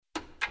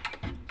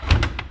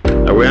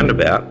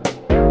roundabout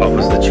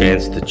offers the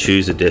chance to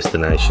choose a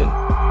destination,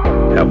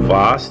 how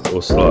fast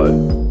or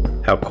slow,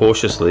 how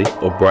cautiously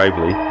or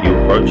bravely you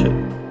approach it.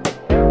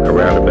 A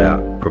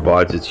roundabout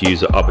provides its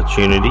user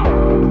opportunity,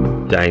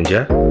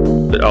 danger,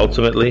 but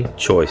ultimately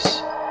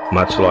choice,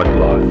 much like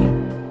life.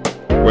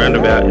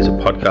 Roundabout is a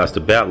podcast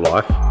about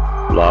life,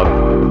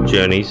 love,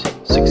 journeys,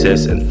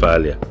 success and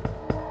failure.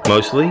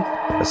 Mostly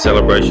a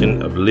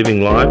celebration of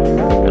living life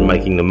and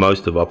making the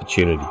most of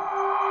opportunity.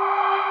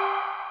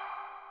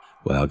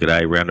 Well,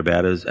 g'day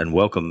roundabouters, and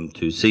welcome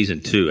to Season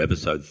 2,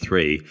 Episode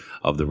 3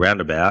 of the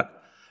Roundabout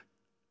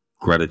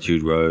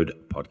Gratitude Road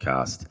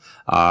podcast.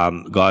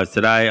 Guys,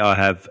 today I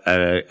have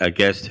a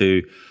guest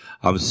who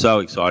I'm so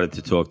excited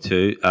to talk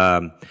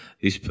to.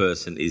 This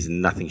person is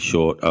nothing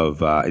short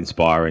of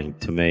inspiring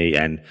to me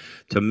and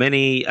to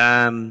many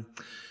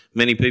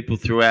people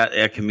throughout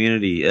our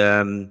community.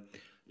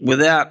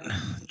 Without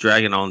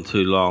dragging on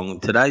too long,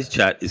 today's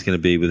chat is going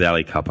to be with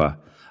Ali Cupper.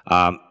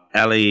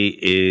 Ali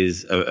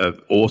is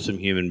an awesome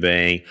human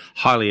being,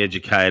 highly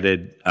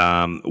educated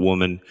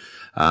woman.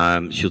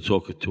 She'll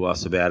talk to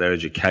us about her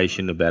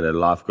education, about her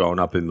life growing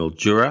up in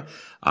Mildura,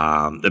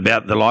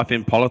 about the life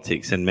in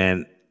politics. And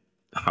man,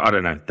 I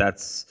don't know,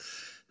 that's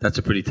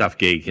a pretty tough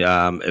gig.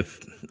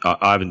 If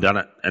I haven't done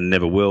it and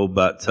never will,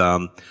 but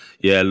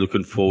yeah,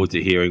 looking forward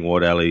to hearing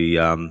what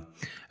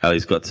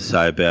Ali's got to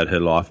say about her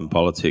life in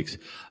politics.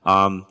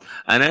 And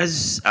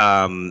as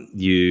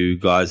you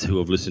guys who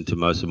have listened to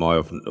most of my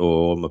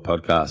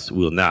podcasts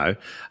will know,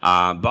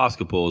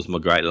 basketball is my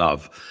great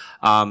love.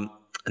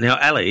 Now,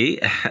 Ali,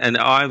 and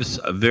I was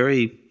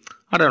don't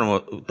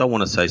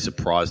want to say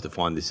surprised to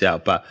find this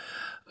out, but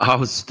I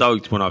was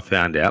stoked when I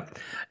found out.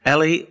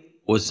 Ali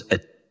was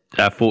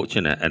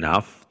fortunate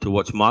enough to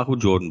watch Michael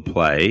Jordan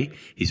play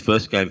his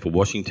first game for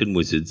Washington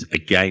Wizards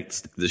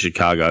against the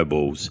Chicago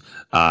Bulls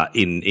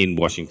in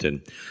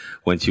Washington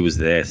when she was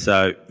there.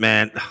 So,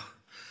 man,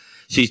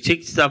 she's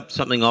ticked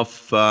something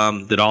off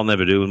that I'll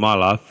never do in my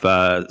life,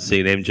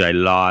 seeing MJ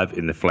live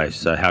in the flesh.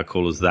 So how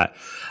cool is that?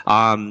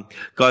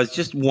 Guys,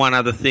 just one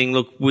other thing.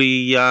 Look,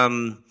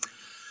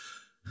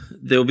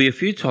 there'll be a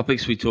few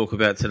topics we talk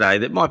about today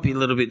that might be a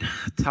little bit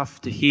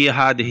tough to hear,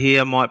 hard to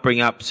hear, might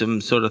bring up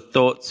some sort of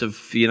thoughts of,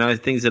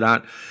 things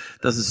that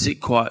doesn't sit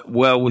quite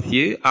well with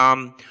you.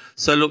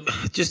 So look,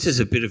 just as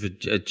a bit of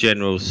a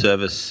general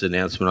service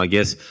announcement, I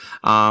guess,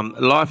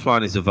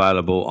 Lifeline is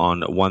available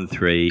on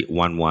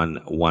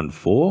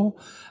 131114,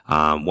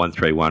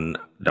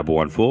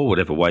 131114,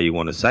 whatever way you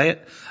want to say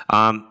it.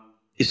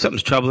 If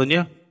something's troubling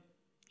you,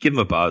 give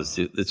them a buzz.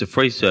 It's a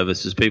free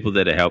service. There's people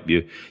there to help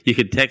you. You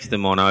can text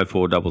them on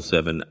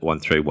 0477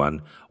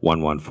 131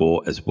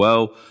 114 as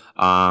well.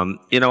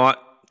 You know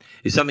what?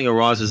 If something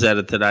arises out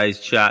of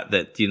today's chat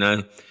that,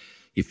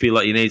 you feel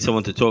like you need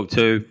someone to talk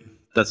to,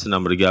 that's the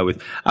number to go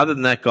with. Other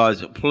than that,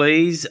 guys,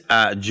 please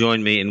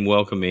join me in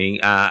welcoming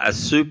a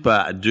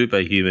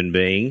super-duper human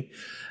being,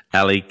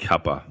 Ali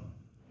Cupper.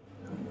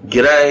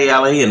 G'day,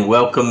 Ali, and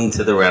welcome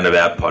to the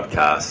Roundabout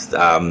podcast.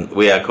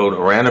 We are called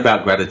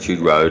Roundabout Gratitude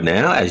Road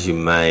now, as you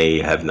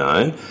may have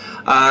known.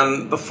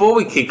 Before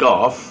we kick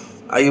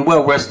off, are you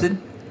well rested?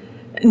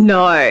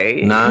 No.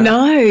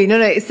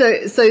 So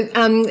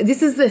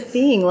this is the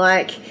thing.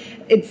 Like,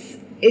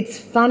 it's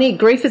funny.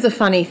 Grief is a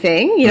funny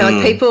thing.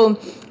 Like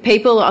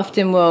people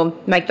often will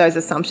make those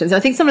assumptions. I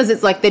think sometimes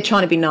it's like they're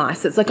trying to be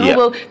nice. It's like,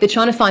 they're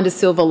trying to find a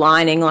silver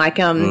lining. Like,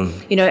 are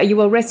you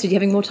well rested? You're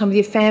having more time with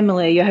your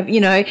family. You have,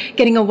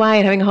 getting away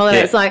and having a holiday.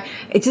 Yeah. It's like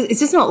it's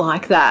just not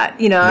like that,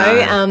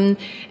 No.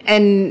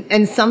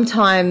 And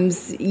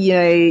sometimes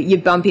you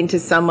bump into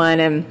someone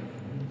and.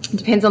 It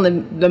depends on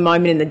the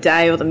moment in the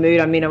day or the mood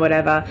I'm in or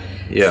whatever.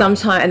 Yeah.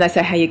 Sometimes, and they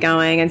say, how you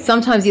going? And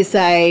sometimes you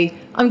say,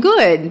 I'm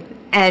good.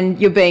 And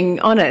you're being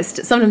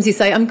honest. Sometimes you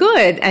say, I'm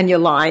good, and you're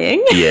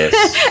lying. Yes.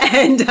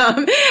 and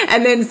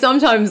then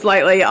sometimes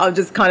lately I'll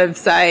just kind of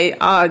say,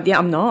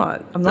 I'm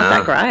not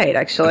that great,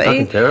 actually. It's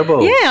fucking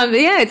terrible.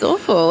 Yeah, it's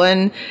awful.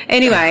 And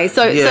anyway,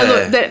 so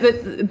look,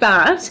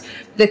 but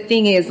the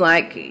thing is,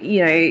 like,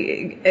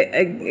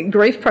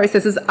 grief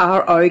processes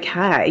are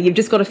okay. You've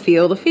just got to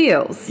feel the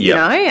feels,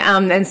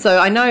 and so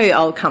I know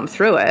I'll come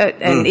through it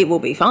and it will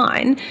be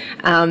fine.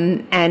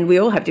 And we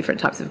all have different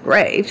types of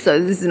grief. So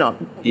this is not,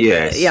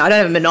 I don't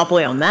have a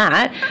monopoly on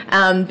that.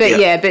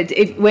 But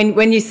if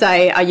when you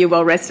say, are you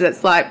well rested?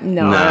 It's like,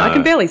 no. I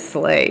can barely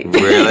sleep.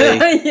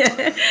 Really?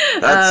 Yeah.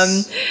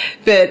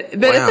 But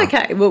wow. It's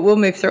okay. We'll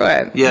move through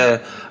it.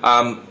 Yeah.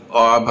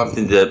 I bumped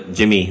into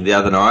Jimmy the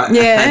other night.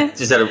 Yeah.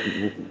 Just had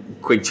a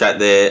quick chat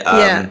there.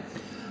 I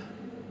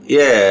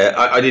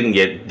didn't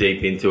get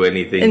deep into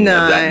anything of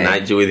that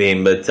nature with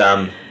him, but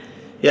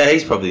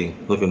he's probably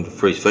looking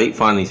for his feet,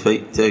 finding his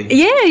feet too.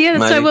 Yeah.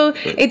 So,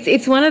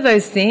 it's one of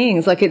those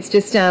things. Like, it's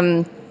just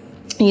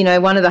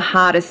one of the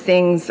hardest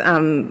things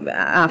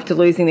after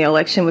losing the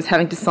election was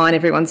having to sign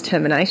everyone's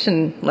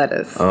termination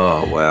letters.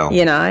 Oh, wow.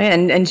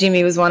 And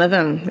Jimmy was one of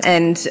them.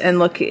 And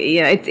look,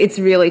 it's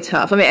really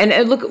tough. I mean,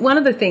 and look, one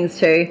of the things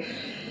too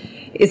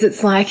is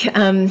it's like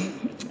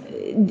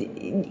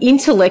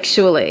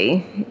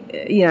intellectually,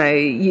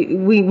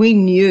 we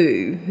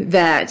knew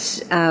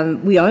that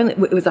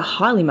it was a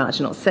highly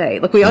marginal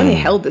seat. Like, we only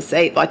held the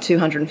seat by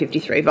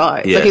 253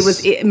 votes.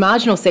 Yes. Like,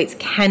 marginal seats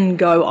can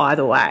go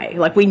either way.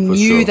 Like, we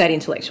knew that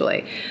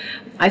intellectually.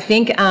 I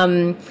think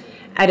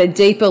at a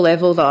deeper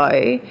level,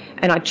 though,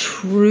 and I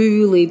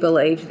truly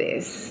believe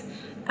this,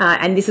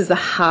 and this is the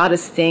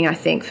hardest thing, I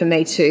think, for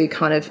me to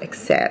kind of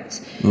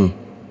accept,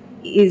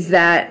 is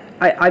that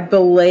I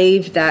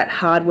believe that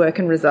hard work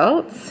and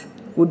results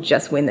would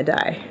just win the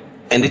day.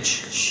 And it's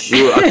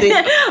sure, I think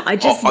I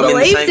just I'm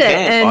believed in the same it.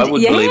 camp. I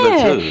would believe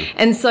it too.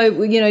 And so,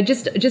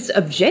 just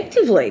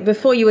objectively,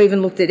 before you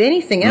even looked at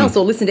anything else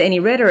or listened to any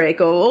rhetoric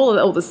or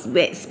all the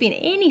spin,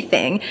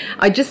 anything,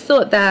 I just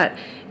thought that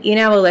in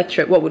our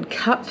electorate, what would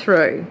cut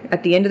through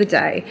at the end of the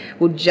day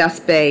would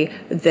just be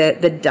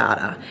the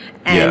data,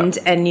 and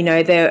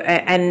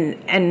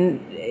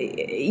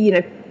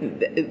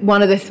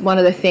one of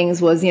the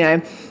things was,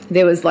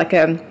 there was like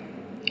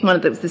one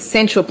of the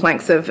central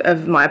planks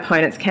of my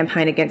opponent's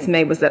campaign against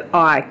me was that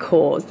I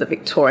caused the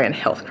Victorian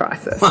health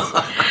crisis.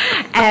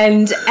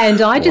 and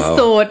I just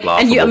thought,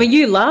 laughable. and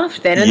you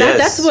laughed then, and yes.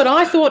 that's what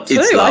I thought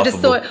too. I just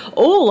thought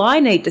all I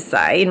need to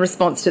say in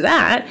response to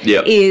that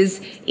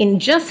is in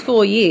just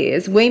 4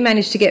 years, we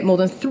managed to get more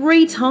than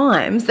 3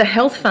 times the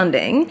health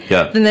funding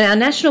than our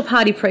National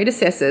Party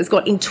predecessors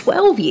got in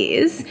 12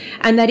 years,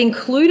 and that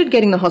included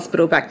getting the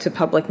hospital back to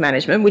public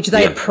management, which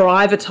they had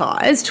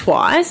privatised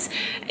twice.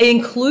 It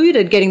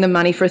included getting the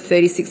money for a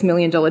 $36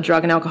 million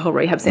drug and alcohol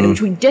rehab centre,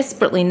 which we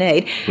desperately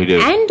need,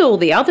 and all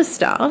the other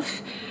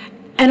stuff.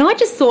 And I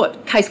just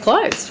thought, case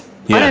closed.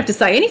 I don't have to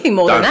say anything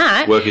more than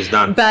that. Work is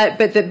done. But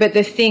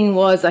the thing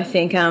was, I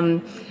think,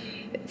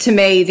 to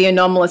me, the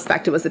anomalous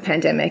factor was the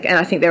pandemic, and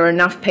I think there were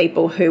enough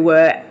people who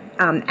were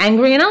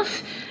angry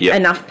enough,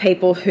 enough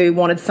people who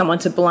wanted someone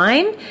to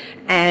blame,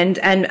 and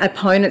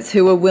opponents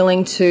who were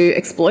willing to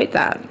exploit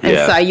that and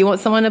say, you want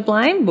someone to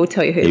blame? We'll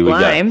tell you who to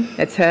blame.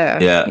 It's her.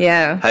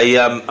 Yeah. Hey,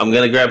 I'm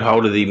going to grab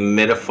hold of the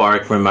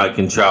metaphoric remote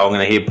control. I'm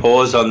going to hit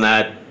pause on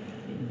that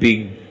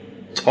big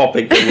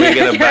topic that we're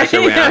going to bash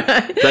around.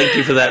 Thank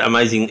you for that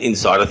amazing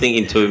insight. I think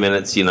in 2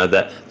 minutes,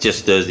 that just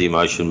stirs the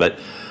emotion. But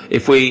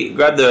if we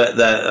grab the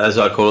as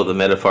I call it, the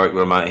metaphoric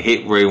remote,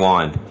 hit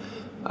rewind.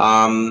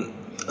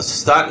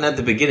 Starting at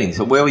the beginning.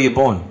 So where were you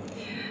born?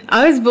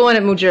 I was born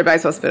at Mildura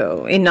Base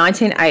Hospital in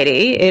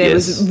 1980. It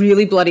was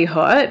really bloody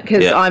hot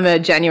because I'm a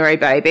January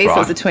baby, so it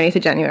was the 20th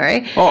of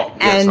January. Oh,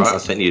 yes, right. I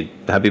sent you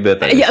happy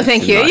birthday. Yeah,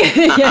 thank you.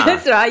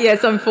 That's right.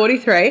 Yes, I'm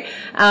 43.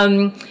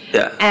 And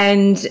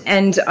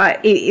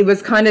it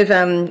was kind of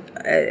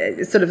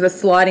sort of the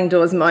sliding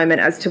doors moment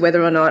as to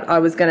whether or not I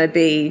was going to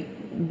be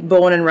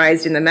born and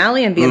raised in the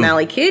Mallee and be a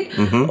Mallee kid,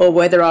 or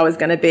whether I was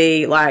going to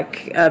be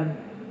like a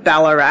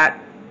Ballarat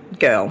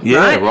girl.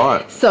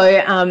 Right.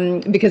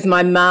 So because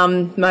my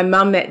mum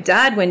met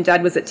Dad when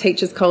Dad was at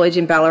Teachers College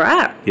in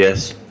Ballarat.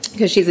 Yes.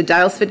 Because she's a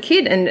Dalesford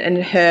kid,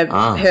 and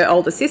her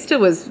older sister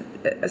was,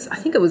 I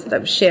think it was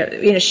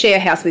in a share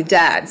house with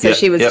Dad, so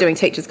she was doing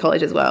Teachers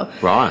College as well.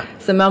 Right.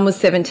 So Mum was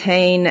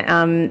 17,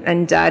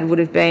 and Dad would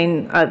have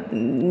been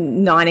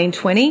 19,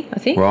 20, I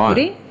think. Right. Would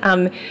he?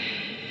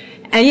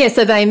 And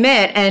so they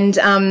met, and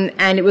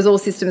it was all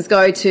systems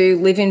go to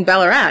live in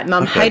Ballarat.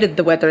 Mum hated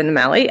the weather in the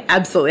Mallee,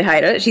 absolutely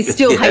hated it. She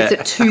still hates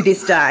it to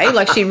this day.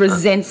 Like, she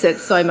resents it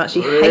so much.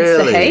 She hates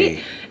the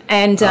heat.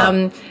 And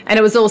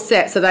it was all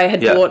set. So they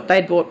had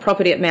bought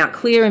property at Mount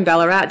Clear in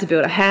Ballarat to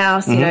build a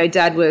house.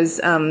 Dad was,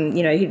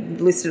 he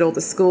listed all the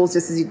schools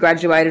just as he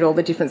graduated, all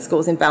the different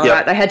schools in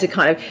Ballarat. They had to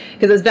kind of,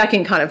 because it was back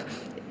in kind of,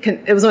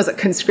 it was almost like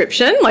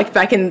conscription, like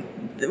back in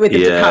with the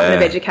Department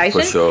of Education.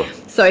 For sure.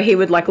 So he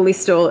would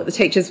list all the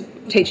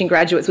teaching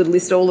graduates would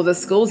list all of the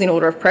schools in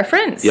order of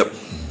preference. Yep.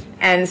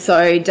 And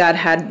so Dad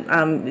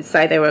had,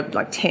 say there were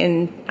like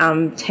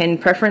 10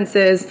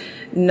 preferences,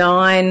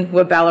 9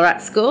 were Ballarat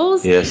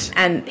schools. Yes.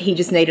 And he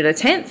just needed a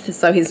 10th.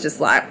 So he's just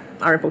like,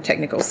 Arundel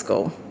Technical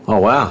School. Oh,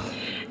 wow.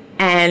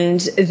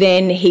 And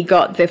then he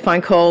got the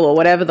phone call or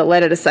whatever, the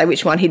letter to say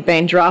which one he'd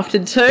been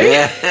drafted to.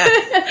 Yeah.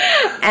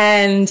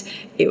 And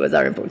it was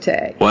Arundel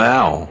Tech.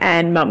 Wow.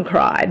 And Mum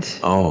cried.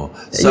 Oh.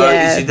 So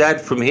is your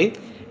dad from here?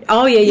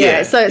 Oh,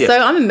 yeah.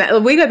 So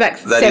we go back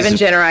 7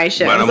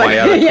 generations. One of my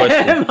other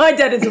questions. My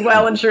dad is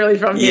well and truly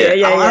from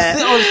here.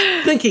 I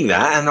was thinking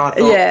that, and I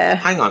thought,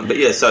 hang on. But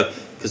so,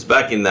 because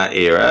back in that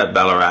era,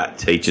 Ballarat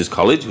Teachers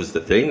College was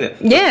the thing.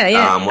 That, we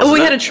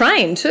had a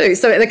train too.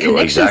 So the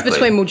connections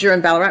between Mildura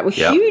and Ballarat were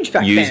huge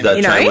back then. Used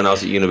that train when I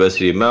was at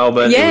University of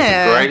Melbourne. Yeah. It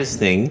was the greatest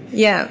thing.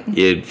 Yeah.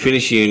 You'd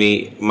finish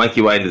uni, make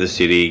your way into the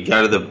city,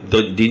 go to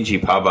the dingy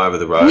pub over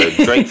the road,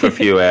 drink for a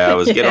few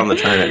hours, get on the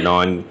train at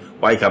 9,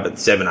 wake up at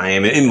 7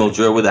 a.m. in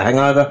Mildura with a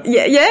hangover. Have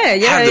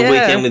the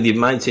weekend with your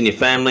mates and your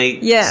family.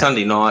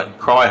 Sunday night,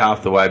 cry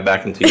half the way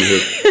back until you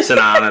hit St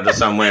Arnaud or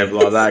somewhere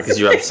like that because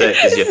you're upset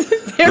because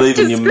you're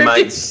leaving your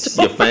mates,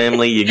 your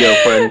family, your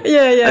girlfriend. And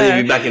then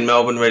you're back in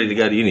Melbourne ready to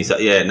go to uni. So,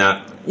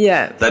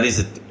 that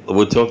is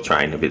We'll talk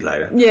train a bit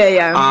later.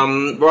 Yeah.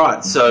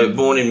 Right. So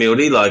born in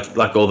Mildy,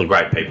 like all the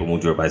great people,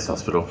 Mildura Base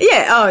Hospital.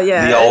 Yeah. Oh,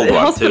 yeah. The old one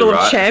Hospital too,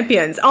 right? of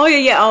Champions. Oh,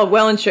 yeah. Oh,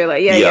 well and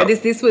truly. Yeah.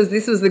 This was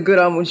the good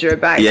old Mildura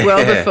Base. Yeah.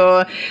 Well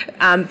before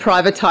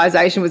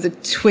privatisation was a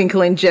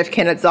twinkle in Jeff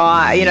Kennett's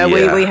eye. You know,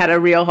 we had a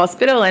real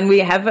hospital, and we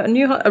have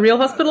a real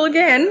hospital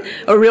again,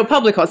 a real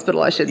public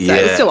hospital, I should say.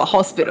 It was still a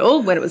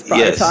hospital when it was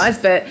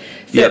privatised, but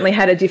certainly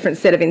had a different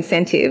set of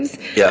incentives.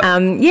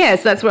 Yeah.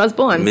 So that's where I was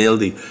born.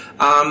 Mildy.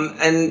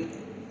 And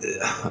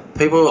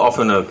people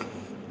often are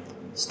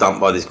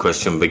stumped by this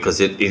question because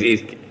I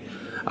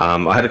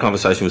had a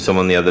conversation with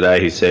someone the other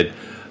day who said,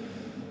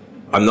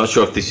 I'm not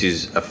sure if this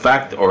is a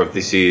fact or if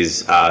this is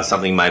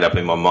something made up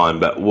in my mind,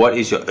 but what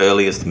is your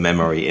earliest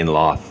memory in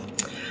life?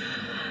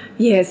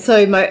 Yeah,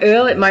 so my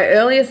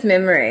earliest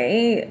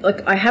memory,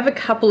 like I have a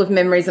couple of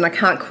memories and I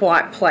can't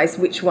quite place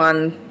which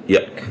one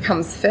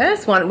comes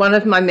first. One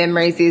of my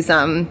memories is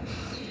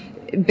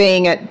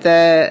being at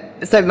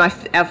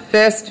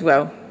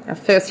our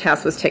first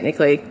house was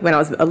technically when I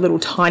was a little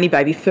tiny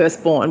baby,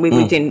 first born. We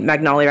lived in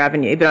Magnolia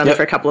Avenue, but only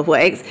for a couple of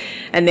weeks.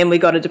 And then we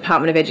got a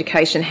Department of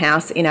Education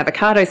house in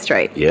Avocado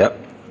Street. Yep.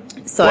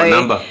 So what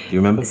number? Do you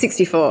remember?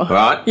 64.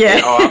 Right.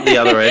 Yeah. Oh, up the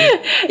other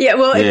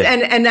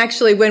end. And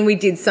actually when we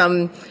did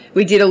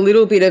a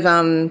little bit of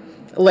not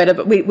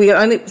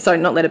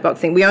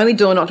letterboxing. We only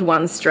door knocked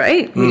one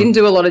street. We didn't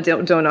do a lot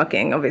of door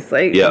knocking,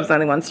 obviously. It was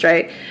only one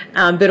street.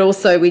 But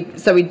also we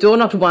door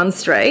knocked one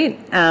street.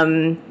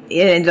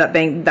 It ended up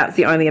being that's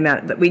the only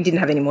amount that we didn't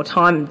have any more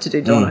time to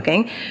do door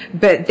knocking.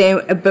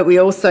 But we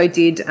also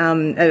did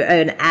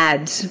an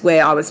ad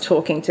where I was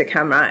talking to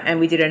camera,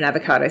 and we did it in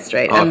Avocado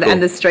Street. Cool. And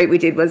the street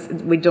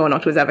we door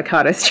knocked was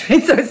Avocado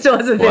Street, so it still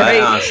has a very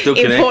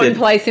important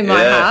place in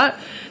my heart.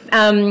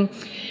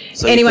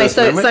 So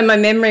my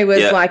memory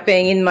was like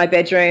being in my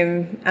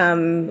bedroom,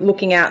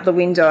 looking out the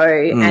window,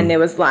 and there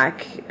was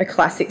like a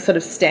classic sort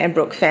of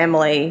Stanbrook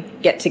family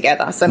get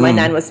together. So my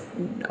nan was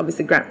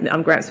obviously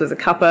Gramps was a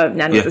cuppa,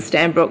 nan was a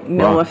Stanbrook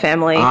Miller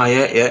family.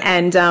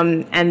 And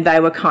they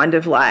were kind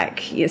of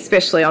like,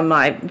 especially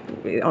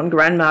on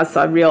grandma's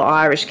side, real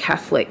Irish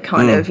Catholic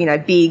kind of,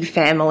 big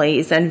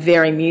families and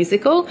very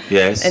musical.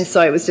 Yes. And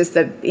so it was just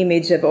the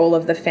image of all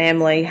of the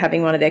family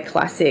having one of their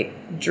classic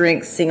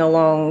drinks,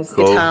 sing-alongs,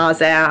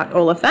 guitars out,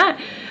 all of that.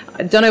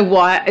 I don't know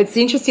why. It's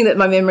interesting that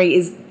my memory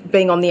is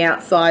being on the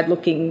outside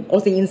looking, or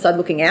the inside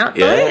looking out,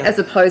 though, as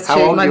opposed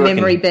to my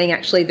memory being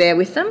actually there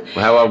with them.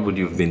 Well, how old would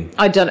you have been?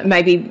 I don't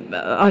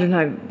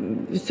know,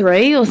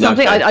 3 or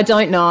something. Okay. I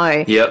don't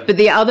know. Yep. But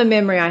the other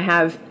memory I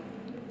have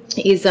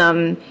is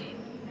I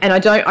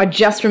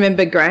just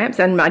remember Gramps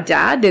and my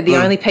dad. They're the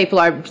only people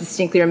I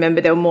distinctly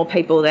remember. There were more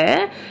people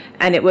there.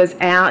 And it was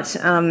out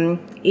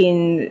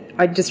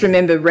I just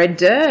remember red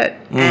dirt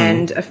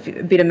and a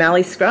bit of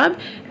mallee scrub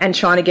and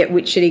trying to get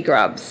witchetty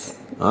grubs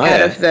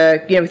out of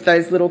the, with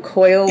those little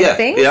coil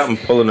things. Yeah, and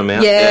pulling them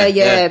out.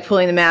 Yeah,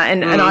 pulling them out.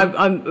 And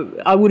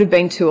I would have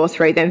been 2 or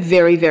 3 then,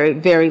 very, very,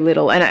 very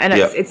little. And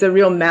it's a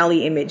real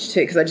mallee image too,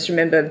 because I just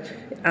remember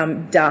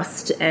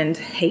dust and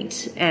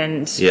heat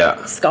and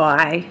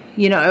sky,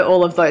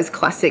 all of those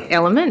classic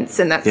elements,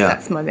 and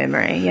that's my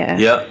memory.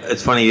 Yeah,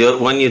 it's funny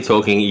when you're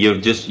talking,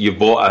 you've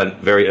brought a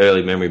very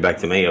early memory back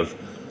to me of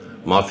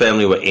my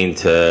family were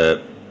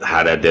into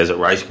had a desert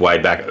race way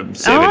back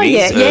 70s, early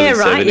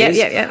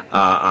 70s.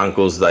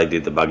 Uncles, they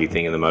did the buggy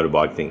thing and the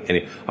motorbike thing,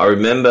 and I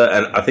remember,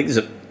 and I think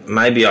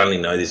maybe I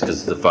only know this because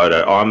it's the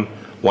photo. I'm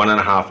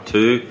 1.5,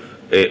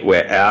 2.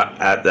 We're out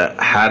at the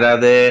Hatta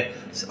there.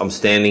 I'm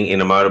standing in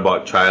a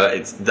motorbike trailer.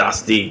 It's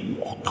dusty,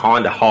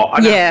 kind of hot.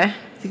 I think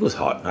it was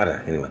hot. I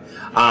don't know. Anyway,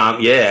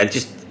 and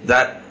just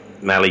that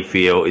mallee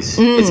feel is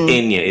it's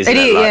in you, isn't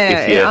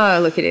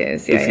it? Look, it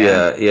is. It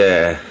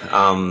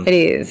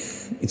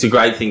is. It's a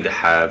great thing to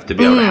have, to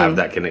be able to have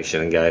that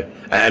connection and go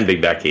and be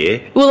back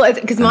here. Well,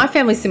 because my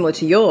family's similar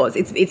to yours.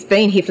 It's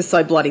been here for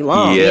so bloody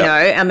long.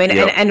 I mean,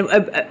 and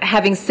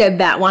having said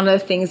that, one of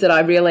the things that I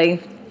really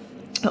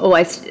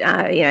always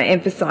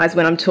emphasize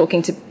when I'm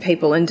talking to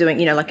people and doing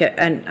like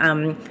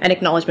an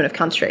acknowledgement of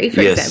country,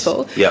 for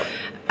example.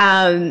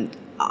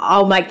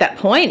 I'll make that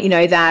point,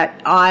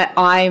 that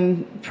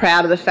I'm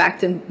proud of the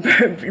fact and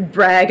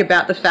brag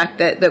about the fact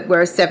that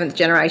we're a 7th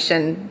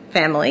generation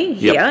family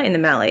here in the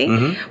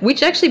Mallee,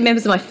 which actually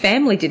members of my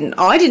family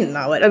I didn't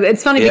know it.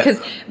 It's funny because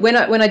when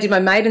I did my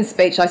maiden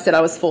speech, I said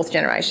I was 4th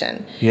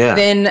generation.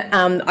 Then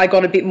I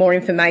got a bit more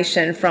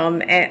information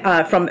from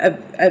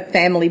a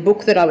family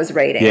book that I was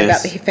reading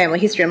about the family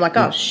history. I'm like,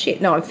 oh shit,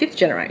 no, I'm 5th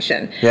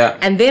generation.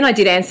 And then I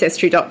did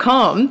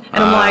Ancestry.com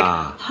and I'm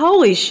like,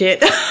 holy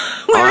shit,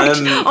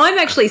 I'm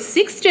actually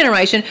 6th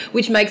generation,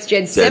 which makes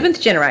Jed 7th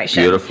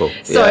generation. Beautiful.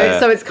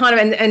 So it's kind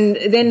of, and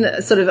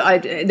then sort of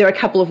there are a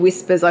couple of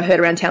whispers I heard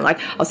around town like,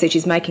 oh, see,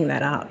 she's making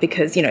that up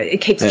because,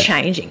 it keeps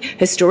changing.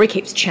 Her story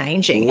keeps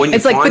changing.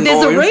 It's like, but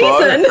there's a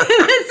reason.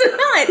 That's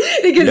right.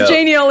 Because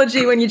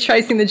genealogy, when you're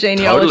tracing the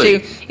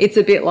genealogy, it's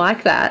a bit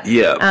like that.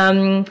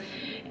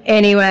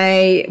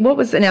 Anyway, what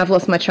was it? Now I've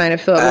lost my train of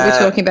thought. What were we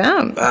talking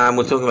about?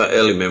 We're talking about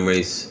early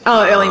memories.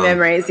 Oh, early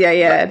memories.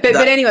 Yeah. But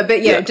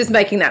anyway, just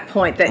making that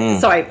point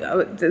that, sorry,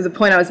 the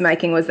point I was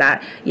making was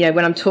that,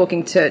 when I'm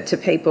talking to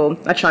people,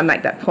 I try and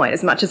make that point.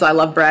 As much as I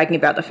love bragging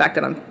about the fact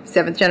that I'm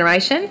 7th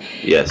generation.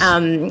 Yes.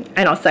 And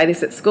I'll say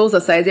this at schools.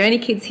 I'll say, is there any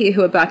kids here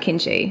who are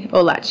Barkinji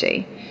or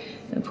Latchi?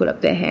 And put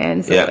up their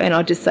hands. And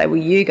I'll just say, well,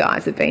 you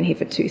guys have been here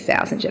for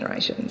 2,000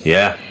 generations.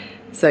 Yeah.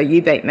 So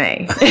you beat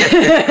me.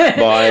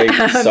 By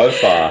so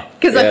far.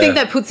 Because I think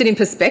that puts it in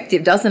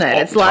perspective, doesn't it?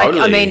 It's like,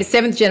 totally.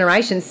 7th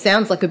generation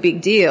sounds like a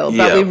big deal,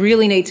 but we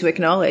really need to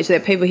acknowledge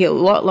that people here a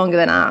lot longer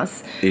than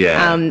us.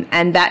 Yeah.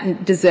 And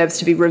that deserves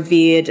to be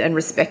revered and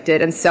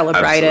respected and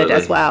celebrated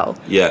as well.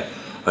 Yeah.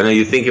 I know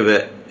you think of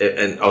it,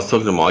 and I was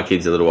talking to my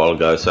kids a little while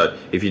ago, so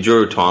if you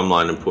drew a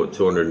timeline and put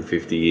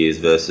 250 years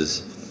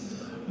versus,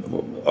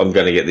 I'm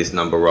going to get this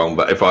number wrong,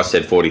 but if I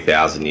said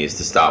 40,000 years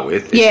to start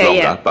with, it's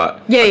longer, but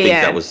I think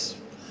that was...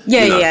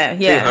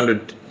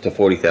 200 to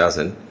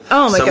 40,000.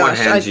 Oh my Someone gosh,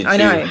 hands you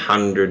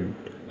 $200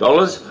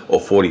 or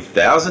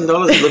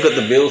 $40,000. Look at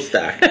the bill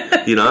stack.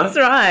 That's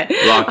right.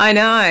 Like, I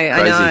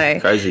know.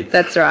 Crazy.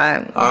 That's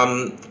right.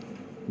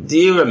 Do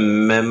you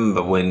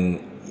remember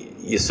when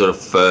you sort of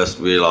first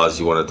realised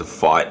you wanted to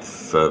fight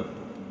for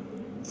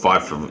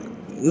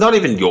not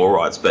even your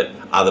rights, but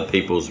other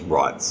people's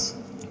rights?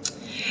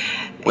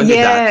 When did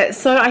that?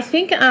 So I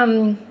think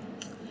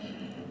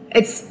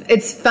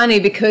it's funny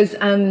because.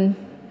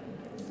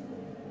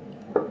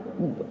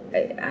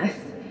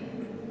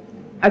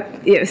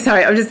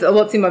 Sorry, I'm just a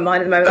lot's in my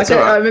mind at the moment.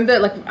 I remember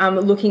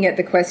looking at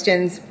the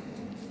questions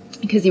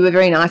because you were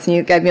very nice and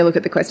you gave me a look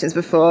at the questions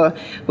before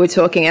we were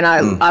talking, and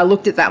I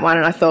looked at that one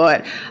and I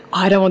thought,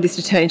 I don't want this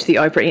to turn into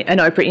an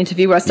Oprah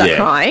interview where I start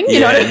crying. You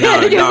know what I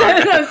mean?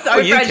 I'm so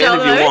well, you fragile. can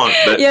if you want.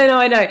 But yeah, no,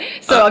 I know.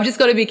 So I've just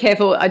got to be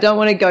careful. I don't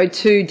want to go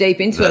too deep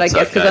into it, I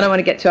guess, because I don't want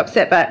to get too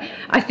upset. But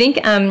I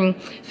think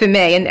for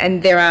me,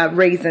 and there are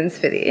reasons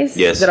for this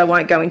that I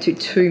won't go into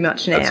too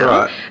much now. That's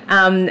all right.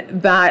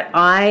 But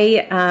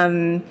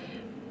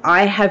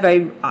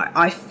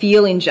I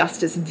feel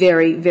injustice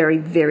very, very,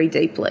 very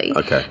deeply.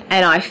 Okay.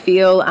 And I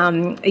feel,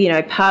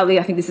 partly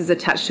I think this is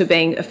attached to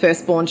being a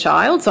firstborn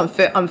child. So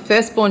I'm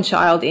firstborn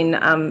child in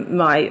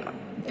my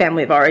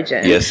family of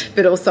origin. Yes.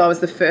 But also I was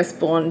the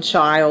firstborn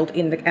child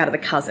out of the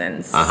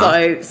cousins.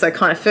 So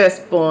kind of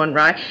firstborn,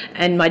 right?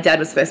 And my dad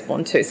was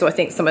firstborn too. So I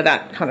think some of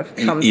that kind of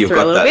comes through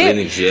a little bit.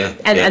 Lineage,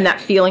 and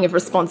that feeling of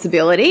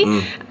responsibility.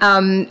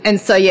 And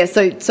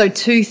so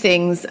two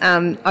things.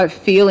 I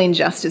feel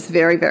injustice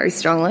very, very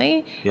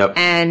strongly. Yep.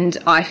 And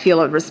I feel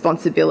a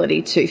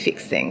responsibility to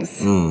fix things.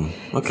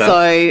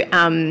 Okay.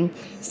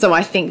 So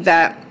I think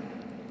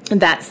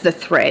that's the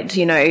thread,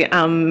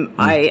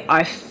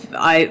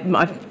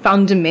 my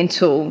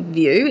fundamental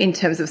view in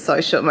terms of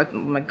social,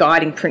 my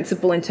guiding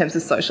principle in terms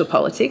of social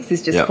politics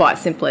is just quite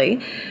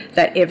simply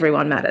that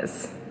everyone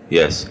matters.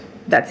 Yes.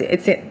 That's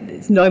it.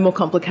 It's no more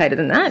complicated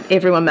than that.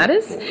 Everyone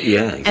matters.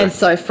 Yeah, exactly. And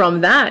so from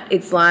that,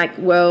 it's like,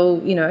 well,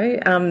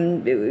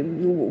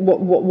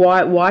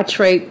 why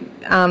treat,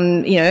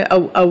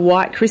 a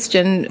white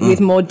Christian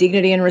with more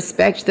dignity and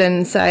respect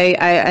than, say,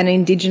 an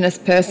Indigenous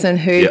person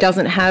who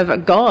doesn't have a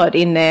God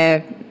in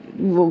their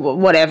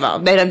whatever,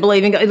 they don't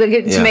believe in God.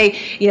 To me,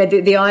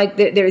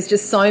 there is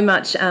just so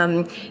much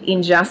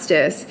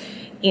injustice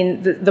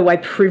in the way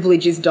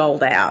privilege is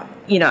doled out,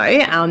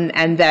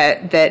 and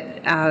that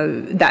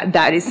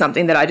is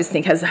something that I just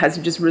think has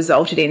just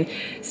resulted in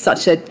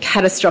such a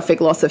catastrophic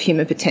loss of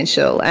human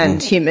potential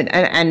and human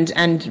and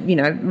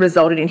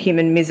resulted in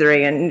human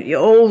misery and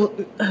all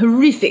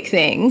horrific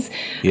things.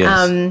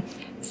 Yes.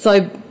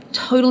 So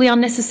totally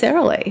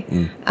unnecessarily.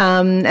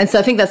 And so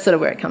I think that's sort of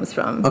where it comes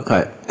from.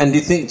 Okay. And do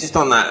you think, just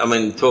on that,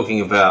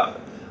 talking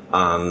about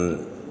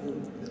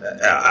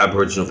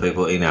Aboriginal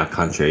people in our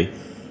country,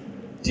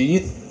 do you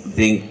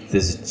think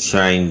there's a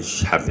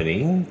change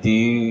happening?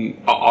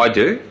 I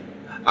do.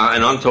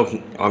 And I'm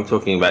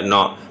talking about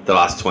not the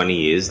last 20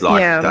 years, the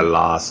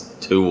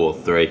last 2 or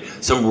 3.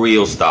 Some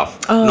real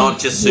stuff. Not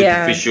just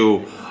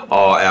superficial,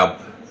 not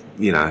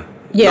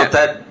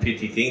that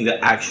petty thing,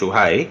 the actual,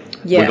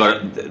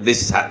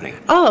 this is happening.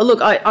 Oh, look,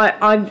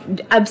 I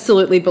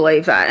absolutely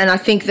believe that. And I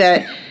think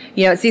that,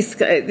 it's this,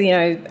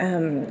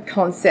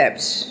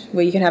 concept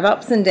where you can have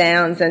ups and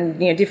downs and,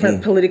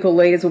 different political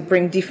leaders will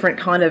bring different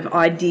kind of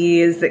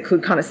ideas that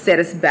could kind of set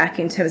us back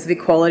in terms of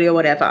equality or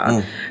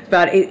whatever.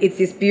 But it's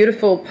this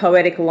beautiful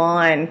poetic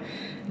line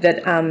that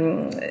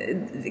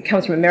it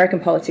comes from American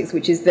politics,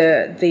 which is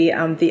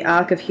the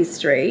arc of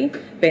history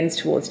bends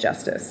towards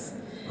justice.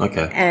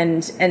 Okay.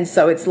 And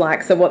so it's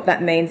like, so what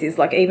that means is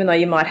like, even though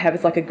you might have,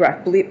 it's like a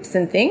graph blips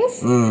and things,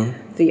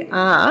 the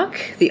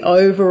arc, the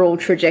overall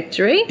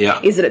trajectory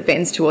is that it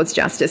bends towards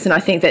justice. And I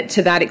think that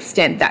to that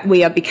extent that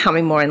we are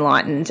becoming more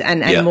enlightened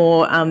and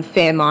more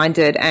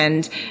fair-minded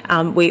and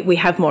we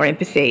have more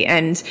empathy.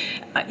 And,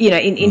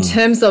 in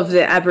terms of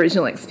the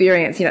Aboriginal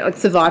experience, like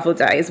Survival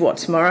Day is what,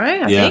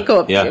 tomorrow, I think?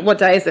 Or what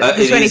day is it?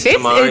 The 25th?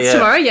 Tomorrow, it's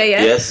tomorrow,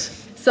 Yes.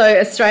 So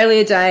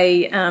Australia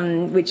Day,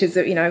 which is,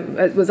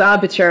 was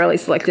arbitrarily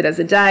selected as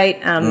a date,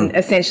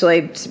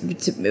 essentially,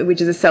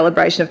 which is a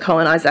celebration of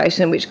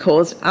colonisation, which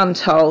caused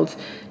untold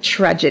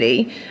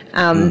tragedy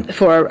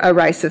for a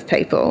race of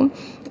people.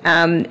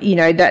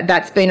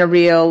 That's been a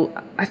real,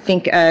 I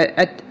think,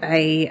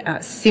 a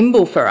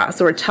symbol for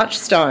us, or a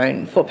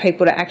touchstone for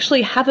people to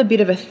actually have a bit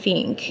of a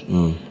think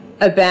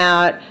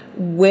about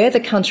where the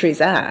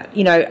country's at.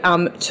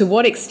 To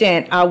what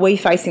extent are we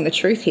facing the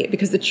truth here?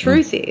 Because the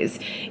truth is,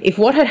 if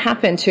what had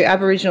happened to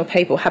Aboriginal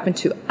people happened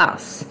to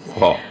us,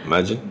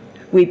 imagine,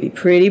 we'd be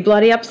pretty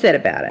bloody upset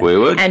about it. We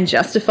would, and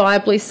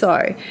justifiably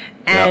so.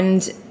 You're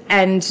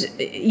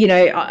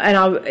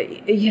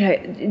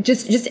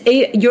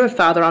a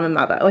father, I'm a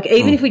mother. Like,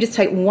 even if we just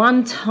take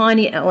one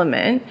tiny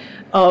element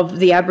of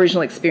the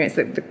Aboriginal experience,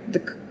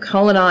 the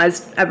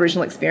colonised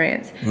Aboriginal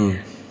experience,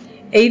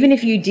 even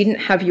if you didn't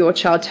have your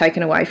child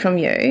taken away from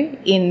you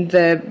in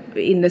the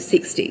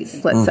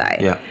 60s, let's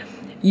say,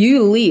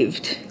 you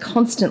lived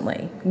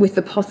constantly with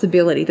the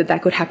possibility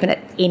that could happen at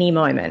any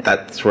moment.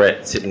 That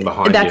threat sitting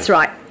behind you. That's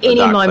right.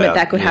 Any moment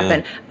that could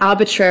happen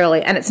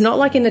arbitrarily. And it's not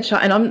like in the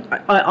child. And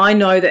I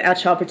know that our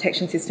child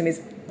protection system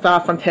is far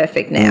from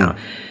perfect now.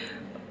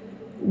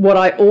 What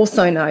I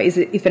also know is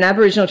that if an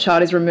Aboriginal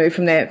child is removed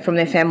from their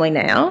family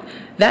now,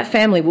 that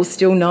family will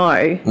still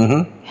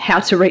know how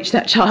to reach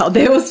that child.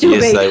 There will still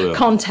be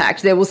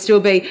contact. There will still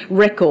be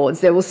records.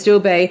 There will still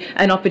be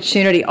an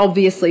opportunity,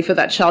 obviously, for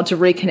that child to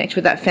reconnect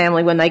with that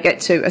family when they get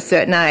to a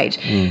certain age.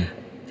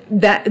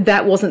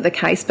 That wasn't the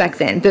case back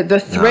then. The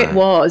threat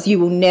was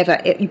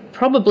you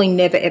probably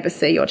never ever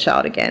see your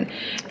child again.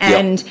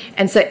 And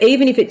so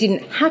even if it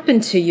didn't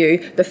happen to you,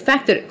 the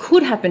fact that it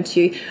could happen to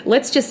you,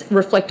 let's just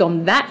reflect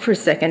on that for a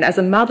second as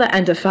a mother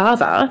and a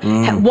father,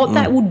 what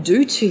that would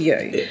do to you.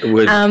 It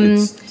would,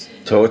 it's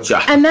torture.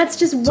 And that's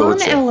just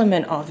one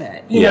element of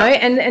it, you know,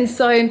 and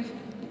so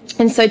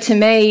to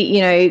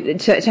me,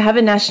 to have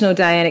a national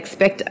day and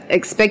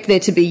expect there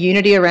to be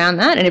unity around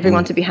that and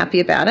everyone to be happy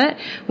about it,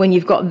 when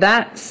you've got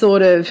that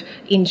sort of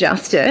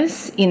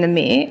injustice in the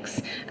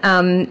mix,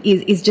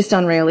 is just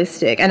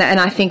unrealistic. And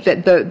I think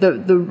that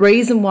the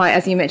reason why,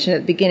 as you mentioned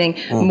at the beginning,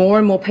 more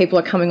and more people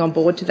are coming on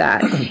board to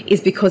that is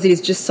because it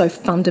is just so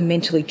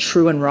fundamentally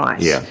true and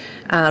right.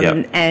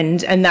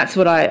 And that's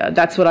what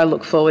I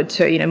look forward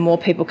to. More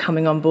people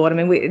coming on board. I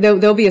mean,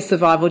 there'll be a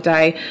Survival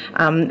Day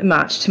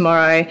march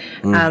tomorrow.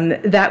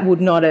 That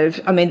would not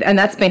have. I mean, and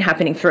that's been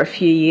happening for a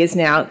few years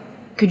now.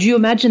 Could you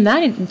imagine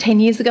that 10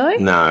 years ago?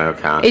 No, I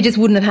can't. It just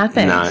wouldn't have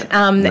happened.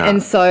 No.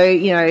 And so,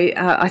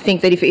 I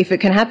think that if it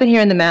can happen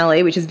here in the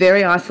Mallee, which is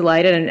very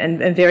isolated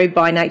and very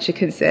by nature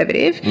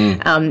conservative,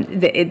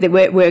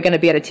 we're going to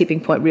be at a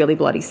tipping point really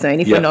bloody soon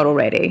if we're not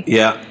already.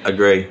 Yeah,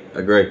 agree.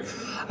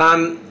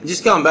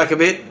 Just going back a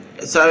bit.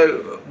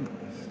 So,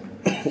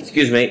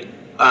 excuse me,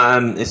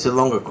 it's a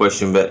longer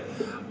question, but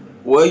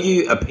were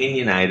you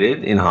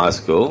opinionated in high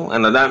school?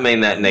 And I don't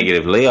mean that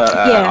negatively.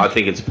 I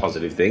think it's a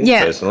positive thing,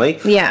 personally.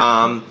 But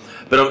I'm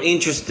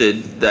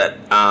interested that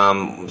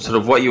sort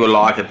of what you were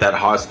like at that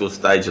high school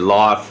stage of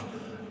life,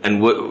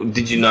 and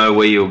did you know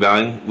where you were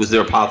going? Was there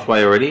a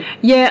pathway already?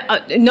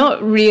 Yeah,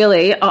 not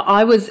really.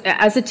 I was,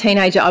 as a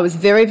teenager, I was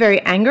very,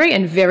 very angry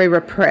and very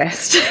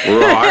repressed.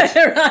 Right.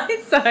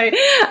 Right. So,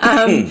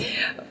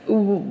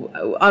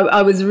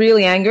 I was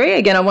really angry.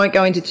 Again, I won't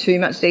go into too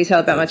much detail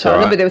about my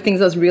childhood, but there were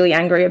things I was really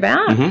angry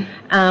about.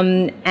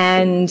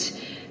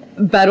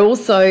 But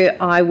also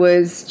I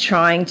was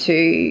trying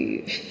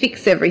to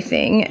fix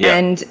everything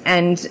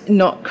and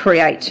not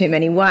create too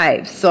many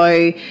waves.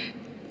 So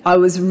I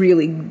was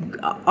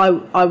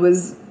I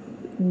was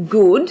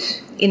good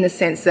in the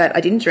sense that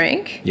I didn't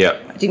drink. I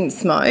didn't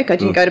smoke. I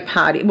didn't go to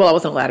parties. Well, I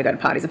wasn't allowed to go to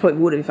parties. I probably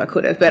would have if I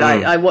could have, but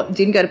I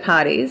didn't go to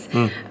parties.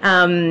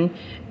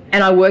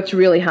 And I worked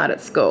really hard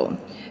at school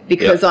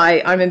because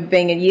I remember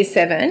being in year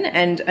 7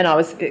 and I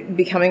was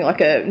becoming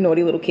like a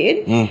naughty little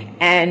kid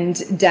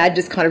and Dad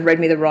just kind of read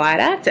me the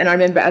riot act. And I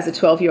remember as a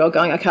 12-year-old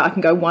going, okay, I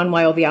can go one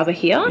way or the other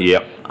here.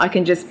 I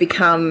can just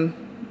become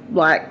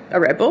like a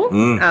rebel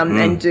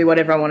and do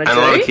whatever I want to do. And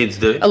a lot of kids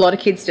do. A lot of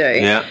kids do.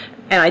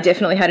 And I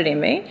definitely had it in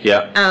me.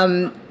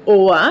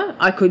 Or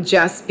I could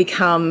just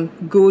become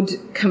good,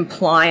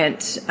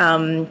 compliant,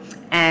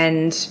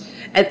 and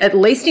at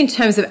least in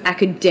terms of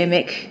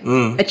academic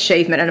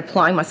achievement and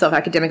applying myself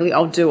academically,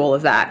 I'll do all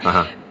of that.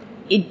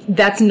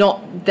 That's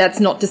not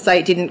to say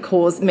it didn't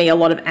cause me a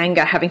lot of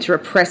anger having to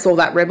repress all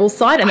that rebel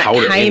side, and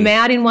that came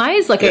out in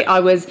ways like I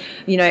was,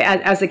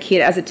 as a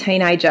kid, as a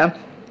teenager.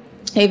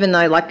 Even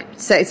though, like,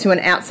 say to an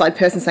outside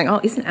person saying, oh,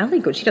 isn't Ali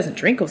good? She doesn't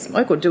drink or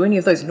smoke or do any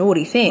of those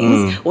naughty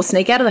things or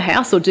sneak out of the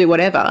house or do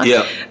whatever.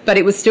 But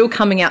it was still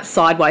coming out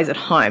sideways at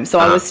home. So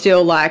I was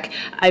still like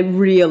a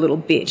real little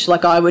bitch.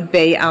 Like I would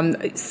be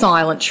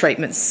silent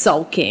treatment,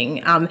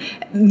 sulking,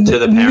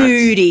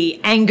 moody,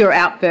 anger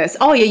outbursts.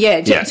 Oh,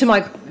 to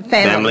my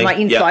family, my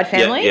inside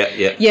family.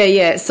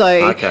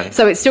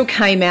 So it still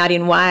came out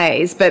in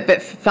ways,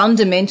 but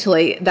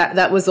fundamentally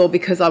that was all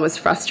because I was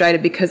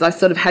frustrated because I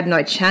sort of had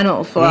no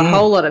channel for a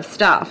whole lot of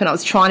stuff and I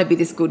was trying to be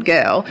this good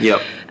girl.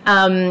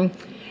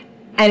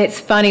 And it's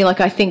funny,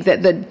 like I think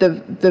that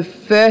the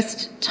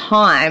first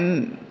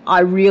time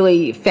I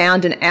really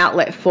found an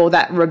outlet for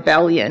that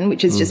rebellion,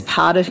 which is just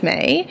part of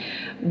me,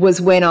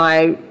 was when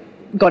I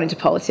got into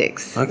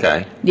politics.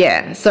 Okay.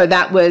 Yeah. So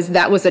that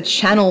was a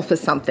channel for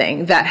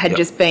something that had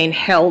just been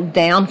held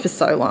down for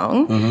so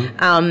long,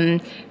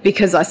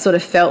 because I sort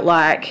of felt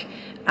like,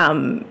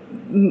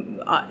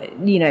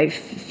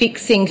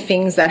 fixing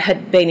things that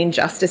had been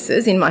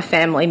injustices in my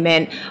family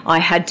meant I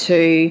had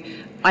to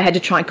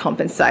try and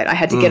compensate. I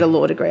had to get a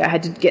law degree. I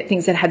had to get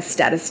things that had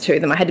status to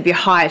them. I had to be a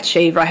high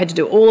achiever. I had to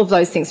do all of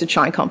those things to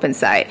try and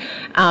compensate.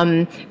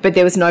 But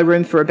there was no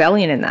room for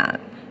rebellion in that.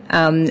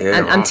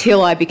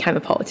 Until I became a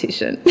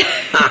politician.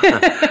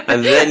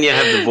 And then you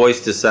have the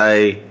voice to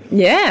say,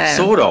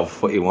 sort of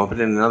what you want,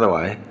 but in another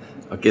way,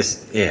 I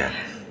guess,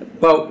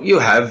 Well, you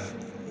have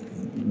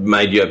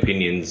made your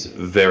opinions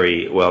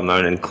very well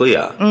known and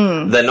clear.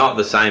 They're not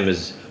the same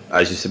as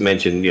you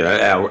mentioned,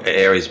 our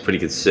area is pretty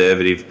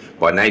conservative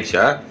by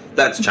nature.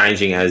 That's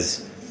changing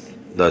as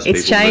those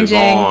people move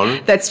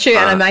on. That's true,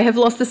 and I may have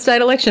lost the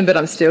state election, but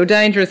I'm still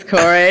dangerous,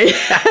 Corey.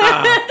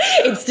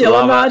 It's still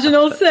a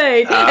marginal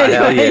seat.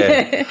 Hell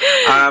yeah.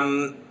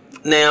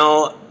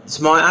 Now, it's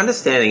my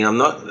understanding, I'm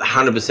not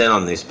 100%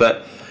 on this,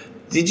 but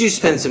did you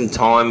spend some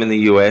time in the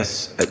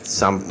US at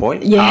some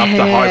point?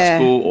 After high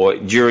school or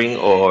during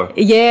or...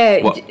 Yeah,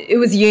 it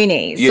was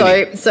uni. So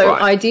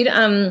right. I did...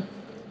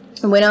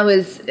 When I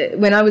was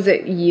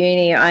at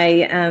uni,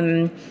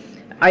 I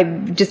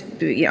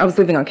was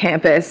living on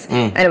campus,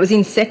 and it was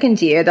in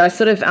second year that I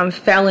sort of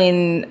fell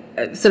in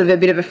sort of a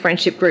bit of a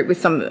friendship group with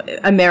some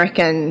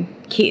American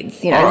kids,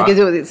 because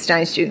it was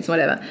exchange students,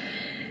 whatever.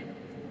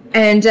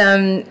 And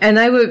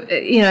they were,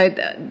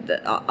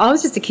 I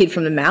was just a kid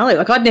from the Mallee.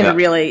 Like I'd never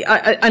really,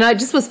 and I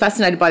just was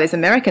fascinated by these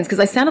Americans because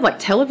they sounded like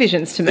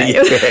televisions to me.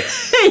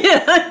 Yes.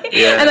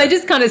 And they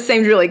just kind of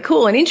seemed really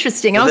cool and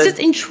interesting. I was just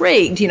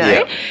intrigued,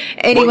 Yeah.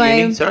 Anyway, what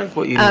uni? Sorry,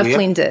 what uni?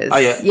 Flinders. Oh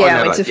yeah,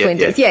 I went to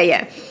Flinders.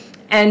 Yeah.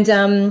 And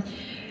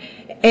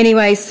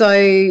anyway,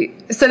 so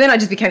then I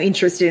just became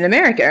interested in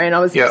America, and I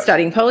was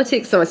studying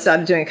politics, so I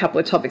started doing a couple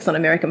of topics on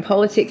American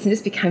politics and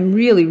just became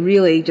really,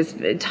 really just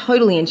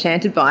totally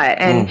enchanted by it.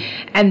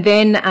 And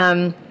then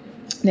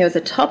there was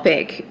a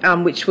topic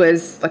which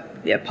was like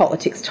a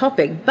politics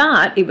topic,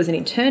 but it was an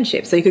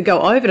internship. So you could go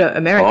over to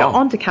America,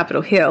 onto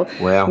Capitol Hill,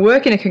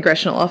 work in a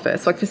congressional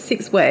office like for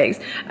 6 weeks.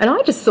 And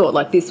I just thought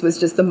like this was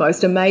just the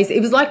most amazing.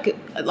 It was like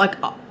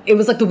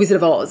the Wizard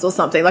of Oz or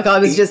something. Like I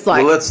was just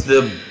like... Well, it's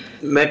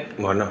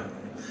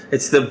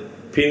it's the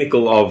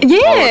pinnacle of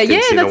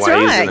politics in a way,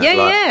 right. isn't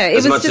it?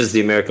 As much as the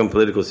American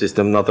political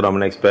system, not that I'm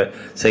an expert,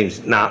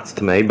 seems nuts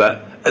to me,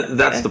 but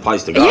that's the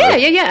place to go.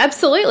 Yeah,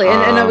 absolutely.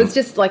 And I was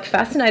just like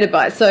fascinated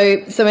by it. So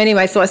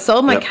anyway, I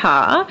sold my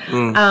car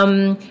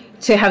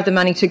to have the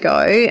money to go,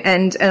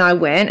 and I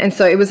went. And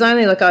so it was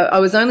only like I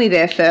was only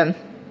there for,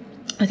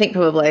 I think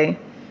probably...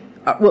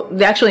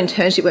 the actual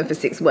internship went for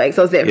 6 weeks.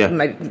 I was there for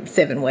maybe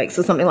 7 weeks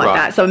or something like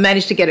that. So I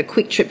managed to get a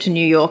quick trip to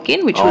New York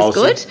which was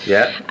good.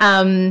 Yeah.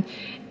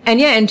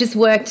 And just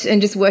worked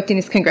in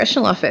his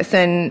congressional office,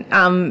 and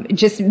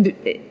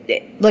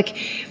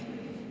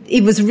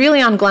it was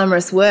really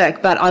unglamorous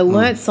work, but I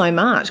learnt so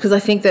much because I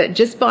think that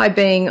just by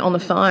being on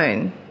the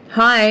phone,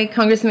 hi,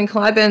 Congressman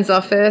Clyburn's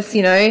office,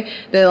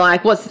 they're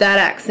like, what's that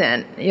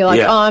accent? You're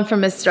like, oh, I'm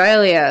from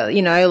Australia,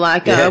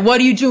 what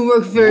do you do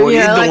work for? What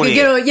are you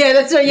doing?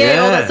 That's right,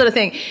 all that sort of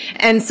thing.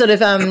 And sort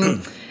of,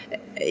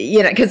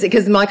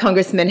 because my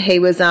congressman, he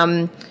was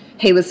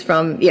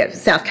from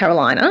South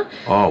Carolina.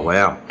 Oh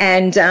wow!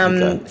 And so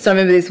I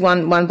remember this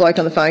one bloke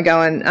on the phone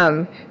going,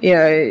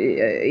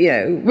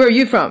 where are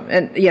you from?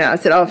 And I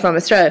said, oh, from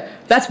Australia.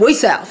 That's way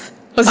south.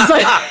 I was just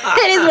like,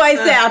 it is way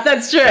south.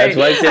 That's true. That's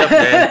way south,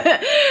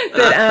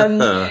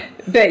 man.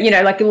 But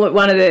like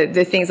one of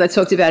the things I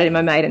talked about it in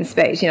my maiden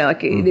speech,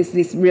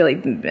 this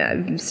really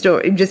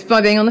story just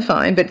by being on the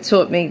phone, but it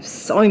taught me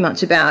so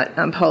much about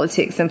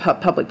politics and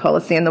public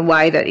policy and the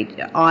way that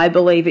I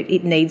believe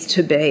it needs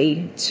to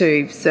be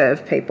to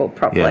serve people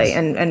properly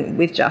and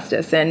with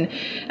justice. And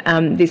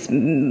this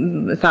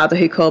father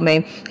who called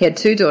me, he had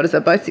 2 daughters,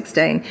 they're both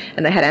 16,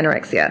 and they had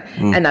anorexia,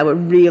 and they were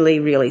really,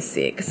 really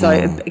sick.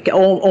 So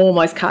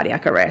almost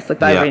cardiac arrest, like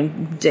they were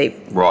in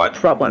deep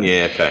problems.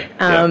 Yeah, okay.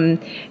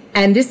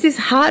 And this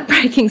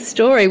heartbreaking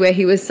story where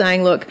he was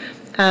saying, look,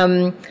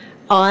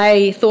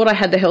 I thought I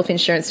had the health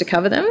insurance to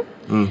cover them.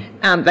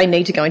 They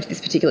need to go into this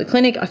particular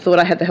clinic. I thought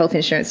I had the health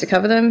insurance to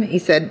cover them. He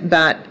said,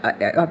 but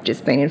I've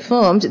just been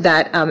informed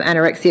that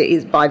anorexia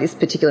is, by this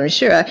particular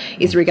insurer,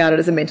 is regarded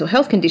as a mental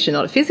health condition,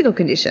 not a physical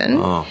condition.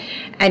 Oh.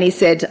 And he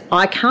said,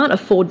 I can't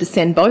afford to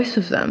send both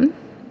of them.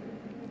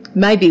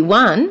 Maybe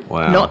one,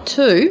 not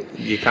 2.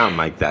 You can't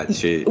make that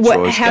choice.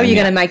 How are you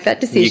going to make that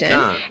decision? You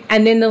can't.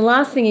 And then the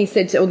next thing he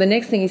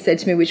said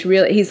to me, which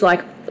really, he's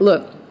like,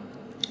 look,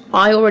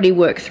 I already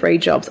work 3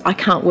 jobs. I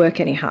can't work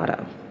any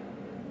harder.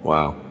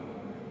 Wow.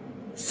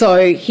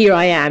 So here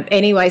I am.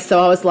 Anyway, so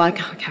I was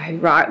like, okay,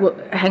 right, well,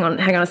 hang on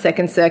a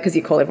second, sir, because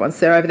you call everyone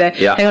sir over there.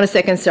 Yeah. Hang on a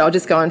second, sir, I'll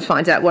just go and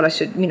find out what I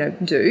should,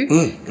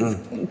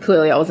 do.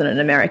 Clearly I wasn't an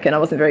American. I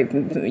wasn't very,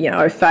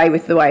 au fait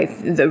with the way.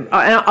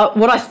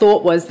 What I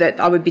thought was that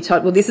I would be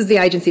told, well, this is the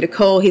agency to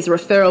call, here's a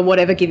referral,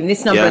 whatever, give him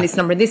this number and this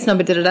number and this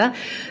number, da-da-da.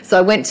 So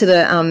I went to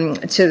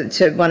the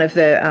to one of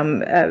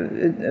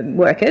the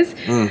workers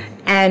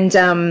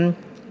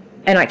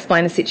and I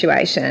explained the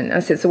situation. I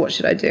said, so what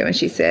should I do? And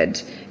she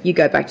said, you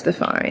go back to the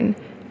phone.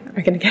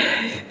 I'm going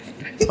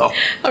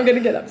to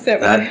get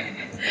upset with her.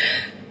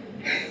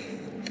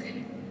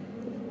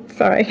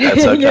 Sorry.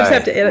 That's okay. You just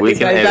have to edit we this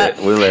can way.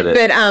 edit. We'll edit.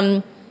 But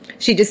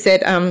she just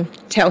said,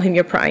 tell him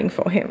you're praying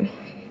for him.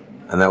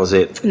 And that was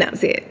it? And that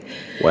was it.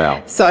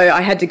 Wow. So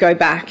I had to go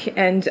back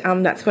and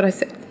that's what I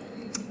said.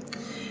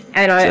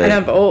 And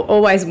I've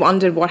always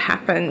wondered what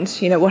happened,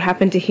 what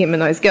happened to him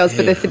and those girls.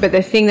 Yeah. But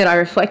the thing that I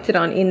reflected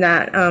on in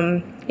that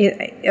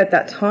at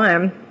that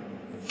time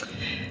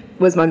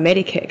was my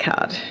Medicare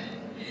card.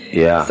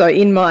 Yeah. So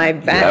in my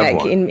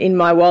bag, in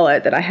my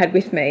wallet that I had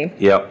with me,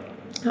 yep,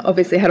 I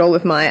obviously had all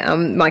of my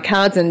my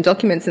cards and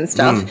documents and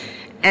stuff.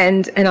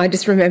 And I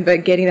just remember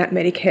getting that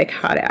Medicare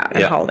card out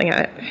and holding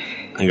it.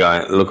 And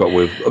going, look what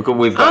we've got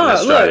in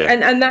Australia.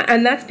 Look,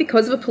 and that's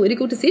because of a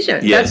political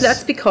decision. Yes.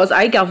 That's because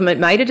a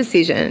government made a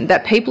decision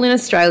that people in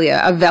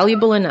Australia are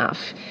valuable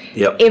enough.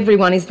 Yep.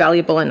 Everyone is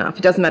valuable enough.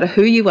 It doesn't matter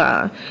who you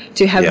are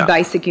to have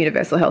basic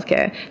universal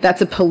healthcare.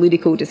 That's a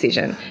political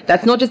decision.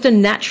 That's not just a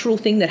natural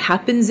thing that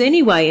happens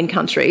anyway in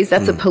countries.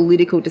 That's a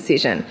political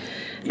decision.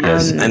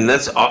 Yes, and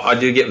I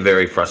do get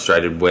very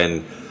frustrated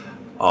when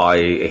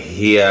I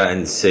hear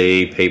and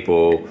see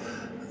people,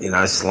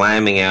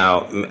 slamming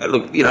out.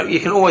 Look, you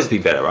can always be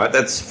better, right?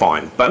 That's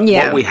fine. But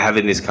what we have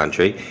in this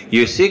country,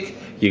 you're sick,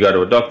 you go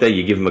to a doctor,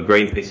 you give them a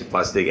green piece of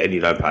plastic, and you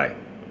don't pay.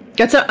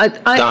 That's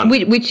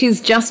which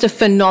is just a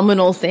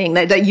phenomenal thing.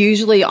 That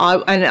usually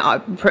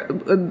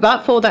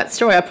but for that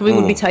story, I probably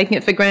would be taking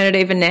it for granted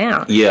even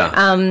now.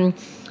 Yeah.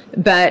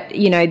 But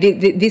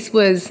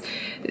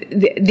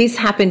this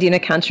happened in a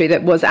country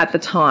that was at the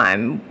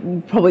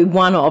time probably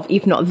one of,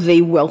 if not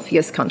the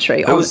wealthiest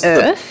country on was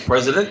earth. The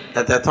president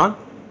at that time?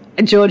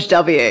 George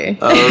W.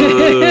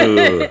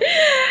 Oh.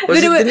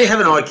 Didn't he have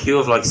an IQ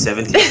of like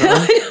 70 or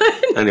something?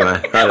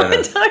 Anyway, I don't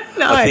know.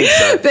 I think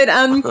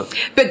so.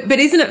 But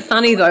isn't it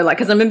funny though? Like,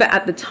 because I remember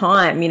at the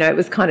time, it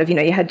was kind of,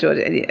 you had George.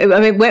 I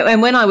mean,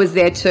 when I was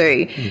there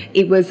too,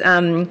 it was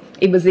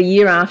the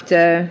year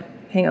after.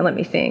 Hang on, let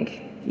me think.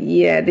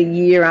 Yeah, the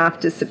year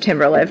after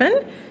September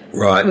 11.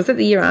 Right. Was it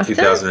the year after?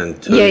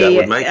 2002,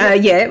 would make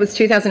it? Yeah, it was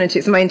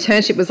 2002. So my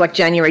internship was like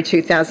January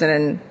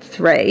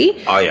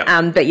 2003. Oh,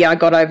 yeah. But I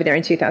got over there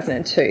in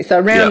 2002. So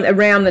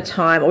around the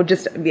time, or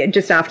just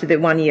after the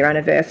 1 year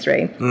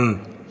anniversary.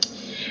 And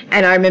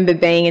I remember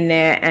being in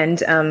there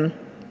and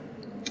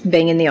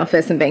being in the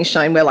office and being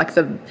shown where like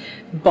the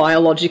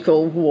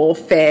biological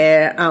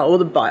warfare or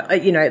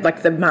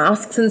like the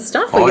masks and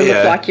stuff where you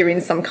look like you're in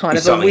some kind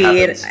of a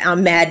weird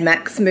Mad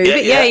Max movie.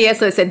 Yeah.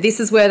 So they said this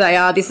is where they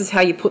are, this is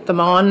how you put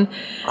them on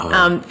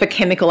for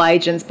chemical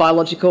agents,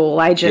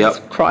 biological agents,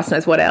 Christ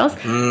knows what else.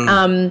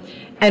 And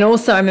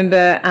also I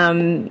remember,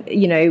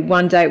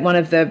 one day one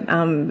of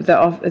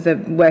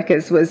the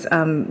workers was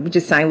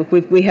just saying, look,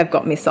 we have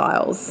got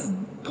missiles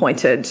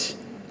pointed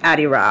at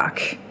Iraq.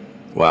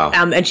 Wow.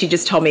 And she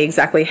just told me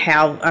exactly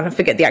how, and I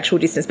forget the actual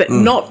distance, but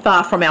not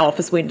far from our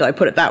office window,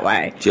 put it that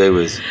way. Gee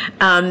whiz.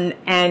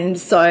 And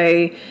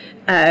so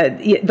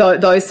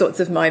those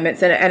sorts of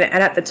moments. And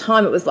at the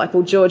time it was like,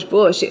 well, George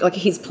Bush, like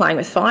he's playing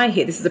with fire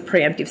here. This is a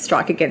preemptive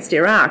strike against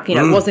Iraq.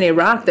 It wasn't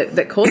Iraq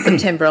that caused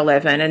September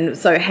 11. And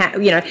so,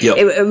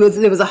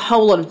 there was a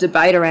whole lot of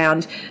debate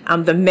around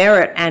the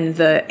merit and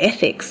the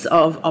ethics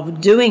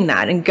of doing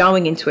that and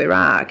going into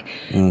Iraq.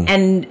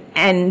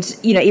 And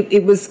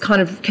it was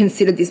kind of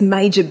considered this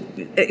major.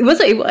 It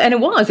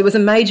was a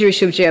major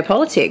issue of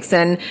geopolitics,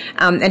 and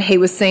he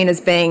was seen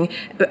as being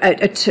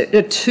a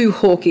too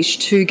hawkish,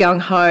 too gung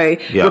ho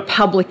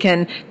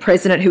Republican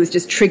president who was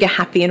just trigger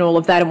happy and all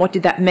of that. And what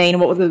did that mean?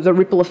 And what were the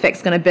ripple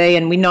effects going to be?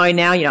 And we know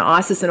now,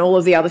 ISIS and all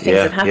of the other things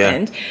that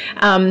happened.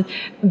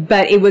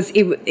 But it was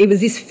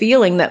this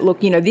feeling that,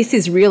 look, this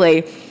is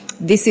really.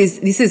 This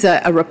is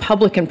a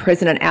Republican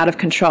president out of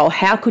control.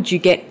 How could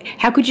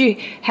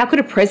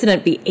a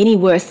president be any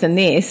worse than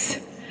this?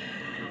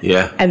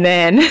 Yeah. And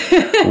then,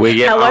 we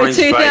get hello,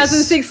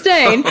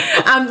 2016.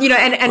 And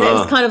it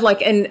was kind of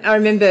like, and I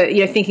remember,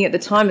 thinking at the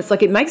time, it's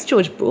like, it makes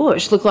George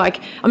Bush look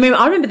like, I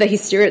remember the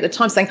hysteria at the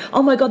time saying,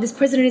 oh my God, this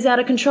president is out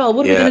of control.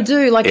 What are we going to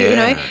do? Like,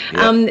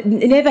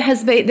 never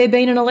has there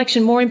been an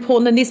election more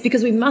important than this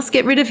because we must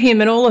get rid of him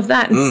and all of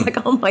that. And it's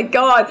like, oh my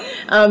God.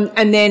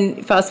 And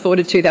then fast forward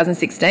to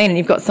 2016 and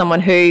you've got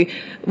someone who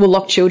will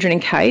lock children in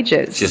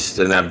cages. Just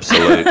an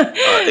absolute,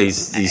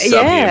 he's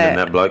subhuman,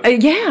 that bloke.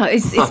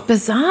 It's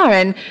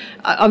bizarre.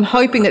 I'm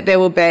hoping that there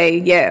will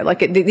be,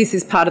 this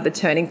is part of the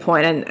turning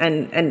point,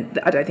 and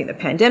I don't think the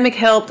pandemic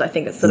helped. I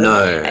think it's sort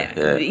of,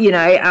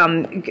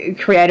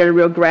 created a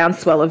real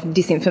groundswell of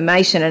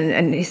disinformation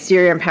and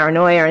hysteria and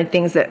paranoia and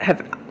things that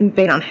have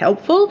been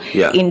unhelpful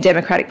in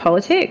democratic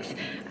politics.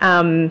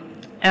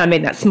 I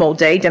mean that's small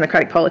d,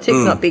 democratic politics,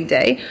 not big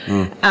D.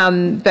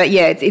 But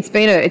yeah, it's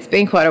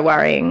been quite a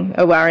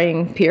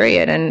worrying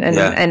period, and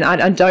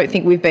I don't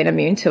think we've been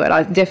immune to it.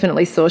 I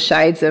definitely saw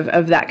shades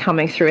of that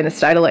coming through in the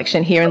state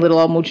election here in little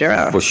old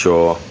Mildura. For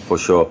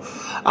sure.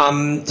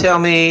 Tell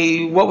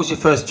me, what was your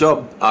first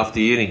job after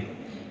uni?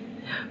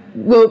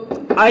 Well,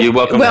 you're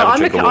welcome. Well,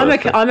 I'm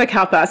a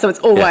cuppa, so it's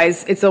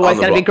always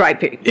going to be grape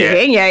picking.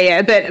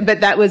 Yeah.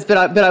 But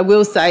I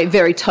will say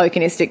very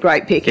tokenistic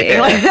grape picking.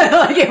 Yeah.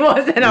 like it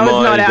wasn't. I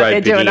was not out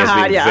there doing the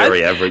hard yards.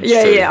 Very average.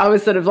 Yeah. I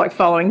was sort of like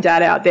following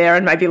Dad out there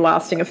and maybe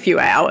lasting a few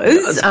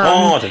hours. That's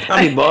hard. I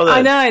can't be bothered.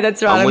 I know,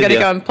 that's right. I'm going to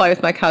go and play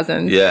with my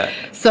cousins. Yeah.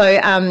 So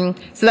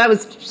that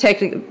was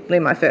technically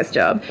my first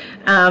job,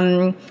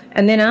 and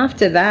then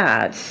after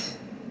that,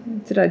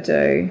 what did I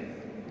do?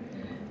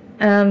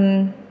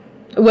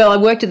 Well, I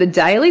worked at the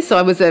Daily, so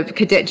I was a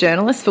cadet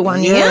journalist for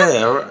 1 year.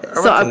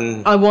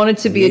 I wanted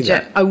to be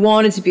I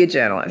wanted to be a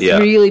journalist. Yeah.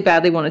 Really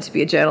badly wanted to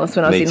be a journalist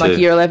when I was in like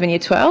year 11, year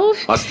 12.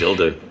 I still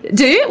do.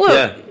 Do you?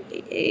 Well,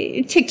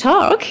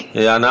 TikTok.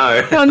 Yeah, I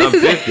know. Oh, I'm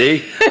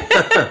 50.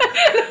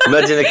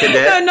 Imagine a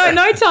cadet.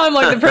 No time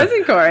like the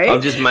present, Corey. I'm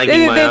just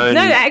making my own.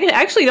 No,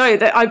 actually, no.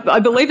 I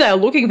believe they are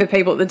looking for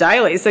people at the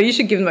Daily, so you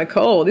should give them a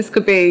call. This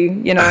could be,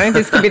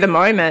 this could be the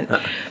moment.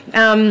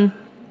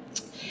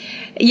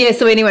 Yeah,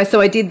 so anyway,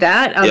 I did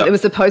that. It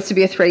was supposed to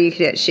be a 3-year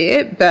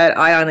cadetship, but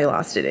I only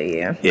lasted a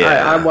year.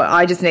 Yeah.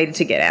 I just needed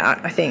to get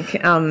out, I think.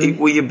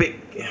 Were you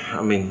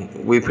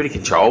were you pretty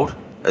controlled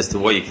as to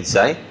what you could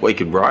say, what you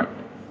could write?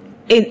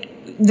 In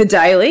the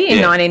Daily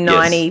in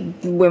 1990,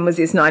 yes. When was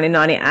this,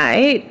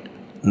 1998?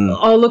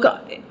 Oh, look,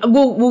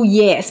 well,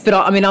 yes, but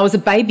I was a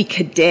baby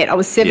cadet. I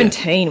was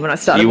 17 when I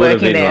started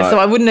working there, so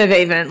I wouldn't have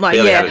even,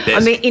 I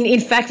mean, in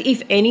fact,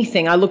 if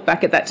anything, I look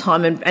back at that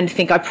time and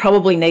think I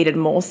probably needed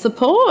more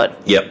support.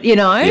 Yep. Yep.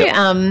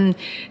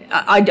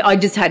 I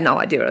just had no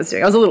idea what I was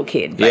doing. I was a little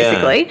kid,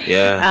 basically.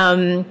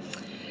 Yeah.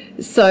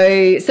 So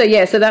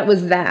that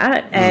was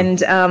that, and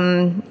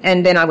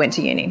then I went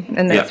to uni,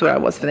 and that's where I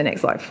was for the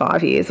next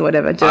 5 years or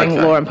whatever, doing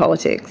law and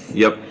politics.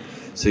 Yep.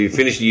 So you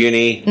finished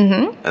uni,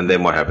 and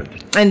then what happened?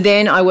 And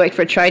then I worked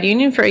for a trade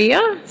union for a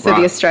year, so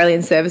the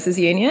Australian Services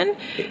Union.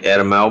 Out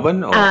of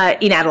Melbourne? Or?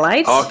 In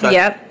Adelaide. Oh,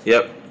 okay.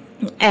 Yep.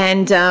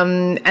 And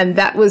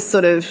that was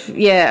sort of,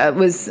 it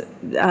was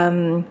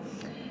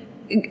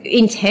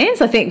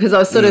intense, I think, because I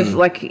was sort of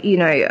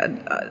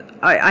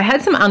I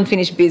had some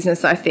unfinished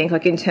business, I think,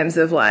 in terms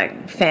of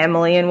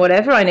family and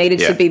whatever. I needed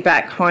to be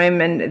back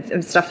home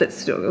and stuff that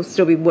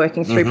still be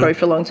working through probably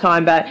for a long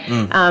time, but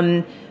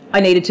I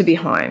needed to be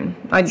home.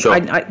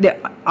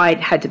 I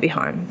had to be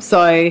home.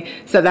 So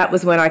that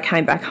was when I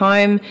came back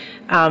home,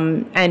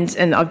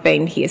 and I've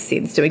been here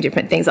since doing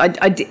different things.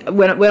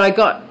 When I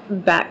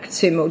got back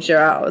to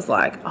Mildura, I was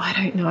like, I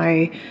don't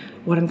know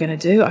what I'm going to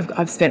do.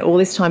 I've spent all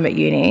this time at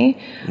uni.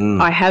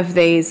 I have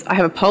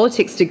a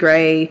politics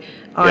degree.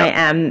 I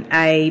am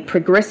a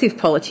progressive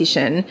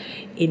politician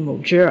in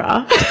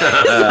Mildura.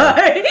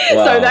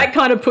 So that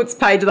kind of puts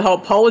paid to the whole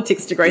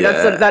politics degree.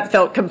 Yeah. That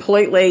felt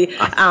completely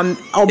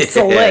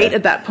obsolete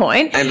at that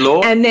point. And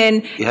law? And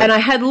then and I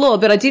had law,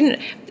 but I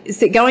didn't.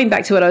 So going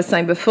back to what I was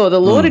saying before, the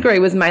law degree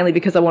was mainly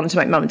because I wanted to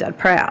make mum and dad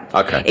proud.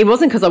 Okay. It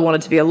wasn't because I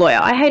wanted to be a lawyer.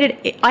 I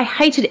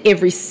hated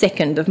every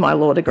second of my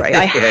law degree.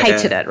 I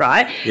hated it,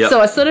 right? Yep. So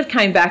I sort of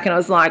came back and I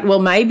was like, well,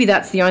 maybe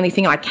that's the only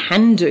thing I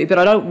can do, but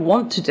I don't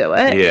want to do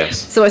it. Yes.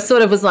 So I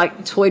sort of was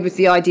toyed with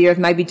the idea of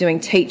maybe doing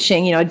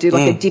teaching, do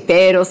a dip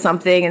ed or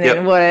something, and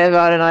then whatever,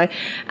 I don't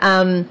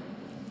know.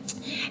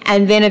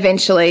 And then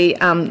eventually,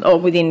 or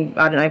within,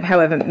 I don't know,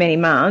 however many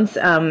months,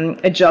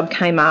 a job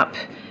came up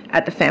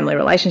at the Family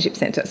Relationship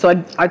Centre. So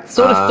I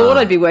sort of thought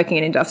I'd be working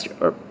in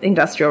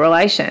industrial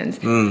relations.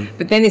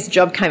 But then this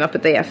job came up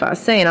at the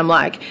FRC and I'm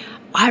like,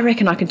 I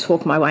reckon I can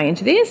talk my way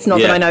into this. Not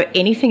that I know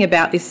anything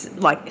about this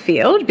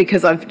field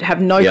because I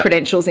have no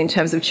credentials in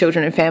terms of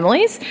children and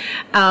families.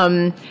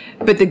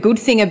 But the good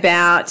thing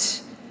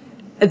about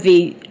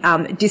the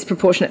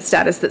disproportionate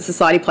status that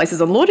society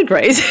places on law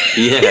degrees is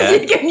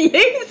you can use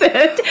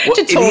it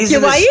to talk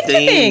your way into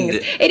things.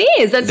 It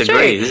is, that's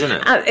degree, true. Isn't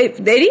it?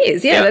 It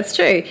is, that's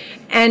true.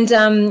 And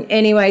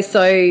anyway,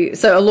 so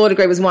a law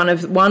degree was one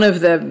of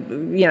the,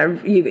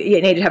 you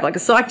needed to have a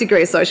psych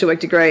degree, a social work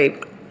degree,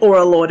 or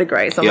a law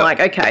degree. So I'm like,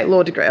 okay,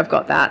 law degree, I've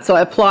got that. So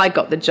I applied,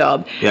 got the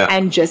job,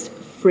 and just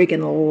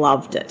friggin'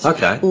 loved it.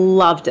 Okay.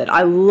 Loved it.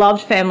 I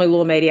loved family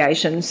law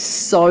mediation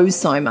so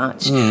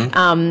much.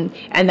 And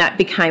that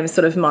became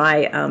sort of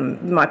my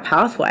my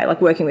pathway,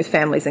 working with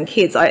families and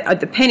kids.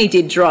 The penny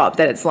did drop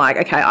that it's like,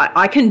 okay,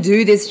 I can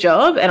do this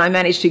job, and I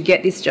managed to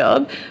get this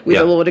job with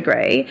a law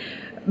degree,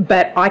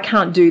 but I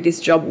can't do this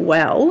job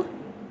well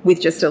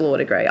with just a law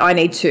degree. I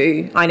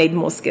need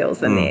more skills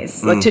than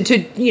this.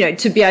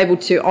 To be able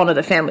to honour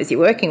the families you're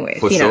working with,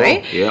 For sure.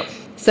 Yep.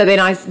 So then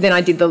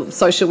I did the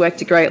social work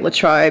degree at La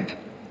Trobe.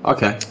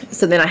 Okay.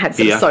 So then I had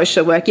some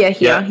social work.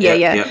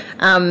 Yeah.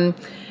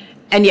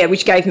 And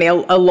which gave me a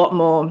lot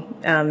more,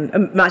 a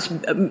much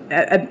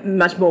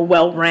more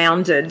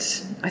well-rounded,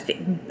 I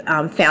think,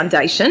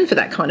 foundation for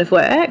that kind of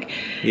work.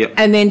 Yep.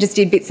 And then just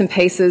did bits and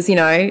pieces,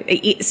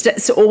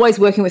 so always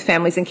working with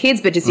families and kids,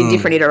 but just in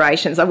different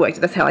iterations.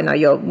 That's how I know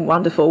your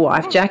wonderful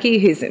wife, Jackie,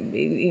 who's an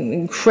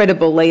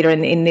incredible leader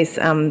in this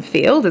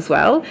field as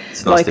well,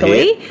 it's nice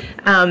locally. To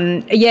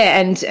hear.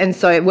 And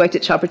so I worked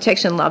at Child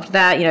Protection, loved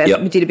that.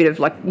 Did a bit of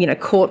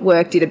court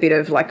work, did a bit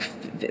of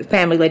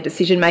family-led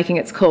decision-making,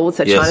 it's called,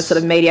 so trying to sort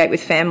of mediate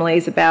with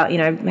families about,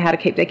 how to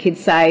keep their kids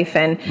safe.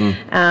 And,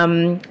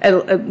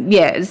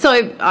 so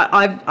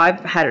I've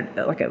had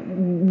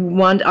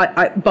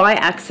by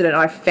accident,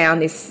 I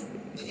found this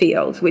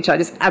field, which I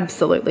just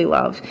absolutely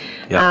love.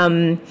 Yeah.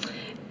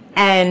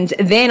 And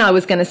then I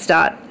was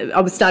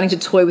starting to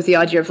toy with the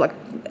idea of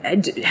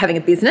having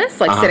a business,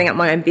 setting up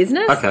my own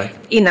business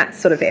in that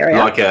sort of area.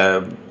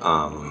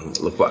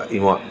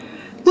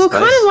 Well,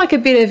 kind of like a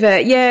bit of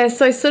a,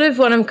 so sort of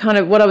what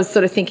I was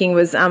sort of thinking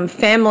was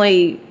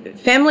family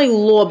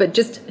law, but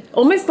just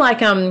almost like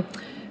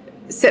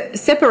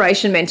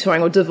separation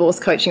mentoring or divorce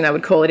coaching, they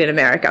would call it in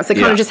America. So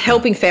kind of just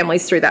helping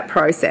families through that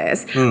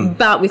process,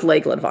 but with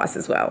legal advice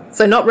as well.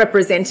 So not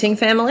representing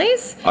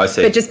families, I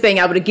see, but just being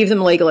able to give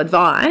them legal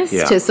advice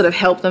to sort of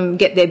help them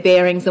get their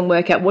bearings and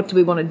work out, what do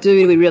we want to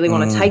do? Do we really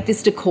want to take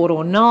this to court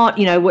or not?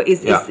 What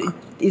is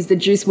the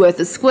juice worth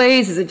the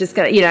squeeze? Is it just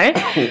going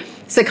to,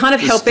 So kind of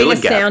helping a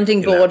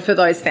sounding board for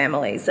those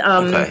families.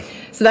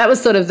 So that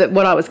was sort of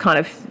what I was kind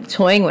of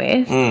toying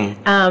with.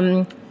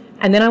 And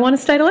then I won a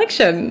state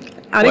election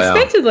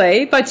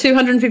unexpectedly by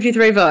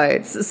 253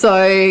 votes.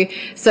 So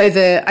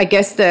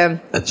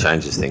that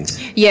changes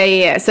things.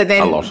 Yeah. So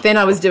then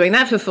I was doing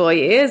that for 4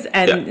 years,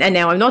 and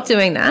now I'm not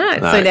doing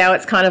that. No. So now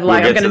it's kind of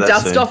like I'm going to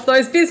dust off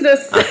those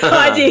business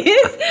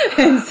ideas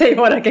and see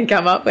what I can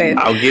come up with.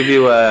 I'll give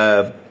you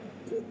a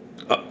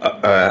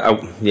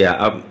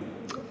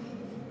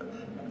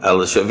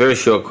very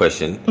short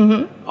question.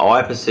 Mm-hmm.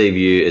 I perceive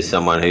you as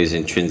someone who's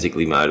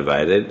intrinsically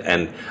motivated,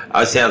 and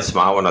I sound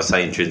smart when I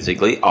say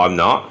intrinsically. I'm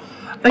not.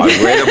 I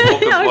read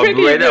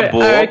a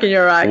book. I reckon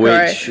you're right,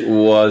 which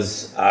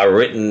was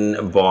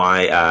written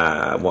by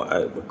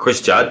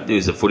Chris Judd,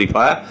 who's a footy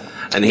player,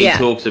 and he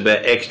talks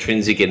about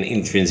extrinsic and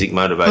intrinsic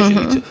motivation.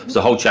 Mm-hmm. There's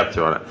a whole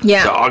chapter on it.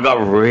 Yeah. So I got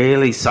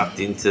really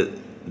sucked into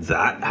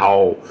that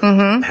whole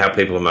how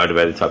people are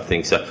motivated type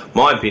thing. So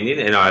my opinion,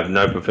 and I have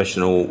no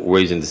professional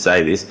reason to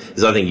say this,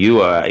 is I think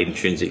you are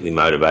intrinsically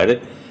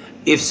motivated.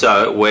 If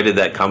so, where did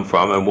that come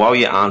from? And while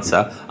you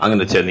answer, I'm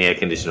going to turn the air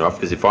conditioner off,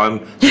 because if I'm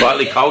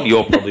slightly cold,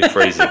 you're probably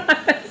freezing.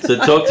 So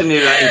talk to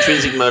me about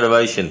intrinsic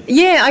motivation.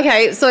 Yeah,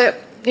 okay. So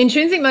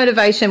intrinsic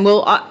motivation,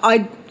 well,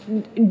 I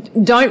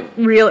don't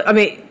really,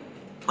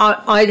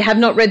 I have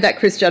not read that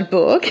Chris Judd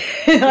book.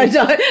 I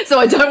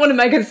don't want to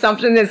make an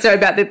assumption necessarily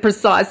about the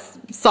precise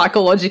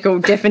psychological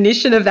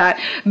definition of that.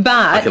 But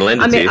I can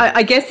lend it to you.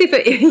 I guess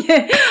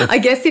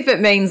if it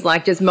means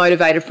just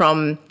motivated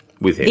from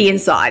the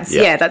insides.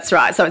 Yeah, that's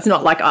right. So it's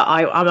not like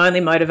I'm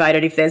only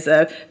motivated if there's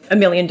 $1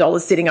 million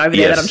sitting over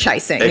there that I'm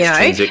chasing.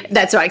 Extrinsic.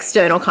 That's right,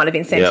 external kind of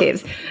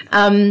incentives.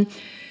 Yep.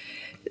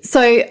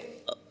 So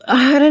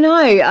I don't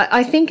know.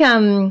 I think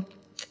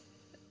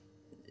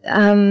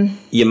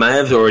you may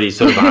have already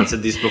sort of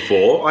answered this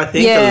before. I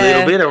think a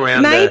little bit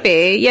around I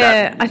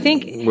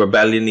think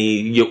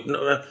rebellion-y.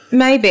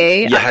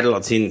 Maybe you had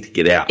lots in to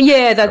get out.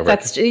 Yeah,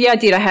 I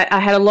did. I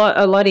had a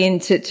lot in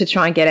to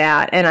try and get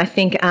out, and I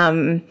think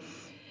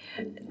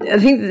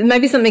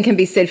maybe something can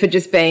be said for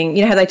just being,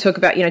 how they talk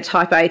about,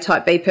 type A,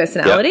 type B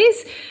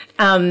personalities.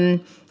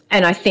 Yep.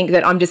 And I think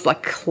that I'm just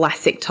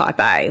classic type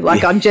A.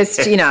 I'm just,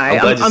 I'm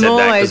glad you said always,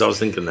 that, because I was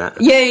thinking that.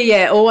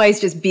 Yeah. Always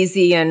just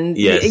busy and,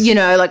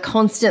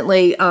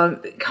 constantly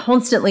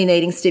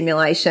needing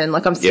stimulation.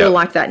 I'm still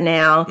like that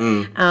now.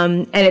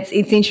 And it's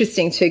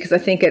interesting too, because I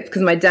think it's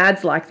because my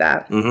dad's like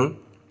that. Mm-hmm.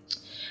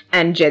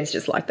 And Jed's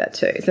just like that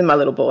too. So my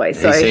little boy.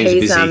 So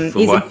he's a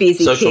busy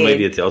kid. Social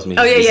media tells me.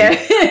 Oh yeah.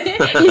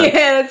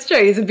 Yeah, that's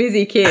true. He's a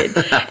busy kid.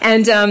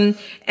 And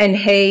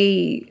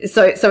he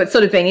so it's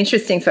sort of been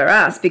interesting for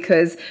us,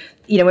 because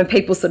when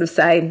people sort of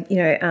say,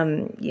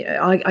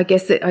 I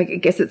guess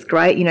it's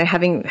great,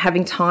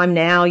 having time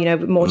now,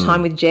 more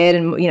time with Jed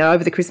and,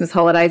 over the Christmas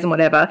holidays and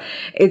whatever.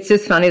 It's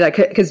just funny though,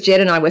 because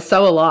Jed and I were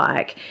so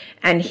alike.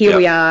 And here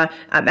we are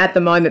at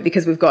the moment,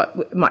 because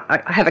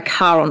I have a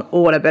car on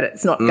order, but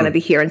it's not going to be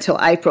here until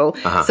April.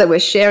 Uh-huh. So we're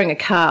sharing a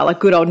car,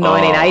 good old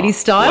 1980s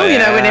style,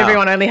 wow. When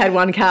everyone only had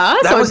one car.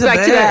 That was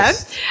back to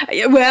that.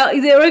 Well,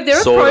 there are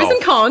pros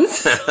and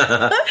cons.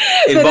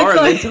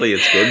 Environmentally,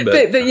 it's good.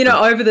 But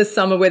over the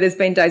summer, where there's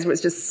been days where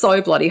it's just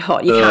so bloody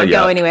hot. You can't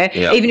go anywhere.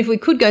 Yeah. Even if we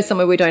could go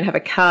somewhere, we don't have a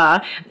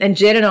car. And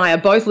Jed and I are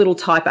both little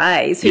type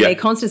A's who need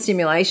constant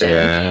stimulation.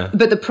 Yeah.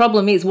 But the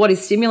problem is what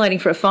is stimulating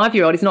for a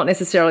 5-year-old is not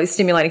necessarily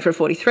stimulating for a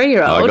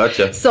 43-year-old. I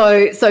gotcha.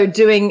 So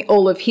doing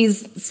all of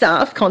his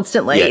stuff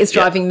constantly is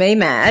driving me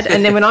mad.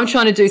 And then when I'm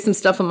trying to do some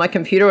stuff on my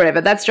computer or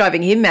whatever, that's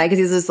driving him mad because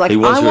he's just like,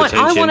 I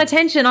want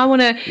attention. I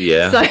want to.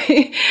 Yeah.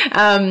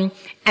 So,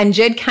 and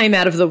Jed came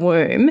out of the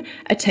womb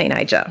a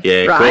teenager.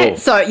 Yeah, right. Cool.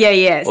 So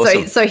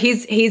Awesome. So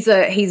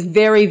he's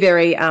very,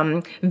 very,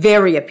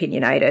 very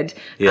opinionated.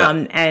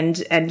 Yeah.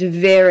 And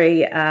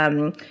very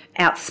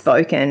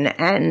outspoken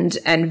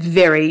and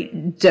very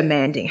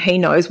demanding. He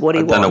knows what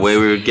he wants. I don't know where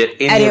we would get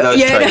any of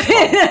those traits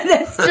from.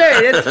 That's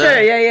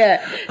true.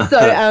 Yeah.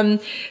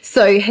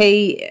 So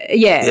he,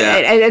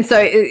 and so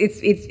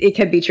it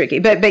can be tricky.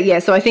 But yeah,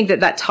 so I think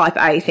that type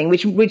A thing,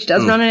 which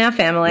does run in our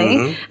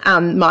family,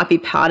 might be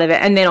part of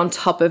it. And then on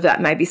top of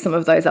that, maybe some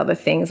of those other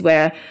things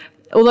where,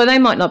 although they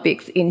might not be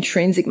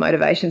intrinsic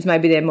motivations,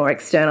 maybe they're more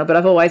external, but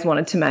I've always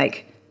wanted to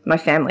make my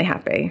family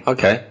happy.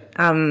 Okay.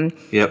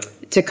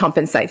 To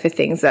compensate for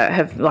things that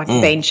have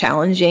been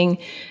challenging.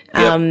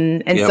 So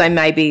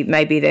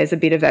maybe there's a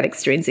bit of that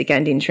extrinsic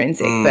and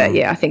intrinsic. But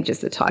yeah, I think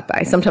just the type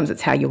A. Sometimes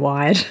it's how you're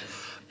wired.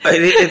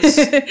 It's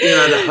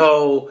the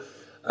whole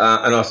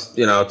and I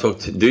talk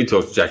to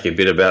Jackie a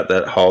bit about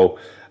that whole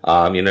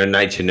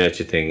nature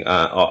nurture thing.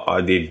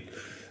 I did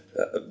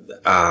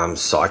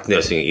psych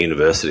nursing at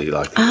university,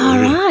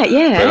 right,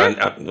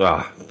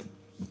 yeah.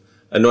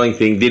 Annoying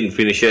thing, didn't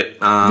finish it.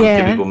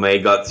 Typical me,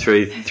 got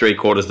through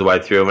 3/4 of the way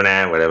through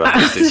and whatever.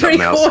 Let's do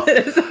something else.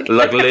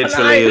 Literally,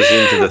 it was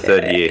into the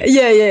third year.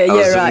 I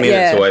was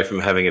minutes away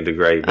from having a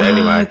degree. But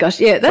anyway. Oh, gosh,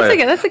 yeah,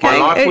 that's okay. My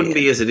life wouldn't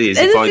be as it is.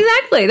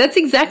 That's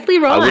exactly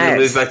right. I wouldn't have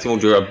moved back to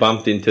Mildura. I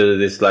bumped into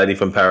this lady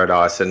from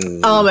Paradise.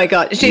 And oh, my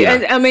God.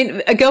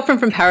 A girlfriend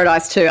from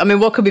Paradise too. I mean,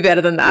 what could be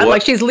better than that?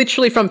 What? She's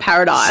literally from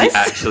Paradise. She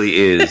actually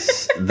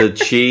is. The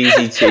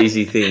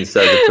cheesy thing. So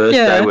the first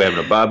day we're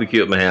having a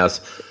barbecue at my house.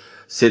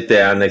 Sit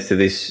down next to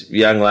this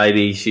young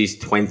lady. She's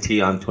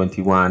 20, I'm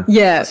 21.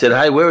 Yeah. I said,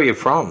 hey, where are you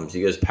from?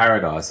 She goes,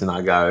 Paradise. And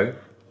I go,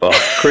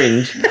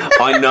 cringe.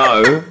 I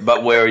know,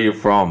 but where are you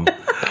from?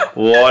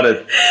 What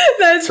a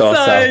That's so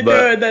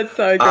good. That's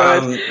so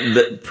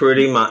good.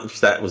 Pretty much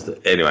that was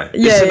anyway.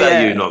 It's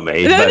about you, not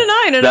me. No.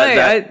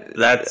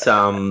 That's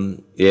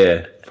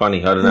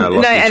funny. I don't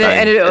know.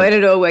 And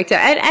it all worked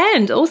out.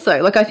 And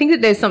also, I think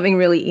that there's something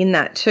really in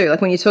that too.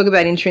 When you talk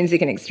about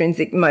intrinsic and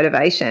extrinsic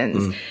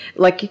motivations,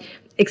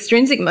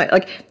 extrinsic,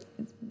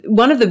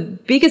 one of the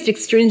biggest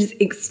extrinsic.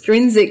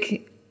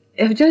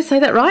 Did I say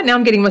that right? Now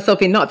I'm getting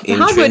myself in knots. It's a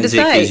hard word to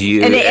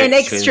say. And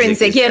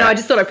extrinsic. Yeah, no, I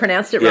just thought I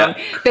pronounced it wrong.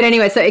 But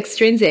anyway, so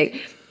extrinsic.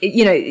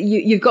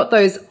 You've got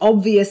those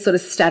obvious sort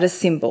of status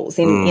symbols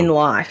in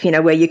life,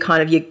 where you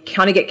kind of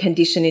get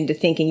conditioned into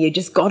thinking you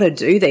just got to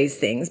do these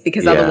things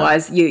because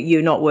otherwise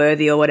you're not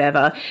worthy or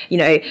whatever.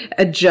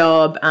 A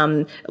job,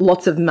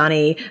 lots of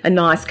money, a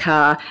nice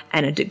car,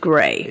 and a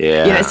degree.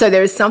 Yeah. So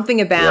there is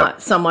something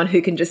about someone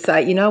who can just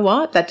say, you know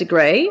what, that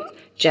degree.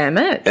 Jam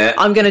it.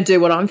 I'm going to do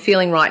what I'm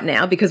feeling right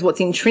now because what's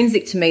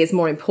intrinsic to me is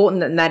more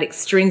important than that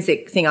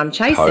extrinsic thing I'm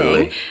chasing.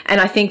 Totally.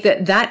 And I think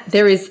that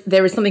there is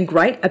something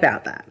great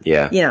about that.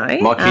 Yeah.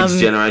 My kids'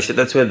 generation,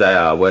 that's where they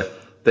are. Where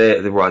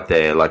they're right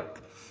there.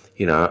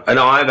 And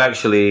I've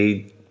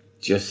actually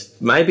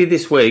just maybe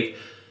this week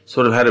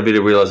sort of had a bit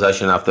of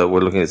realisation after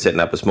we're looking at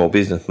setting up a small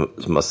business,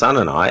 my son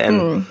and I,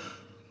 and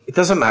it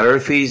doesn't matter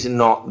if he's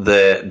not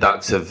the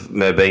Ducks of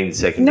Merbeen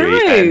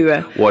secondary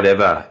and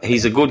whatever.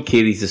 He's a good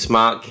kid. He's a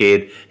smart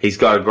kid. He's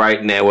got a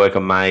great network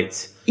of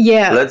mates.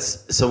 Yeah.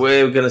 So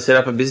we're going to set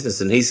up a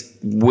business and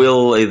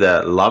will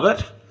either love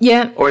it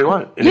or he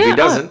won't. And if he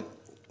doesn't,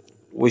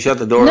 we shut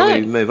the door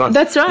and we move on.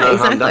 That's right,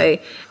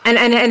 exactly.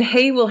 And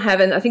he will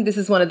have, and I think this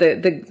is one of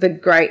the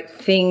great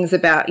things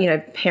about,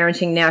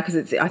 parenting now,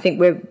 because I think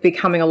we're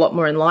becoming a lot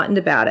more enlightened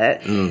about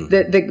it.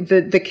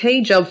 The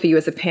key job for you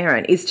as a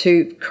parent is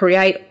to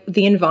create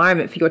the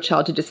environment for your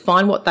child to just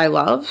find what they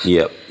love.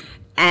 Yep.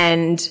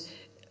 And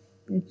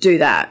do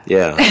that.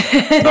 Yeah.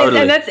 Totally.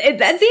 And that's it.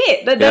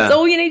 That's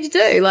all you need to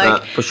do.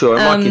 For sure.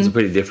 And my kids are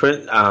pretty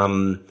different.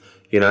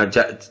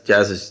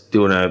 Jazz is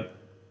doing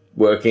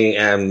working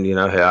and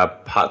her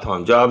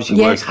part-time job. She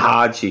works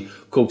hard. She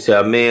cooks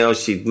our meals.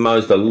 She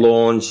mows the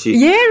lawn.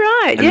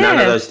 None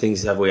of those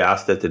things have we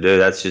asked her to do.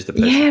 That's just a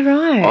person. Yeah,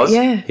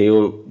 right.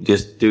 He'll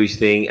just do his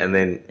thing and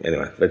then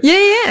anyway. But,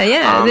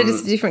 they're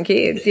just different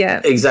kids.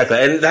 Yeah, exactly.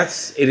 And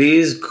it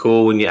is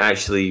cool when you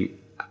actually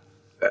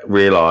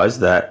realise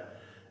that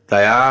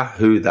they are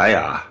who they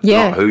are,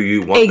 not who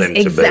you want them to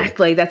be.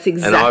 Exactly. That's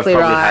exactly right. And I've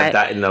probably had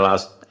that in the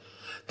last.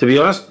 To be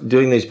honest,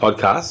 doing these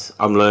podcasts,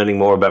 I'm learning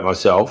more about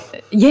myself.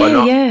 And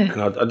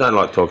I don't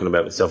like talking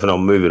about myself, and I'll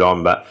move it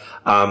on. But,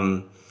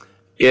 I've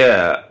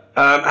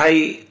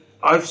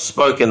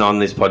spoken on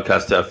this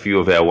podcast to a few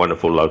of our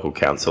wonderful local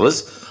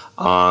councillors.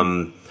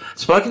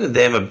 Spoken to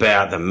them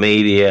about the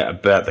media,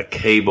 about the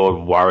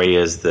keyboard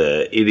warriors,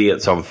 the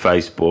idiots on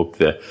Facebook.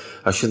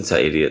 I shouldn't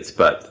say idiots,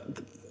 but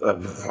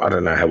I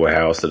don't know how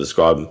else to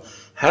describe them.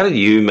 How did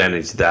you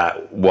manage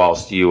that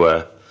whilst you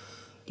were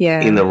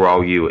in the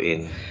role you were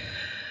in?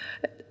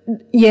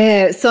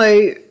 Yeah,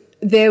 so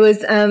there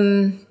was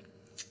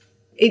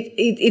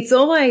it's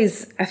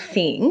always a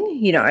thing,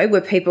 you know,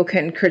 where people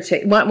can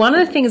critique. One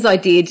of the things I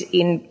did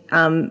in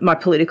my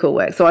political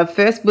work, so I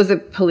first was a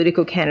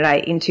political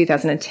candidate in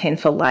 2010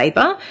 for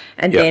Labor,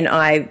 and then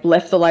I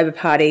left the Labor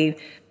Party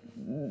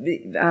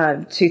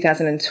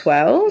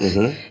 2012,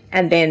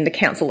 and then the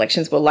council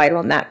elections were later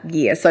on that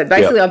year. So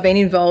basically I've been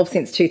involved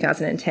since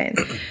 2010.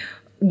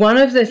 One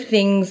of the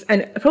things,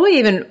 and probably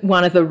even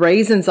one of the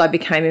reasons I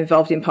became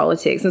involved in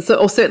politics, and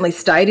or certainly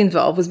stayed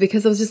involved, was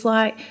because I was just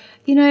like,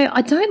 you know,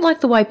 I don't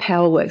like the way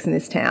power works in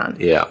this town.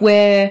 Yeah.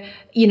 Where,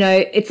 you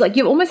know, it's like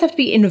you almost have to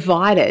be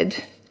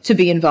invited to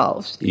be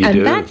involved.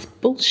 And that's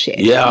bullshit.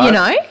 Yeah. You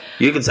know?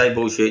 You can say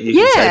bullshit, you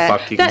can say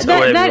fuck, you can say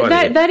whatever you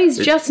want. That is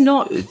just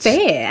not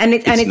fair. And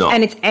it's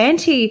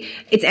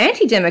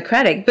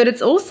anti-democratic, but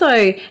it's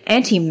also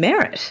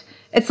anti-merit.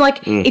 It's like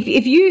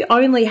if you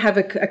only have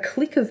a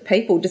clique of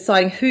people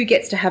deciding who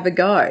gets to have a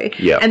go,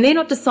 and they're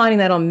not deciding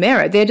that on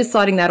merit, they're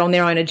deciding that on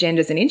their own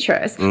agendas and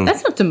interests,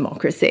 that's not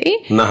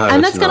democracy. No,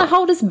 and that's going to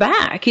hold us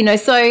back, you know.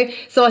 So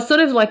I sort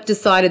of like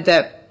decided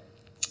that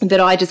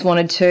I just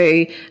wanted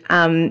to,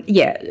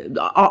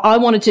 I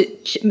wanted to,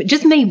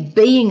 just me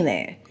being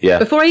there,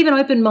 before I even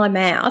opened my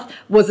mouth,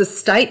 was a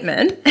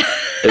statement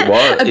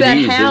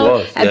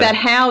about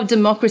how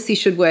democracy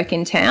should work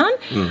in town.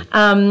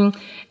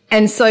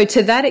 And so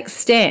to that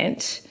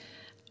extent,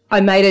 I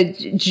made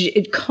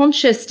a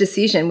conscious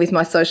decision with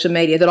my social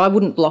media that I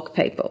wouldn't block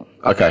people.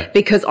 Okay.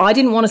 Because I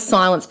didn't want to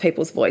silence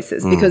people's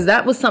voices, because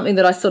that was something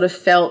that I sort of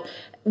felt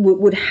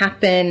would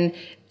happen,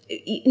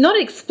 not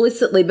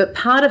explicitly, but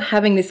part of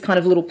having this kind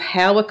of little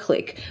power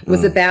clique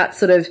was about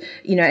sort of,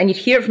 you know, and you'd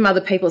hear it from other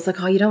people. It's like,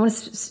 oh, you don't want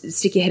to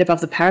stick your head above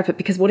the parapet,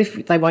 because what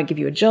if they won't give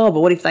you a job,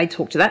 or what if they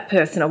talk to that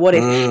person, or what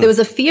if there was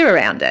a fear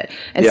around it.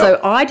 And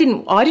so I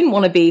didn't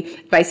want to be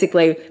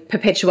basically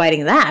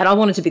perpetuating that. I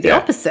wanted to be the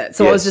opposite.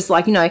 So I was just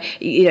like, you know,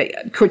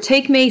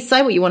 critique me,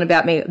 say what you want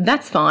about me,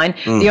 that's fine.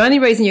 The only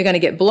reason you're going to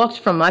get blocked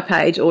from my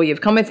page or your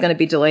comment's going to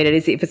be deleted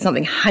is if it's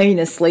something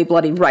heinously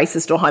bloody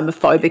racist or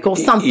homophobic or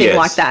something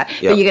like that.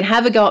 But you can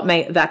have a go at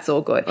me, that's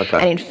all good.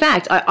 And in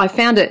fact, I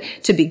found it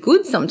to be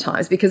good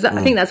sometimes, because I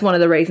think that's one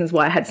of the reasons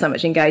why I had so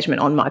much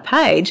engagement on my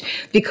page,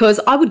 because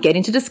I would get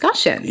into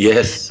discussions.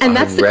 Yes. And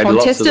that's the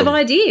contest of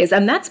ideas,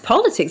 and that's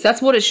politics. That's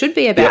what it should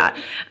be about.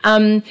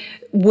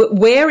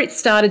 Where it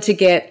started to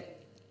get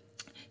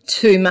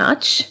too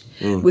much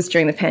was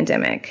during the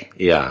pandemic.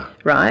 Yeah.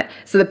 Right?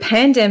 So the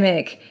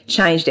pandemic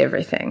changed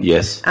everything.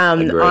 Yes.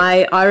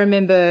 I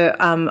remember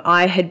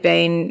I had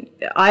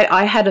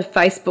a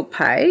Facebook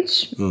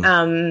page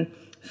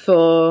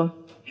for,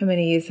 how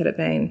many years had it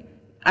been?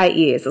 8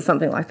 years or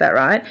something like that,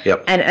 right?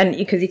 Yep. And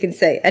because you can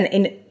see, and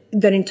in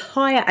that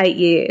entire 8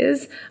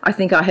 years, I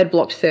think I had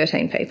blocked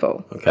 13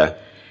 people. Okay.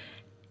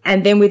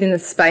 And then within the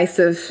space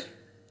of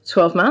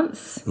 12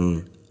 months,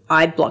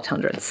 I'd blocked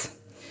hundreds.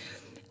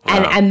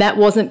 Wow. And that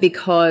wasn't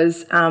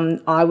because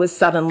I was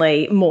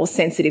suddenly more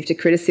sensitive to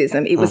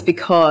criticism. It was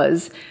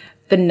because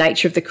the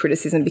nature of the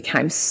criticism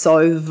became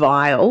so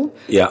vile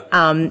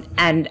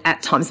and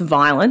at times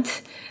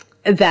violent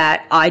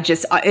that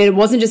it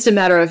wasn't just a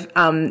matter of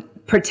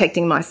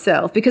protecting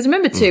myself. Because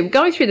remember too,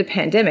 going through the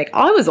pandemic,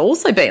 I was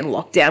also being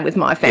locked down with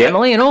my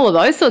family and all of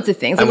those sorts of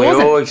things. And it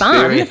wasn't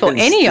fun for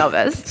any of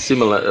us.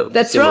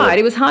 That's right.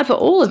 It was hard for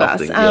all of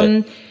us.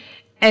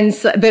 And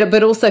so,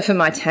 but also for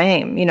my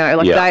team, you know,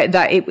 like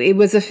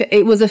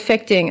it was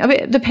affecting. I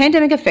mean, the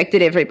pandemic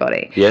affected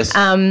everybody. Yes.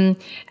 And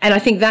I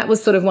think that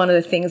was sort of one of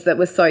the things that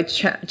was so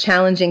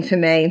challenging for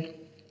me,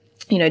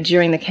 you know,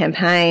 during the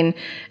campaign.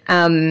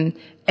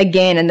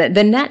 Again, and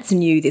the Nats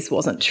knew this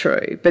wasn't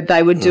true, but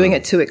they were doing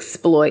it to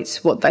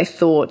exploit what they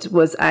thought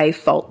was a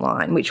fault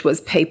line, which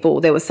was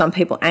there were some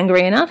people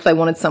angry enough, they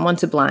wanted someone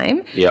to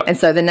blame. Yep. And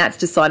so the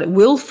Nats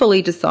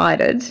willfully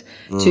decided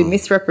to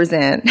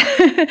misrepresent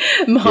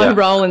my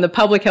role in the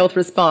public health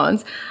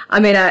response. I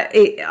mean,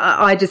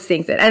 I just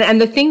think that, and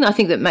the thing I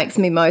think that makes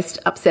me most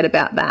upset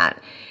about that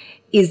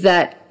is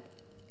that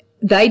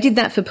they did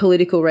that for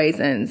political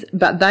reasons,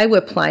 but they were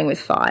playing with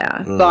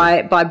fire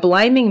by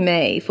blaming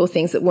me for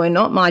things that were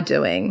not my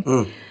doing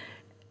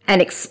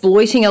and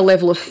exploiting a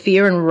level of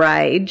fear and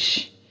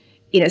rage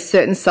in a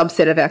certain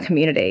subset of our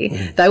community.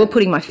 They were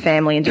putting my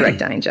family in direct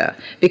danger,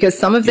 because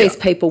some of these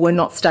people were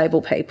not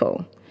stable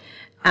people.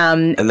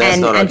 And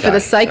for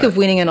the sake of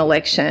winning an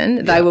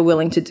election, they were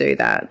willing to do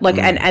that. Like,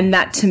 and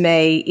that to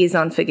me is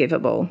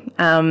unforgivable.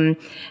 And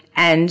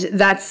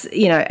that's,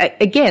 you know,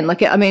 again,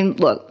 like, I mean,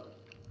 look,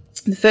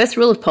 the first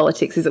rule of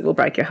politics is it will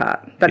break your heart.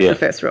 That's the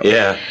first rule.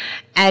 Yeah.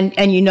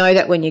 And you know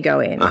that when you go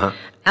in.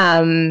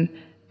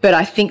 But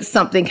I think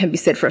something can be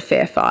said for a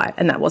fair fight,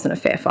 and that wasn't a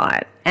fair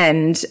fight.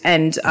 And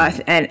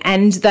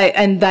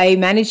they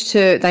managed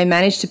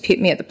to pit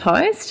me at the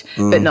post,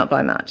 but not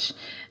by much.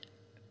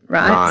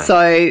 Right.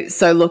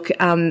 So look,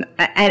 and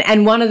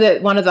one of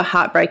the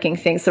heartbreaking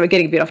things, so we're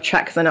getting a bit off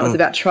track because I know it was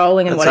about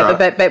trolling and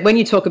whatever, but when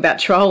you talk about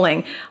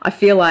trolling, I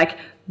feel like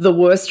the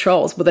worst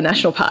trolls were the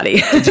National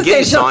Party. Did you get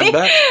your sign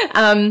back?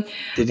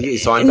 Did you get your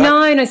sign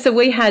back? No. So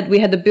we had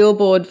the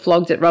billboard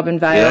flogged at Robin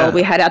Vale. Yeah.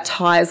 We had our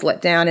tyres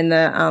let down in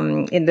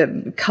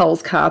the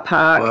Coles car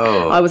park.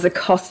 Whoa. I was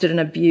accosted and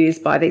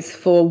abused by these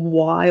 4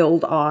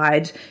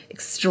 wild-eyed,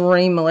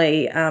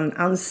 extremely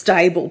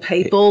unstable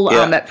people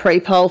at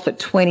pre-poll for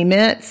 20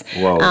 minutes.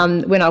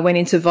 Whoa. When I went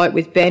in to vote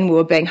with Ben, we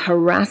were being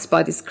harassed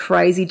by this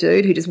crazy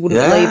dude who just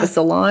wouldn't leave us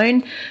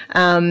alone.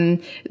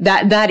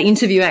 That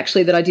interview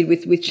actually that I did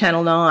with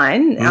Channel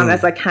 9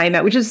 as I came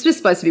out, which was just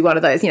supposed to be one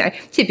of those,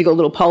 typical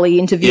little Polly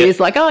interviews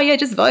like, oh, yeah,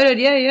 just voted,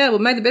 we'll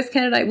make the best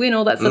candidate win,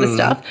 all that sort of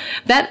stuff.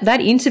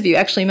 That interview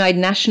actually made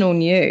national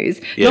news,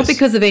 not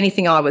because of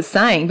anything I was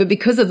saying, but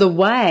because of the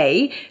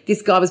way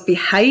this guy was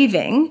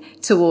behaving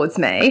towards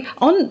me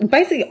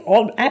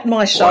at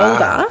my shoulder.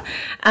 Wow.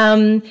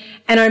 And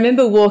I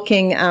remember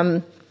walking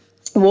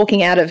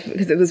out of,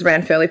 because it was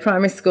around Fairley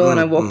Primary School, and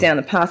I walked down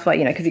the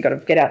pathway, because you've got to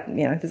get out,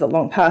 there's a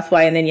long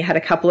pathway, and then you had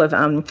a couple of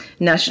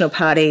National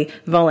Party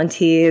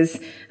volunteers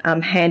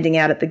handing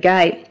out at the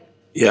gate.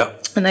 Yeah.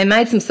 And they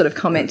made some sort of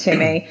comment to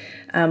me,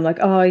 like,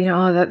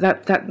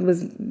 that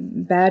was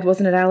bad,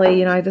 wasn't it,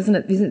 Ali?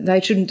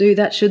 They shouldn't do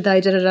that, should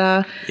they? Da da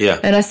da. Yeah.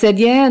 And I said,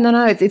 yeah,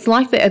 no, it's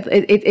like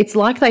it's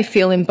like they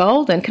feel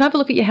emboldened. Can I have a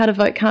look at your how to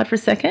vote card for a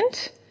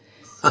second?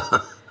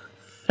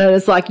 And it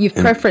was like, you've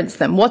preferenced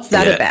them. What's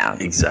that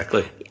about?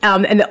 Exactly. We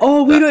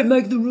don't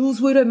make the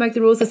rules.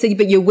 I said,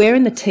 but you're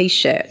wearing the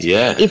T-shirt.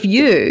 Yeah. If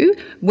you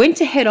went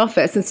to head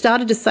office and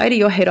started to say to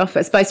your head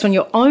office, based on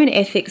your own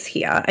ethics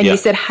here, and you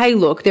said, hey,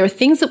 look, there are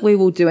things that we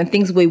will do and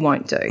things we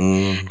won't do.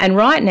 And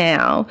right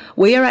now,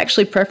 we are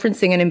actually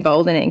preferencing and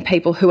emboldening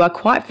people who are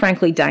quite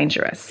frankly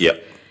dangerous.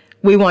 Yep.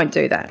 We won't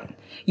do that.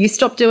 You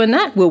stop doing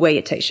that, we'll wear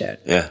your T-shirt.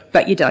 Yeah.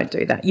 But you don't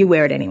do that. You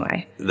wear it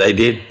anyway. They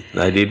did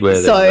wear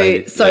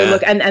that. So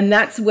look, and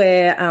that's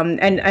where,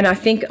 and I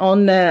think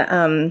on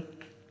the,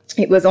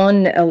 it was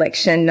on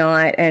election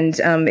night, and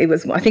I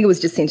think it was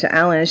Jacinta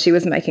Allen, and she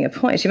was making a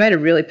point. She made a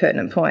really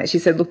pertinent point. She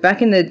said, look,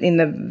 back in the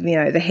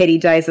the heady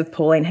days of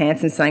Pauline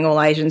Hanson saying all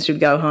Asians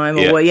should go home,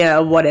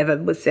 or whatever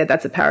was said,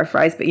 that's a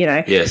paraphrase, but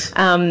yes.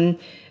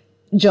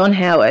 John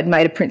Howard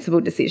made a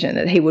principled decision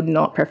that he would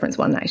not preference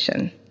one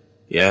nation.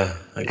 Yeah,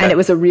 okay. And it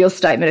was a real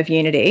statement of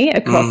unity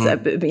across,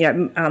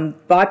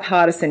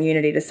 bipartisan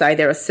unity to say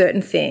there are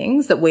certain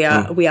things that we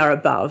are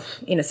above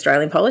in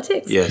Australian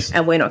politics,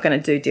 and we're not going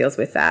to do deals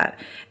with that.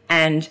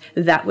 And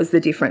that was the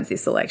difference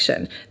this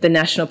election. The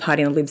National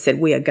Party and the Libs said,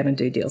 we are going to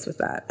do deals with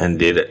that. And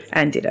did it.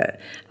 And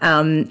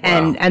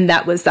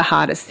that was the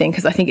hardest thing,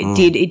 because I think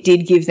it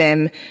did give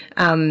them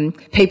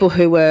people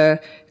who were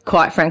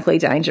quite frankly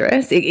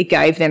dangerous. It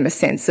gave them a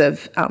sense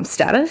of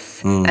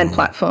status and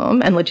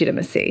platform and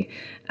legitimacy.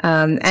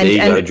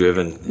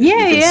 Ego-driven.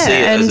 Yeah, you could see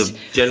it and as a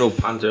general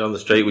punter on the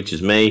street, which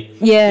is me.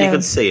 Yeah, you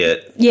could see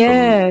it.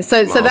 Yeah,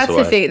 so that's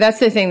away. the thing. That's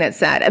the thing that's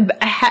sad.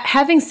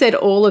 Having said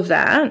all of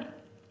that,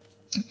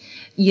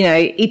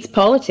 it's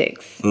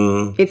politics.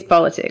 It's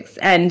politics,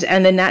 and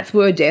the Nats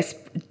were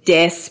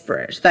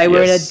desperate. They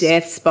were in a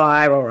death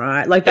spiral,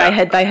 right? Like they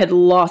had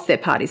lost their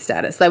party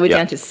status. They were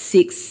down to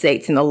 6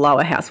 seats in the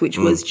lower house, which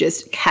was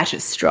just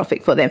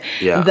catastrophic for them.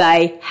 Yeah.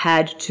 They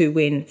had to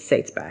win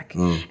seats back,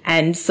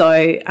 and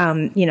so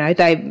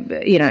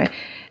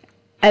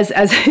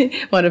As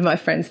one of my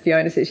friends,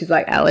 Fiona, said, she's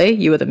like, Ali,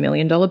 you were the $1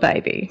 million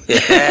baby.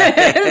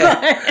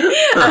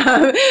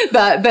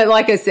 But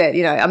like I said,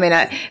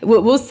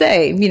 we'll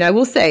see.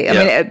 We'll see. I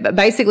mean,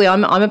 basically,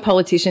 I'm a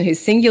politician who's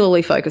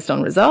singularly focused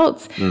on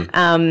results,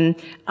 and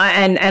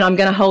I'm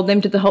going to hold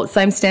them to the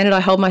same standard I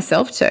hold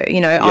myself to.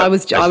 I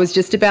was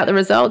just about the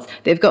results.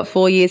 They've got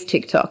 4 years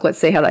TikTok. Let's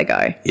see how they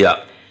go.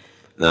 Yeah,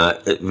 no,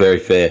 very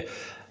fair.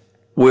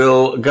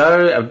 We'll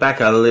go back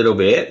a little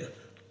bit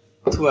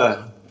to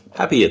a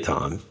happier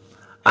time.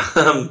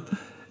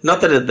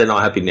 Not that they're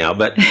not happy now,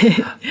 but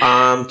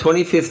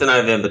 25th of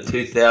November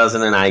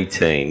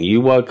 2018,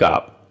 you woke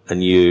up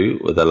and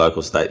you were the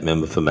local state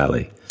member for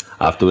Mallee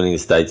after winning the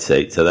state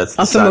seat. So that's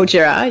the for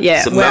Mildura,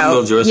 yeah.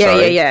 Mildura,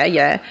 sorry.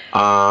 Yeah.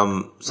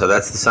 So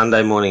that's the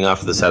Sunday morning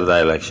after the Saturday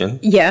election.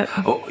 Yeah.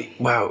 Oh,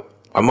 wow.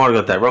 I might have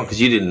got that wrong because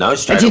you didn't know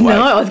straight away. I didn't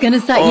know. I was going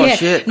to say, oh,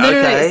 shit.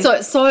 No.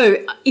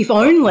 So if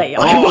only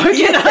I woke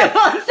up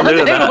on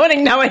Sunday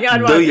morning knowing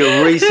I'd won. Do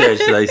your research,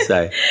 they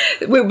say.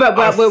 But we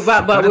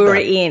were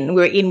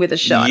in with a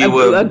shot,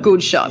 a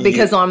good shot,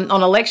 because on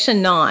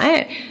election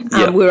night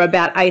we were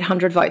about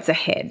 800 votes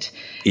ahead.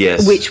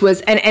 Yes, which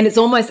was and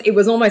it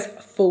was almost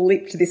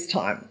flipped this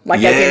time.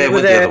 Like it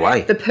went the other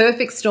way. The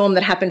perfect storm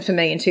that happened for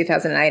me in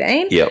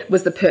 2018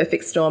 was the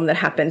perfect storm that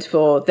happened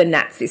for the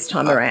Nats this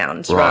time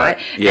around, right?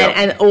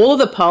 Yep. And all of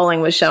the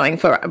polling was showing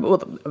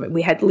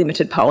we had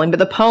limited polling, but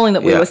the polling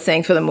that we were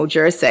seeing for the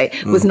Mildura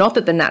seat was not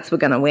that the Nats were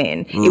going to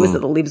win. It was that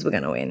the Libs were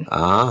going to win.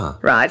 Ah.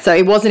 Right. So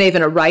it wasn't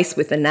even a race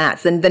with the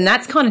Nats. And the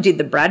Nats kind of did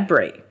the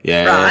Bradbury.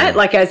 Yeah. Right?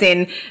 Like as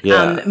in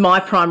my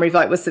primary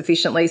vote was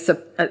sufficiently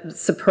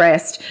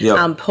suppressed.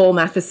 Yep. Paul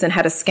Matheson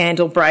had a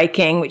scandal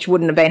breaking, which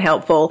wouldn't have been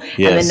helpful.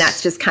 Yes. And the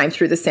Nats just came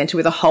through the centre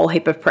with a whole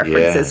heap of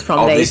preferences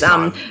from these. This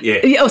time.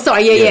 Oh,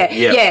 sorry.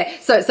 Yeah.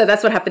 So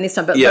that's what happened this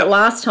time. But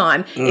last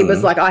time it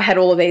was like I had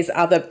all of these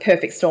other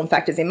perfect storm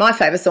factors in my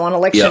favour. So on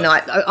election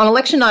night,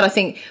 I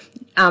think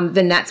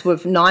the Nats were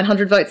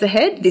 900 votes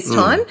ahead this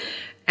time.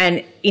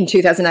 And in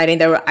 2018,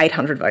 they were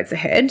 800 votes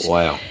ahead.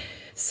 Wow.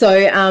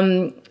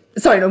 So,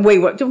 sorry, no, we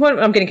were.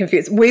 I'm getting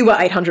confused. We were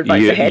 800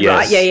 votes ahead,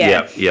 right?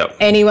 Yeah. Yep.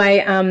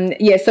 Anyway,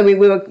 so we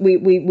knew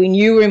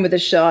we were in with a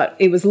shot.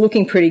 It was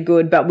looking pretty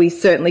good, but we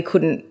certainly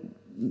couldn't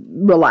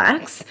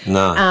relax.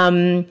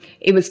 No.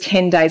 It was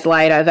 10 days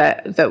later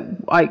that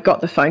I got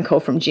the phone call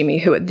from Jimmy,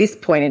 who at this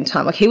point in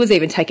time, like he was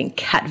even taking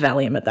cat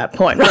Valium at that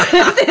point,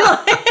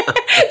 right?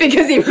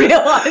 Because he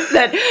realised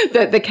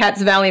that the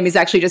cat's Valium is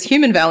actually just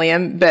human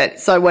Valium, but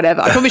so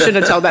whatever. I probably shouldn't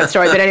have told that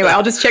story, but anyway,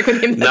 I'll just check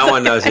with him. No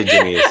one knows who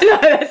Jimmy is. No,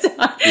 that's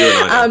right. You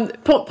and I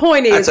know.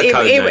 Point is, that's a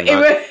code name,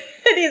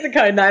 it is a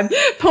code name.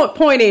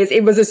 Point is,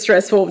 it was a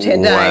stressful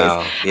 10 days.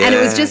 Yeah, and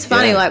it was just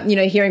funny, like, you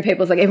know, hearing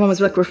people, like everyone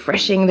was like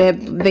refreshing their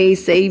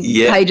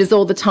VC pages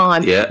all the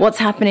time. Yeah. What's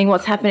happening?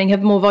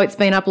 Have more votes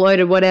been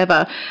uploaded?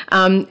 Whatever.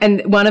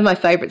 And one of my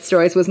favourite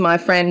stories was my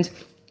friend.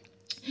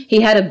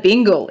 He had a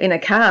bingle in a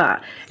car,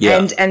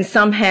 and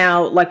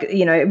somehow, like,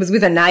 you know, it was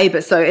with a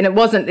neighbour. So, and it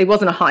wasn't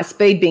a high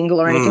speed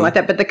bingle or anything like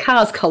that. But the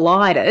cars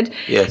collided,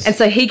 and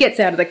so he gets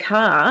out of the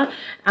car,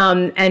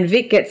 and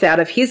Vic gets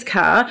out of his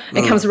car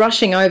and comes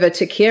rushing over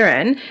to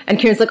Kieran, and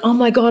Kieran's like, "Oh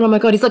my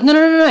god!" He's like,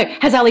 "No!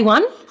 Has Ali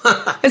won?"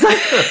 It's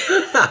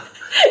like.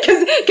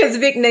 Because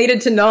Vic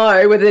needed to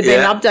know whether there'd been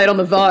an update on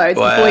the votes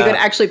before he could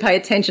actually pay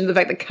attention to the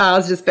fact the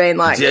car's just been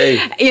like,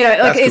 you know,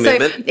 like so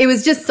it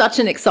was just such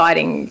an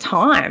exciting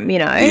time, you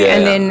know.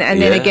 And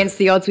then against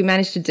the odds, we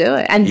managed to do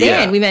it, and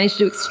then we managed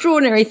to do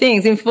extraordinary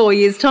things in 4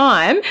 years'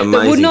 time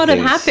that would not have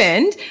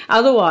happened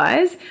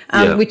otherwise,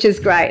 which is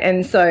great.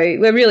 And so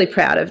we're really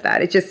proud of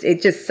that. It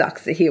just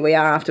sucks that here we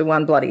are after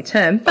one bloody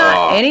term,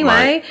 but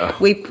anyway,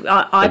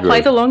 I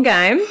play the long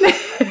game,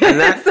 and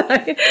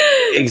that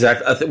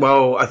exactly.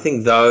 I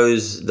think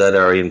those that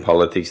are in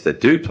politics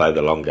that do play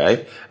the long game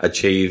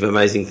achieve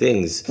amazing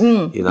things,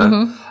 you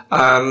know.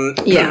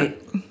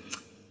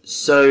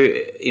 So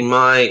in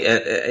my,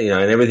 you know,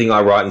 and everything I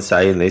write and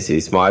say in this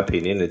is my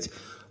opinion. It's,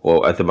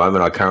 well, at the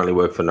moment I currently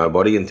work for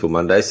nobody until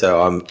Monday,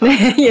 so I'm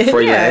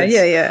freelance.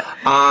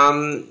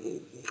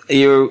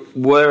 You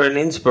were an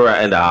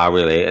inspiration, and are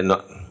really, and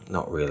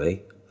not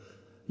really.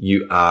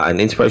 You are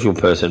an inspirational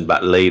person,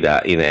 but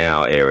leader in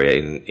our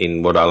area,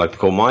 in what I like to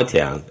call my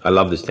town. I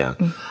love this town.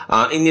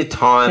 In your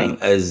time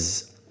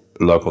as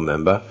local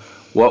member,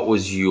 what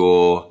was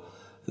your,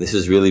 this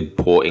is really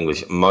poor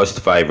English,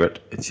 most favourite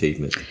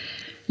achievement?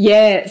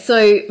 Yeah,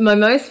 so my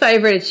most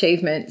favourite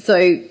achievement,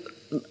 so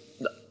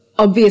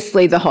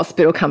obviously the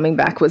hospital coming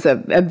back was a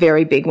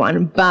very big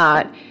one,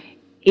 but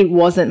it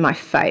wasn't my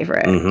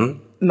favourite.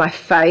 My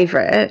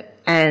favourite,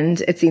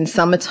 and it's in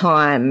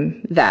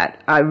summertime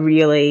that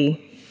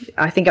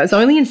I think it was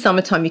only in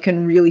summertime you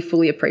can really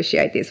fully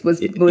appreciate this,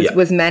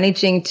 was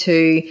managing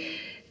to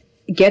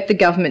get the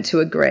government to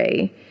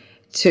agree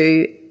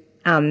to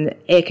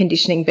air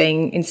conditioning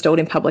being installed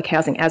in public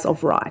housing as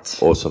of right.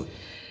 Awesome.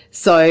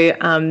 So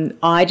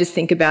I just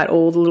think about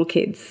all the little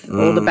kids,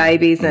 all the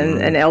babies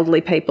and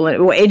elderly people,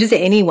 or just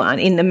anyone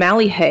in the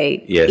Mallee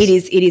heat. Yes.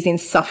 It is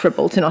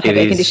insufferable to not have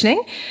air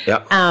conditioning.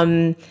 Yep.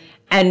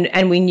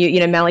 And we knew, you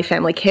know, Mallee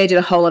Family Care did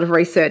a whole lot of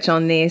research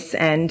on this,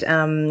 and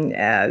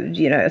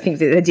you know, I think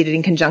they did it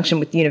in conjunction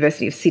with the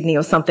University of Sydney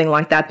or something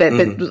like that. But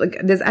like,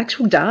 there's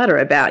actual data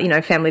about, you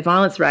know, family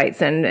violence rates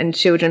and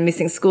children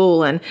missing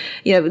school, and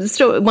you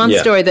know, one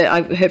story that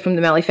I heard from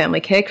the Mallee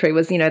Family Care crew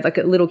was, you know, like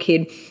a little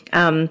kid.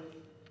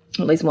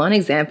 At least one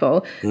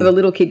example of a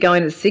little kid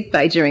going to the sick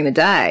bay during the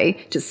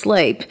day to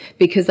sleep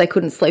because they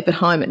couldn't sleep at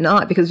home at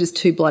night because it was just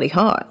too bloody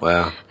hot.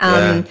 Wow.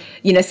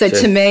 You know, so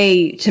to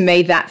me,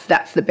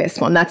 that's the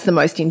best one. That's the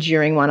most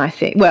enduring one, I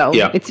think. Well,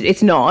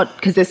 it's not,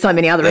 because there's so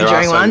many other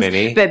enduring ones.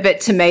 Many. But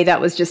to me, that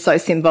was just so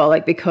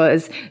symbolic,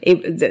 because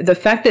the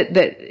fact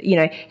that you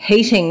know,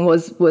 heating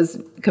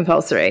was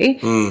compulsory.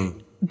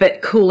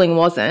 But cooling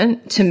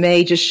wasn't, to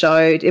me, just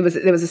showed there was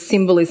a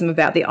symbolism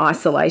about the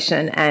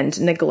isolation and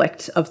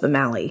neglect of the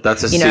Mallee.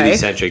 That's a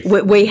city-centric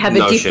we have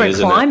notion, a different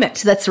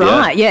climate. That's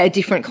right. Yeah, a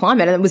different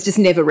climate, and it was just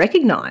never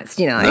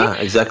recognised, you know. No,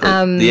 exactly.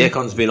 The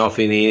aircon's been off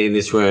in here in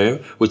this room,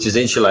 which is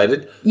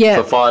insulated for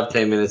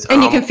 5-10 minutes.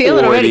 And you can feel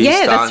it already.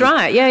 Yeah, that's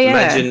right. Yeah.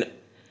 Imagine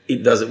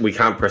it doesn't. We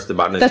can't press the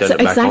button and turn it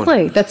back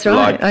exactly. on. That's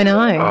right. Like, I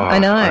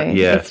know.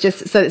 Yeah. It's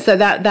just so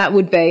that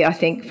would be, I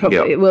think,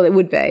 probably. Well, it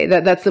would be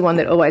that's the one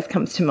that always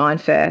comes to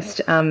mind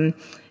first. And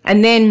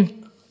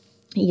then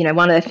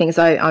one of the things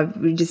I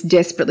just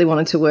desperately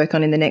wanted to work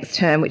on in the next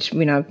term, which,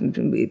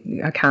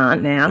 I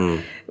can't now,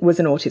 was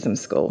an autism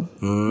school.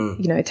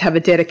 To have a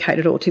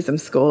dedicated autism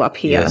school up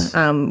here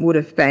would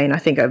have been, I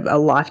think, a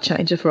life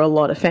changer for a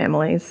lot of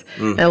families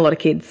and a lot of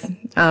kids.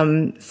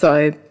 Long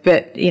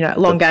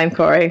game,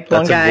 Corey.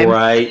 Long game. That's a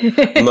great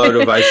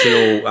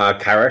motivational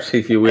carrot,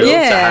 if you will, to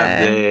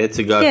have there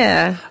to go.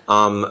 Yeah.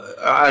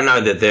 I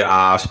know that there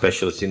are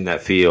specialists in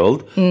that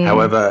field.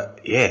 However,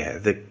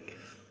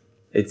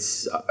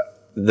 it's...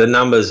 the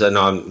numbers, and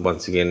I'm,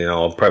 once again,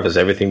 I'll preface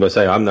everything by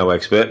saying I'm no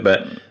expert,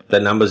 but the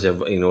numbers in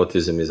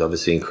autism is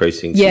obviously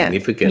increasing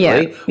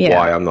significantly.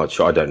 Why, I'm not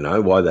sure. I don't know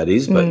why that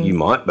is, but you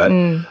might. But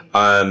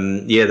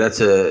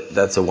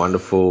that's a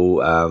wonderful,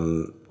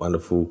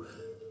 wonderful.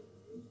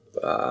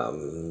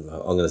 I'm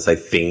going to say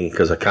thing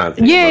because I can't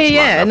think.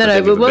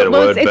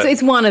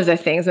 It's one of the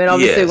things. I mean,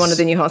 obviously, one of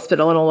the new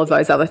hospital and all of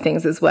those other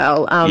things as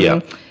well.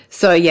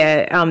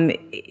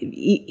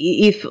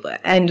 If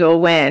and or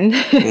when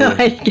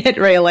I get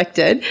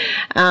re-elected,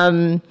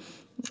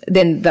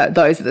 then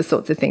those are the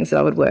sorts of things that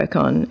I would work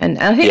on. And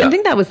I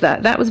think that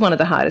was one of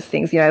the hardest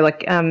things,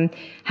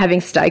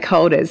 having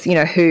stakeholders,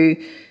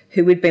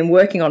 who had been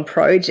working on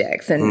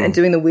projects and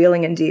doing the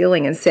wheeling and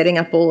dealing and setting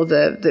up all of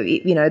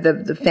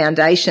the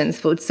foundations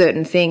for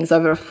certain things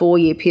over a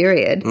 4-year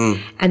period,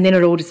 and then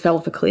it all just fell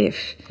off a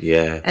cliff.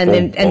 Yeah, and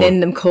then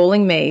them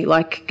calling me,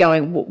 like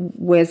going,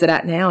 "Where's it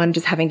at now?" And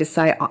just having to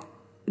say,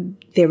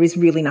 "There is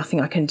really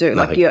nothing I can do."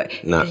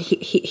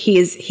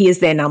 Here's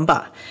their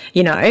number,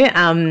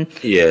 and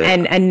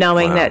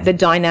knowing that the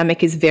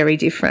dynamic is very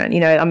different.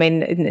 I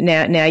mean,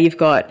 now you've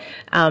got.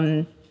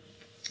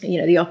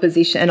 The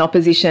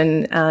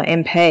opposition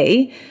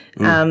MP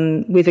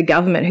with a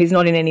government who's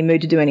not in any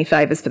mood to do any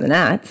favours for the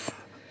Nats.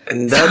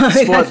 And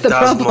that's what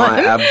does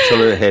my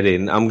absolute head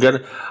in.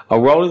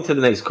 I'll roll into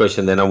the next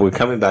question then, and we're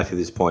coming back to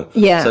this point.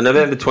 Yeah. So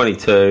November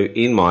 22,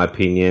 in my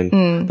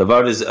opinion, the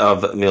voters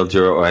of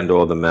Mildura and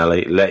or the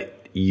Mallee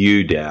let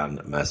you down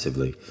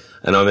massively.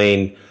 And I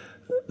mean,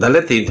 they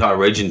let the entire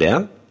region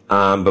down.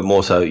 But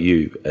more so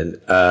you. And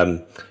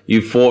you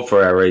fought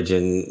for our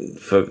region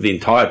for the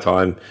entire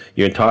time,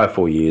 your entire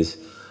 4 years.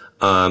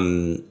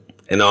 And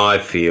I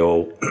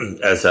feel,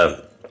 as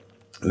a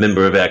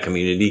member of our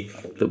community,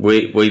 that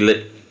we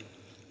let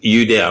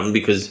you down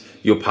because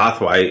your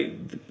pathway,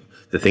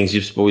 the things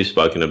you've always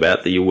spoken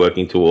about that you're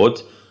working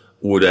towards,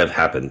 would have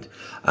happened.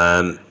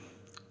 Can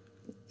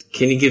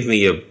you give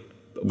me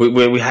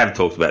we have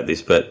talked about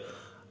this, but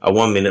a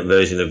 1-minute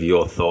version of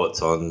your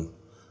thoughts on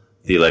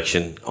the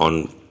election,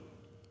 on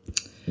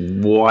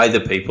why the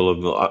people of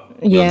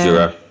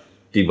Mildura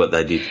did what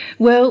they did?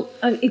 Well,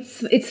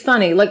 it's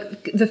funny.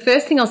 Like, the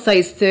first thing I'll say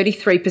is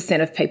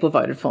 33% of people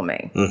voted for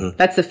me.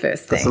 That's the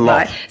first thing. That's a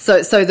lot. Right?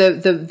 So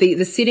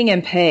the sitting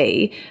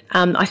MP,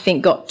 I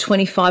think, got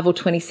 25 or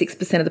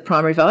 26% of the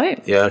primary vote.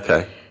 Yeah.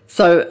 Okay.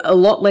 So a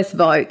lot less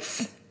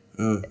votes.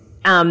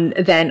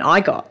 Than I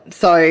got.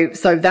 So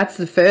that's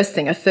the first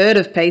thing. A third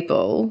of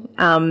people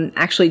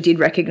actually did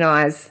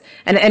recognise,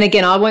 and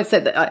again, I won't say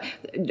that.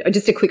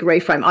 Just a quick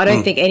reframe. I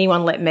don't think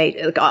anyone let me.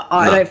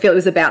 I don't feel it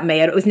was about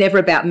me. It was never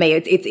about me.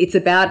 It's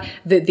about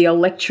the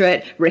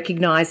electorate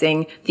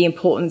recognising the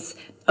importance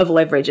of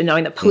leverage and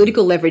knowing that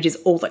political leverage is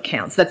all that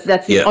counts.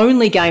 That's the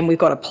only game we've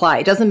got to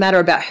play. It doesn't matter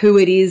about who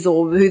it is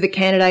or who the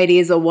candidate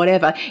is or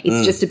whatever.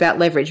 It's just about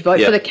leverage.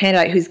 Vote for the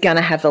candidate who's going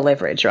to have the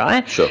leverage,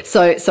 right? Sure.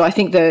 So I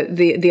think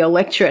the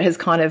electorate has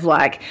kind of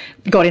like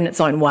got in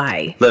its own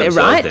way,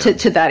 right?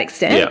 To that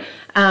extent.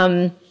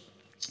 Yeah.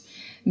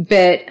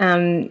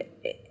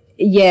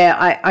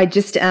 I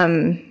just I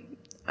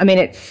mean,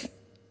 it's,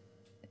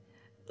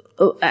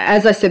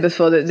 as I said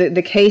before,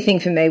 the key thing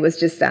for me was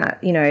just that,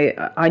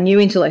 I knew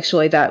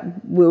intellectually that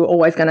we were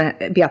always going to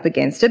be up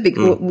against it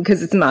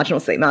because it's a marginal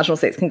seat. Marginal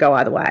seats can go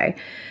either way.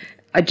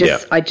 I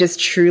just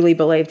truly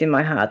believed in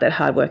my heart that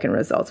hard work and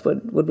results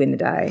would win the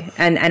day.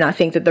 And I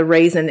think that the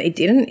reason it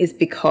didn't is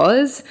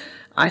because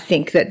I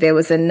think that there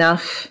was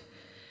enough,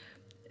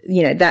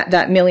 that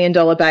 $1 million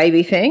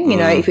baby thing,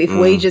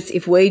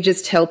 if we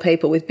just tell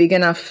people with big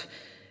enough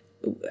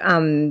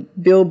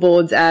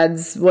billboards,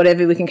 ads,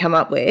 whatever we can come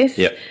up with,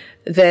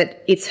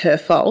 that it's her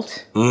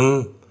fault.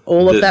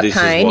 All of that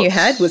pain you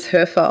had was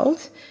her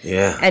fault.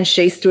 Yeah. And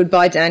she stood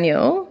by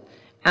Daniel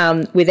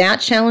without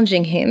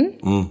challenging him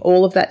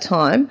all of that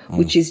time,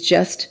 which is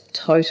just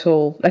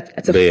total,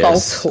 that's a BS.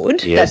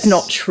 Falsehood. Yes. That's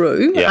not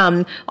true.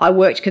 Yeah. I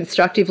worked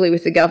constructively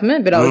with the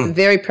government, but I was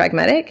very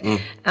pragmatic.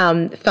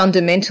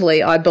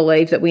 Fundamentally, I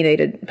believe that we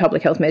needed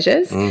public health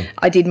measures.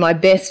 I did my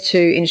best to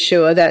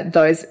ensure that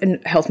those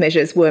health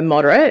measures were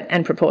moderate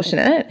and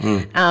proportionate.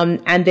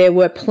 And there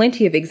were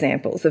plenty of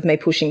examples of me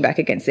pushing back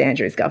against the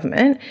Andrews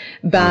government,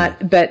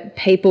 but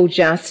people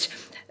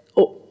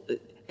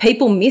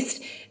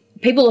missed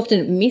people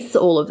often miss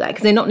all of that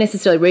because they're not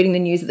necessarily reading the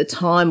news at the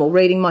time or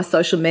reading my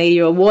social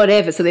media or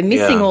whatever. So they're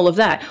missing all of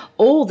that.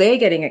 All they're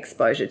getting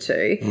exposure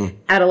to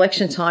at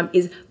election time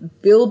is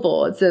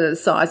billboards that are the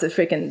size of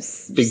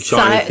freaking big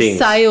shiny things,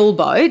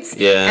 sailboats,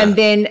 and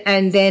then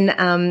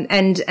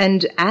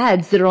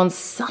ads that are on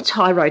such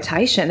high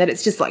rotation that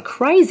it's just like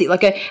crazy,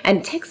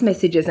 and text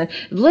messages and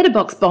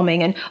letterbox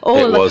bombing and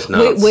all of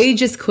that. We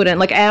just couldn't.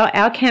 Like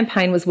our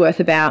campaign was worth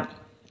about.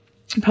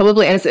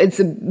 Probably, and it's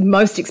the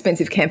most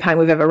expensive campaign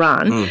we've ever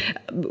run.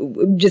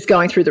 Just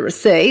going through the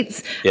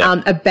receipts,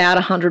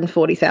 about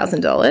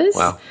 $140,000.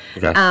 Wow.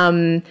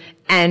 Okay.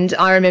 And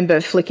I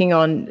remember flicking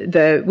on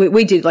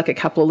we did like a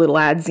couple of little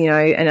ads, and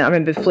I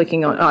remember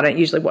flicking on. I don't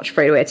usually watch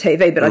free-to-air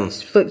TV, but I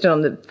just flicked it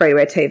on the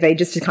free-to-air TV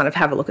just to kind of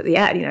have a look at the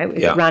ad.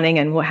 Is it running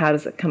and how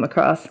does it come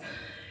across?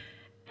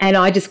 And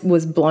I just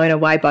was blown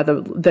away by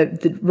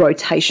the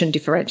rotation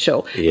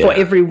differential for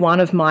every one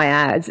of my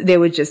ads.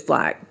 There were just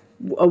like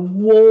a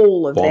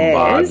wall of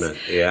theirs.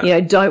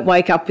 Don't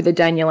wake up with a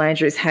Daniel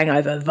Andrews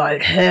hangover,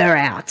 vote her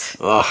out.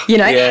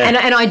 And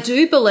I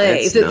do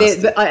believe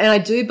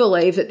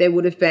that there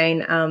would have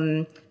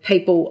been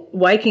people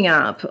waking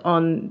up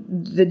on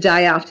the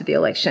day after the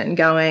election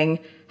going,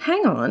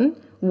 hang on,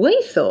 we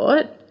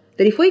thought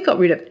that if we got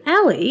rid of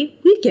Ali,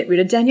 we'd get rid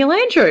of Daniel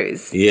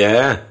Andrews.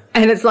 Yeah.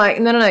 And it's like,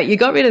 no, you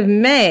got rid of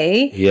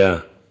me.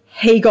 Yeah.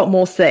 He got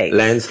more seats.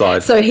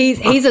 Landslide. So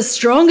he's a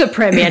stronger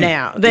premier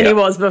now than he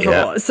was before.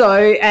 Yeah. So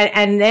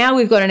and now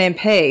we've got an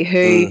MP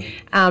who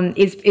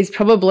is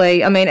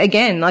probably, I mean,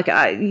 again, like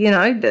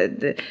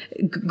the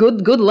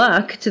good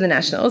luck to the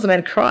Nationals. I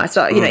mean, Christ,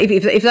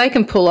 if they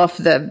can pull off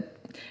if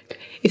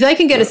they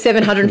can get a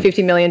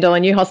 $750 million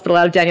new hospital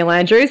out of Daniel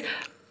Andrews.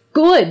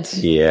 Good,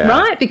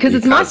 right? Because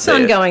it's my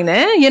son going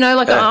there.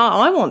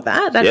 I want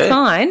that. That's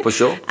fine for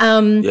sure.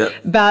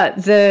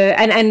 But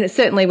and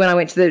certainly when I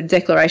went to the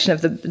declaration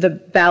of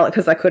the ballot,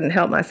 because I couldn't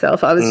help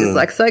myself, I was just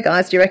like, so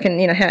guys, do you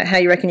reckon how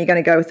you reckon you're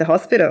going to go with the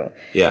hospital?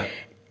 Yeah.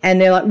 And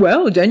they're like,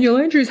 well, Daniel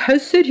Andrews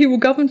has said he will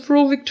govern for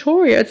all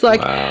Victoria. It's like,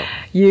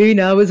 you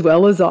know as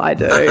well as I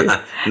do.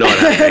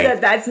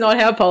 That's not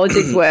how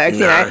politics works,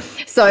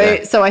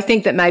 So I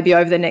think that maybe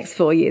over the next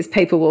 4 years,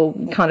 people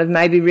will kind of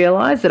maybe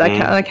realise that,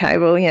 okay,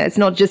 well, it's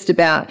not just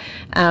about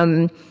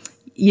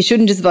you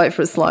shouldn't just vote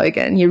for a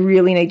slogan. You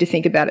really need to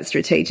think about it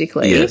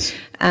strategically. Yes.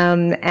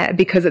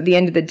 Because at the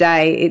end of the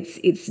day,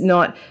 it's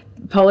not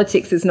 –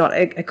 politics is not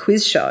a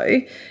quiz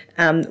show.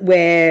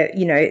 Where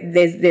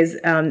there's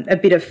a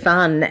bit of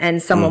fun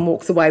and someone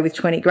walks away with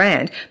 20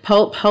 grand.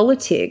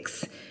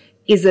 Politics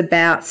is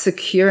about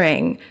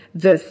securing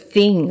the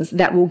things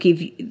that will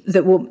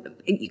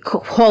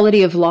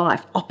quality of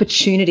life,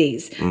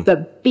 opportunities,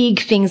 the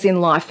big things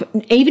in life,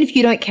 even if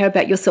you don't care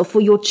about yourself,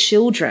 for your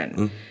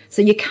children.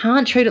 So you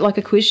can't treat it like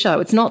a quiz show.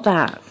 It's not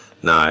that.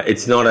 No,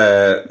 it's not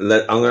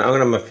I'm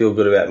going to feel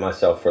good about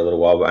myself for a little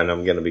while, and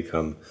I'm going to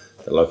become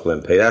the local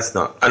MP. That's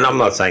not, and I'm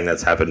not saying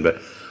that's happened, but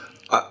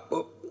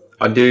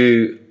I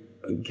do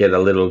get a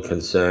little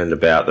concerned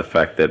about the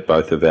fact that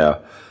both of our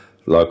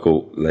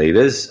local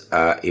leaders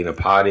are in a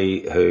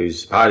party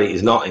whose party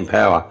is not in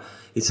power.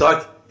 It's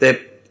like their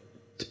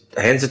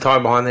hands are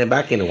tied behind their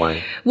back in a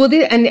way. Well,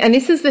 and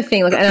this is the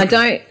thing, and I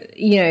don't,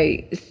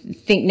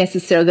 think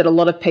necessarily that a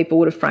lot of people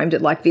would have framed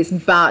it like this,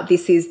 but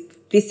this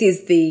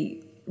is the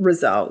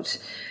result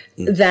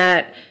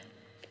that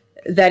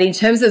in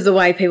terms of the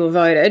way people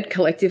voted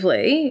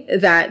collectively,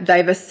 that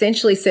they've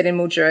essentially said in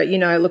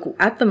Mildura, look,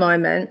 at the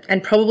moment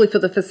and probably for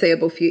the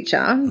foreseeable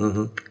future,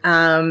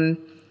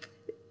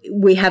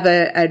 we have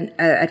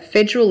at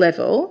federal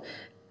level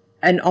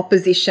an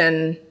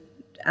opposition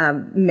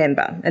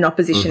member, an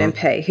opposition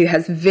MP who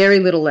has very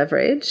little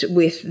leverage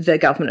with the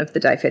government of the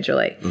day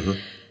federally.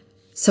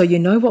 So you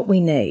know what we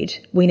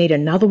need? We need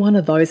another one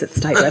of those at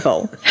state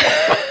level.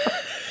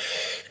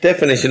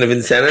 Definition of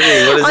insanity.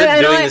 What is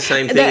it? Doing the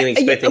same thing and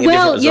expecting a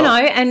different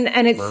result?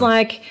 And it's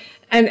like,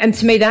 and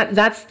to me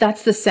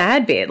that's the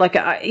sad bit. Like,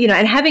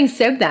 and having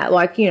said that,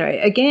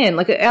 again,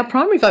 our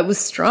primary vote was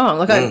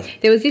strong.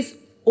 There was this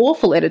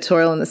awful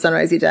editorial in the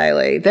Sunraysia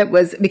Daily that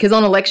was, because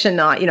on election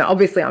night,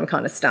 obviously I'm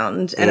kind of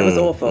stunned and it was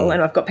awful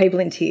and I've got people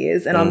in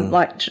tears and I'm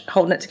like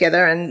holding it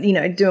together and,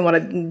 doing what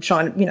I'm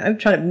trying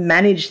to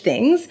manage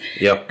things.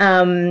 Yep.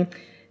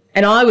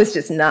 And I was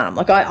just numb.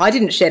 I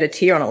didn't shed a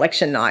tear on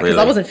election night because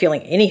I wasn't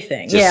feeling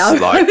anything.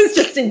 I was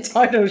just in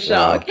total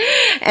shock.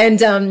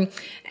 Wow.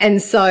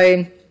 And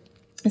so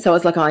I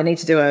was like, I need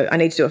to do a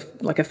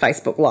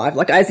Facebook Live,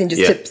 as in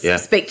just to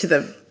speak to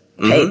the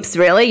peeps,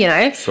 really,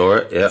 Saw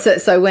it, yeah.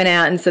 So I went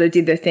out and sort of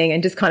did the thing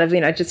and just kind of,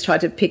 just tried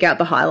to pick out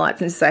the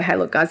highlights and just say, hey,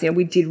 look, guys,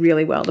 we did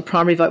really well. The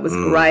primary vote was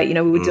great.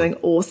 We were doing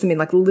awesome in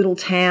little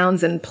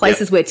towns and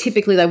places where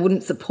typically they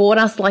wouldn't support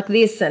us like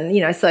this. And,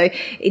 so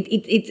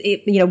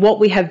it what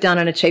we have done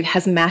and achieved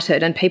has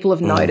mattered and people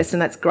have noticed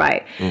and that's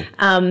great.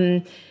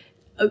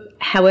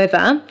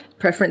 However,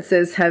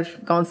 preferences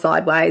have gone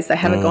sideways. They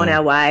haven't gone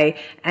our way.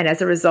 And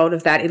as a result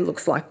of that, it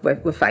looks like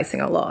we're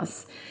facing a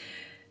loss.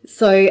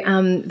 So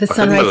the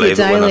Sunrise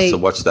Daily. When I used to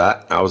Daily. watch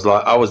that, I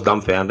was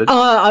dumbfounded.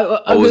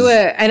 We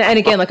were, and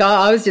again, like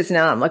I was just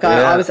numb. Like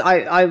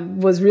I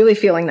was really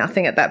feeling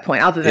nothing at that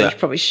point, other than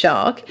probably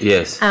shock.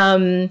 Yes.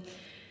 And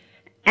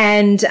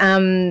then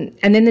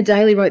the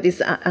Daily wrote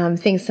this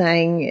thing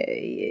saying,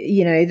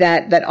 you know,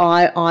 that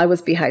I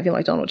was behaving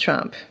like Donald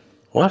Trump.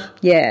 What?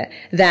 Yeah,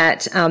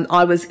 that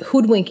I was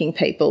hoodwinking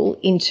people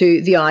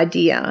into the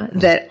idea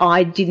that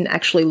I didn't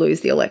actually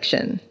lose the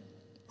election.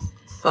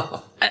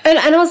 And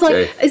I was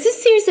like, is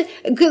this seriously?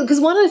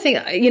 Because one of the things,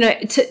 you know,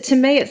 to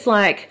me, it's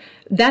like,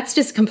 that's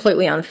just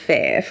completely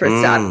unfair for a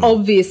start.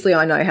 Obviously,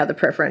 I know how the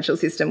preferential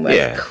system works.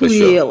 Yeah,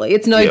 clearly. Sure.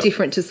 It's no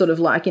different to sort of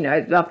like, you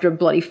know, after a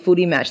bloody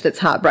footy match that's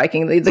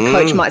heartbreaking, the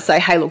coach might say,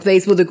 hey, look,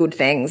 these were the good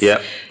things.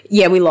 Yep.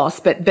 Yeah, we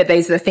lost, but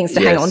these are the things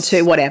to hang on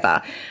to,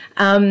 whatever.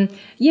 So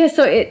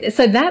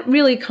that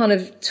really kind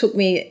of took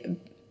me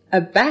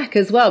aback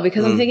as well,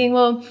 because I'm thinking,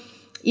 well,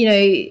 you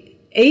know,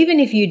 even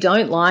if you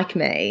don't like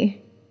me,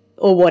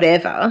 or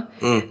whatever,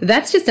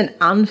 that's just an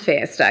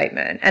unfair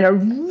statement and a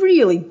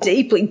really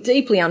deeply,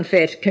 deeply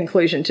unfair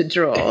conclusion to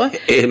draw.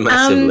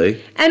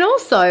 Massively. And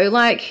also,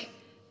 like,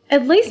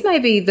 at least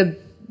maybe the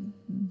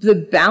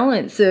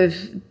balance of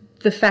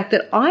the fact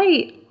that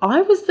I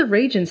was the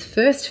region's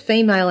first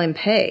female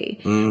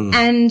MP,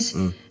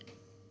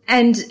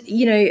 and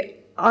you know,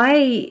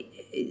 I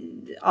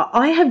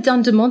have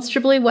done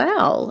demonstrably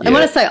well. And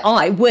when I say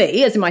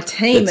we, as in my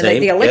team and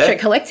the electorate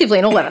collectively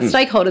and all that,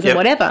 stakeholders and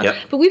whatever,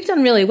 but we've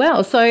done really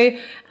well. So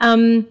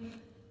the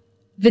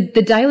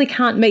Daily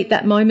can't meet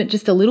that moment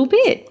just a little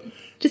bit,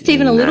 just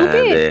even a little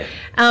bit.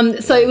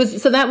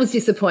 So that was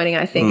disappointing,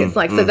 I think. It's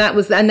like, so that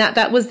was, and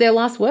that was their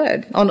last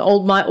word on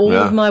all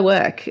of my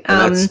work.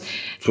 And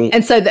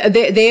so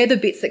they're the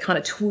bits that kind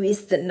of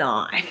twist the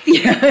knife,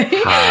 you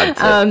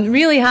know,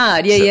 really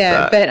hard.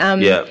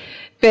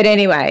 But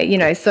anyway, you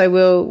know, so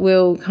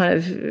we'll kind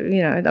of,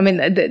 you know, I mean,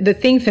 the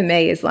thing for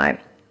me is like,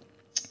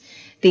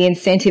 the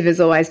incentive has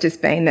always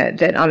just been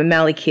that I'm a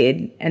Mallee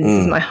kid and this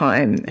is my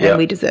home and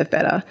we deserve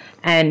better.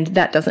 And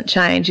that doesn't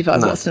change if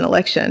I've lost an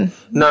election.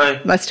 No.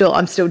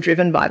 I'm still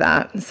driven by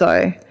that.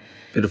 So.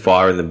 Bit of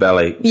fire in the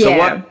belly. Yeah.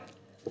 So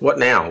what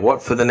now?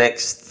 What for the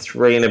next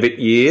 3 and a bit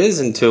years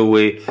until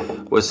we're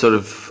sort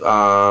of,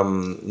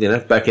 you know,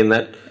 back in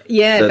that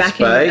back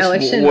space? In the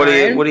election What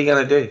are you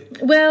going to do?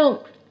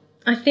 Well,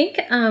 I think,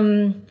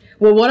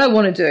 what I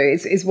want to do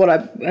is what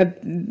I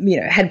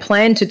you know, had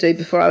planned to do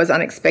before I was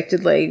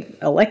unexpectedly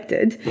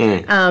elected,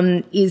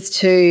 is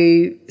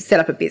to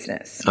set up a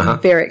business. I'm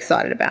very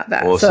excited about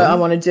that. Awesome. So I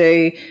want to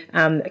do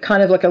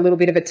kind of like a little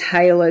bit of a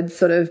tailored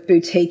sort of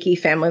boutique-y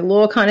family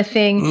law kind of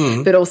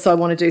thing, but also I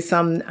want to do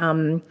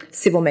some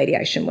civil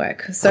mediation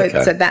work. So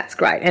that's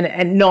great,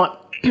 and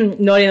not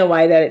in a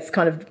way that it's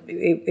kind of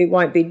it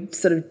won't be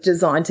sort of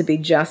designed to be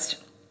just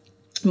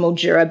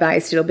Mildura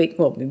based. It'll be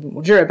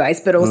Mildura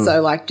based, but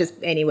also like just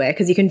anywhere,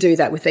 because you can do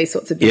that with these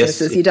sorts of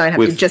businesses. You don't have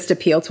to just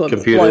appeal to a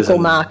local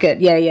market.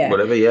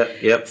 Whatever.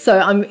 Yep. So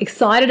I'm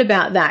excited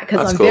about that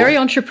because I'm very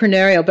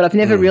entrepreneurial, but I've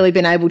never really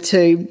been able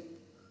to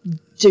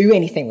do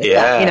anything with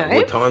that. You know,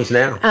 good times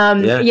now.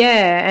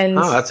 And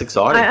that's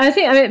exciting. I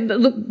think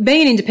look,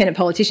 being an independent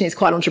politician is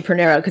quite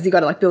entrepreneurial because you've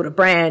got to like build a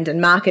brand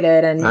and market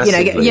it, and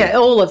massively. you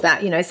know, all of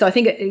that. You know, so I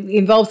think it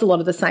involves a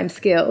lot of the same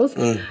skills.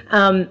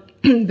 But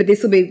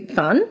this will be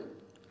fun.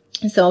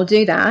 So I'll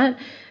do that.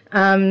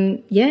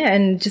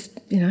 And just,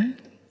 you know.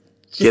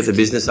 Get the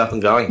business up and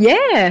going.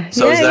 Yeah.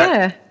 So is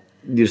that,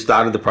 you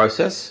started the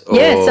process? Or?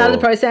 Yeah, started the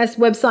process.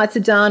 Websites are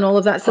done, all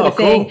of that sort of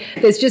thing.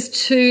 Cool. There's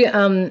just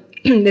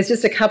there's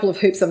just a couple of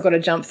hoops I've got to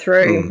jump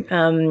through.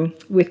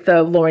 With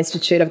the Law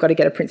Institute, I've got to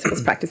get a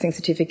principals practicing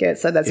certificate.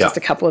 So that's just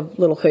a couple of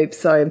little hoops.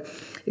 So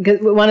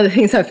because one of the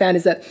things I found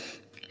is that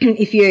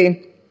if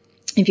you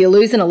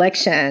lose an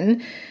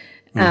election,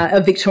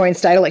 a Victorian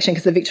state election,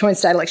 because the Victorian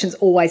state election is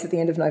always at the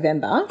end of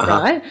November,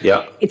 right?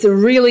 Yeah. It's a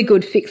really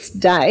good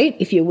fixed date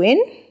if you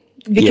win,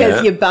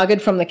 because you're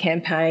buggered from the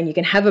campaign. You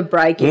can have a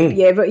break.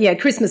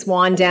 Christmas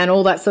wind down,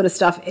 all that sort of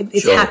stuff.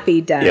 It's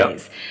happy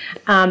days.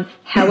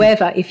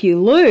 However, if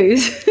you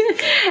lose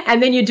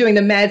and then you're doing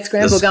the mad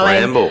scramble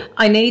going,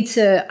 I need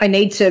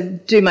to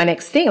do my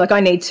next thing. Like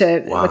I need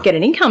to like, get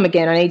an income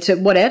again. I need to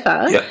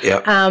whatever.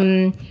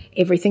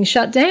 Everything's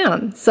shut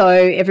down, so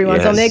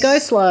everyone's on their go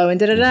slow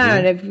and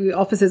and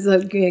officers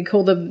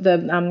call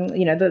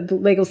the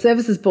legal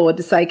services board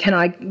to say, can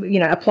I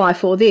apply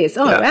for this?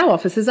 Our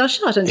offices are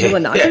shut until the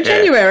 9th of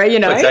January.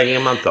 We're taking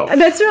a month off.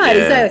 That's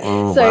right.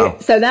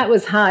 So that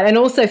was hard, and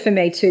also for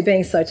me too,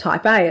 being so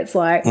type A, it's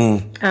like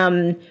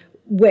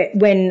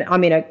when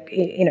I'm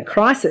in a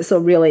crisis or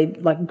really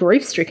like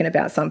grief stricken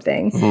about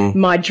something,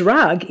 my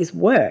drug is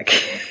work.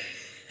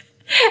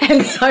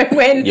 And so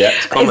when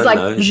it's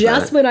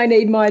like when I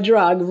need my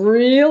drug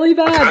really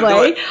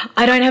badly,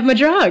 I don't have my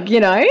drug, you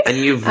know. And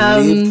you've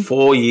lived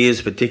 4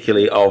 years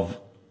particularly of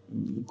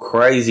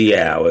crazy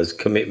hours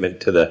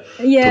commitment to what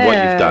you've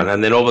done,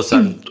 and then all of a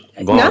sudden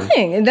gone.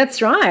 Nothing. And that's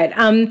right.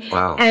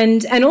 Wow.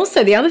 And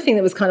also the other thing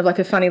that was kind of like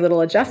a funny little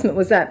adjustment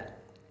was that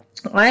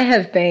I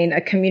have been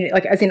a community,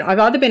 like as in I've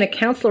either been a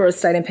councillor or a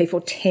state MP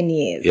for 10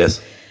 years.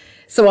 Yes.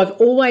 So I've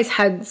always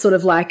had sort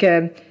of like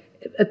a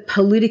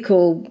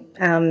political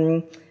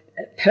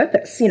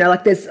purpose,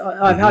 like there's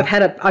I've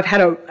had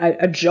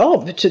a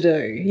job to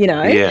do,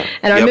 Yeah.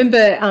 And I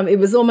remember it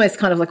was almost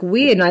kind of like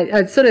weird, and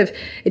I sort of,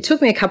 it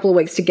took me a couple of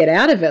weeks to get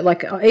out of it.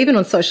 Like even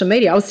on social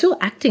media I was still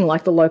acting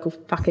like the local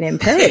fucking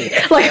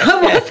MP. Like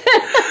I wasn't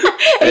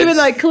even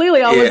though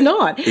clearly I was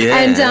not. Yeah.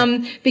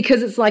 And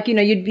because it's like,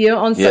 you'd be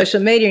on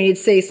social media and you'd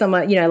see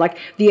someone, like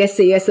the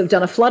SES have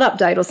done a flood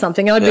update or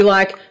something, and I'd be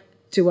like,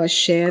 do I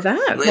share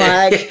that?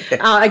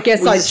 Like, I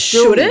guess I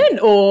shouldn't,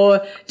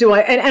 or do I?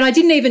 And I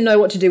didn't even know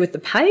what to do with the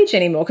page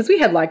anymore because we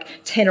had like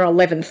 10 or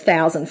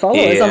 11,000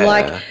 followers. Yeah, I'm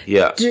like,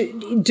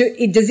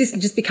 does this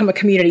just become a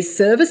community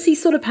servicey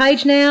sort of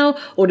page now,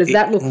 or does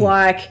that look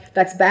like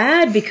that's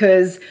bad?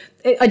 Because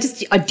I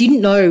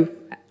didn't know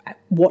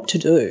what to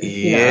do.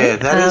 Yeah,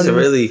 that is a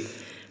really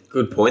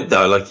good point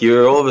though. Like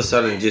you're all of a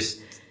sudden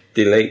just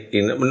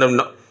deleting.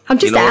 I'm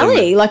just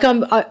Ali. Like I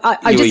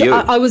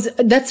was.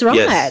 That's right.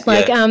 Yes,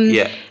 like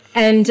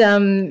and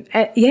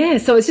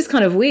so it's just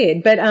kind of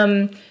weird, but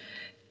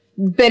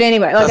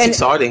anyway, that's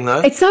exciting though.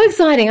 It's so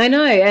exciting, I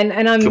know,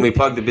 and I'm. Can we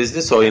plug the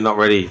business, or you're not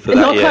ready for that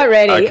not yet? Quite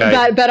ready,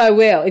 okay. but I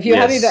will. If you're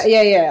happy about,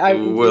 I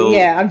will.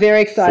 Yeah, I'm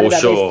very excited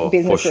about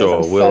these businesses.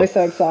 For sure. I'm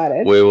so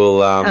excited. We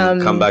will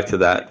come back to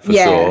that for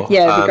sure.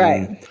 Yeah, it'd be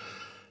great.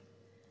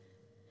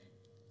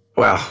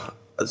 Wow,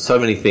 so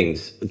many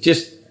things.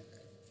 Just.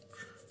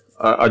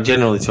 I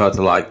generally try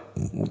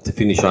to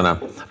finish on a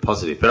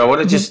positive, but I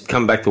want to just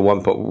come back to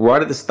one point. Right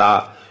at the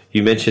start,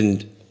 you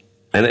mentioned,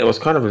 and it was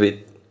kind of a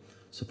bit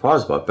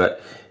surprised by it,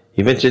 but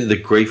you mentioned the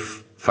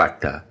grief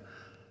factor.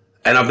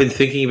 And I've been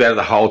thinking about it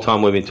the whole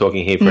time we've been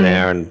talking here for an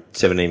hour and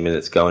 17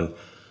 minutes going,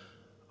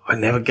 I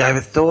never gave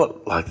a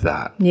thought like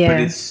that. Yeah.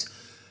 But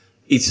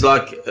it's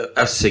like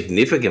a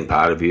significant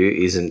part of you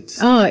isn't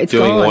it's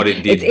doing gone. what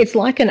it did. It's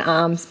like an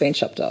arm's been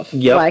chopped off.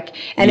 Yep.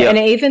 And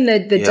even the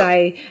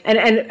day,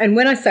 and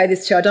when I say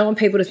this too, I don't want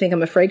people to think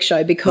I'm a freak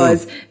show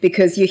because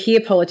you hear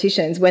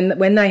politicians when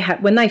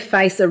they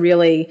face a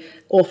really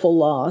awful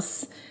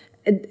loss,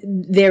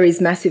 there is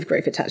massive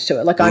grief attached to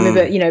it. Like I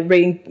remember,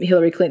 reading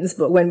Hillary Clinton's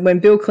book when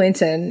Bill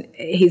Clinton,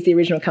 he's the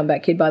original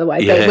comeback kid, by the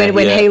way. But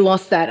when he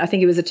lost that, I think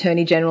he was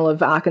Attorney General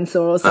of Arkansas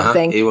or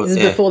something. This was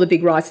before the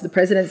big rise to the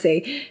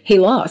presidency. He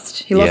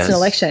lost. He lost an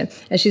election,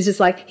 and she's just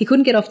like, he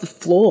couldn't get off the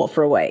floor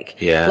for a week.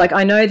 Yeah. Like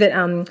I know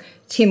that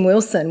Tim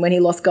Wilson, when he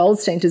lost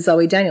Goldstein to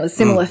Zoe Daniels, a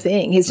similar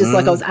thing. He's just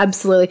like, I was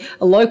absolutely,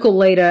 a local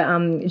leader,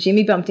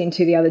 Jimmy bumped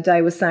into the other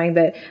day, was saying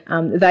that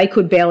they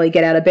could barely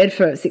get out of bed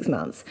for 6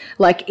 months.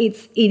 Like it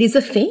is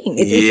a thing.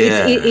 It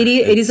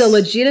is a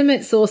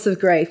legitimate source of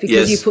grief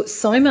because you put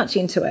so much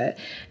into it.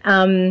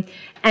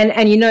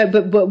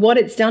 But what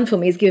it's done for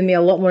me is given me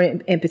a lot more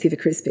empathy for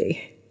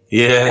Crispy.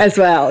 Yeah. As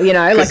well,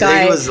 like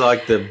he was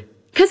like the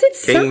Because it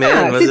sucks.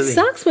 Man, it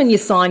sucks when your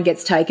sign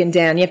gets taken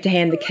down. You have to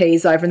hand the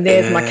keys over, and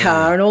there's my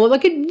car, and all.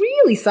 Like it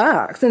really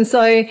sucks. And so,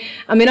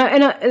 I mean, I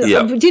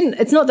didn't.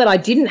 It's not that I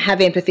didn't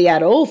have empathy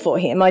at all for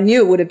him. I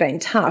knew it would have been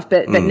tough,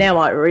 but now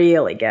I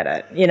really get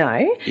it.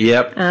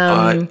 Yep.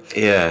 I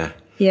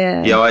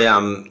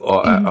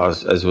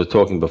was, as we were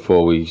talking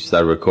before we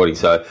started recording,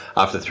 so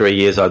after 3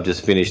 years I've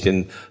just finished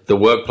in the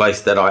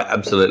workplace that I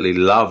absolutely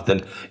loved,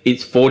 and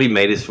it's 40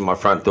 metres from my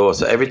front door,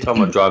 so every time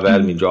I drive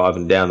out of me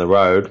driving down the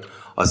road,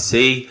 I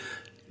see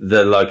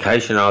the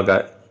location, I'll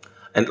go,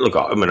 and look,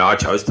 I mean, I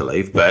chose to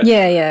leave, but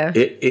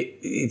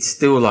it's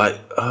still like,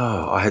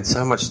 I had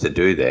so much to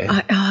do there.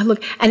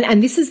 Look,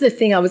 and this is the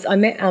thing, I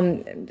met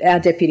our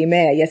deputy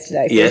mayor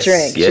yesterday for a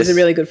drink. She's a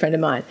really good friend of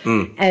mine.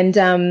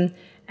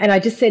 And I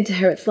just said to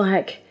her, it's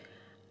like,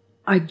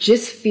 I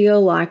just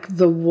feel like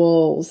the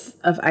walls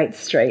of 8th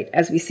Street,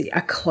 as we see,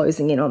 are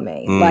closing in on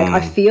me. Like,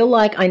 I feel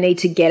like I need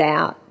to get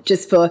out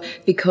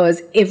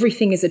because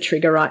everything is a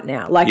trigger right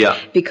now.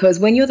 Because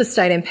when you're the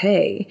state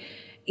MP,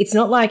 it's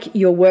not like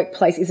your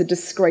workplace is a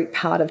discrete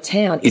part of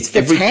town. It's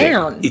the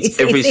town. It's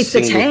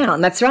the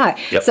town. That's right.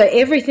 Yep. So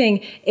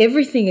everything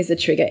is a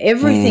trigger.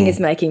 Everything is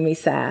making me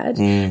sad.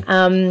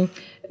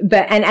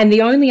 But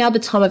the only other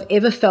time I've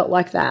ever felt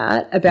like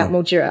that about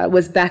Mildura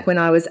was back when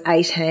I was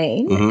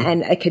 18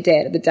 and a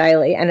cadet at the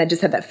Daily, and I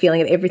just had that feeling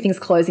of everything's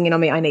closing in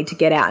on me. I need to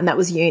get out, and that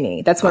was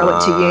uni. That's when I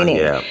went to uni.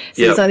 So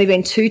there's only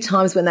been 2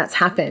 times when that's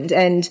happened,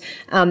 and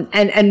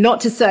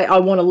not to say I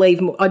want to leave.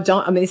 I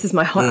don't. I mean, this is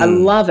my home. I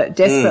love it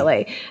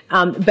desperately.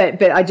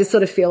 But I just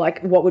sort of feel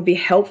like what would be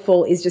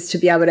helpful is just to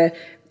be able to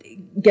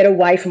get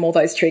away from all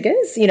those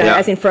triggers.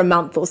 As in for a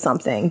month or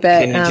something.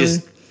 But can you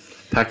just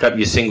pack up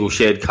your single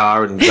shared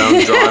car and go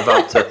and drive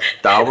up to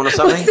Darwin or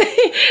something?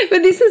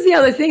 But this is the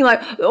other thing, like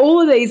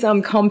all of these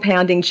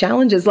compounding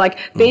challenges, like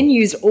Ben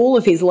used all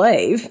of his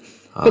leave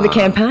for the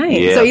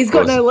campaign. So he's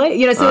got no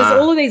leave. So there's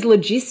all of these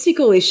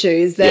logistical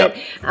issues that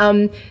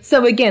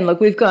so again,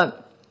 look, we've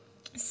got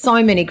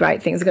so many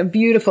great things. I've got a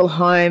beautiful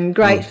home,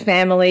 great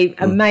family,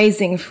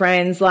 amazing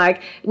friends.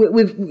 Like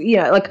we've,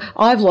 like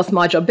I've lost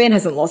my job. Ben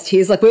hasn't lost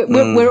his. Like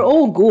we're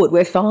all good.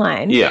 We're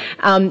fine. Yeah.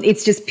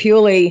 It's just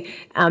purely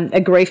a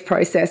grief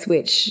process,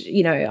 which,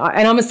 and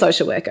I'm a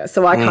social worker,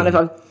 so I kind of,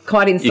 I'm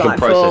quite insightful. You can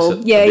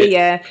process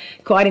it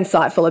quite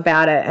insightful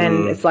about it.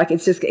 And it's like,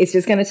 it's just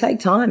going to take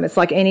time. It's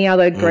like any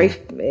other grief.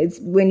 It's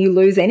when you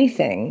lose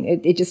anything,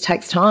 it just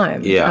takes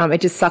time. Yeah.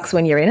 It just sucks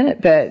when you're in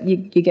it, but you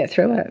get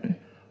through it.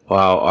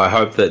 Well, I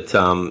hope that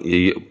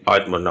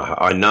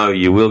I know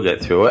you will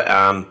get through it.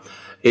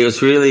 It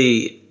was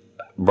really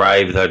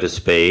brave, though, to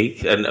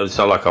speak, and it's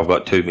not like I've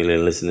got 2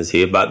 million listeners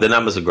here, but the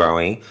numbers are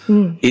growing.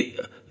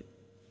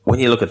 When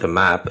you look at the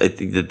map,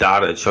 the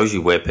data, it shows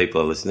you where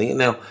people are listening.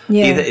 Now,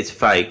 either it's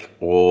fake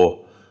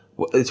or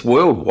it's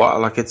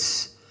worldwide, like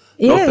it's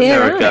North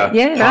America,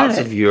 parts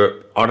of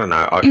Europe. I don't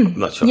know. I'm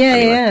not sure.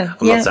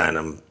 I'm not saying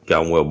I'm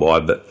going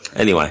worldwide, but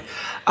anyway.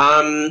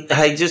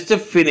 Hey, just to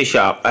finish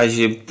up, as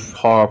you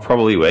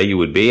probably where you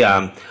would be,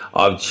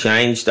 I've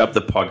changed up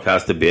the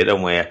podcast a bit,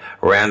 and we're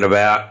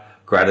roundabout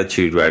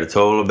gratitude rate. It's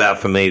all about,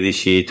 for me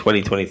this year,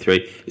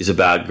 2023 is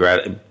about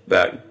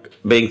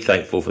being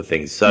thankful for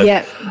things. So,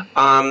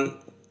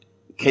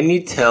 can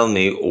you tell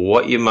me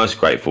what you're most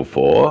grateful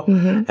for?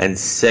 And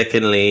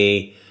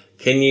secondly,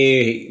 can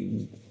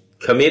you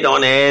commit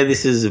on air?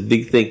 This is a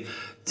big thing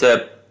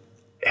to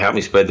help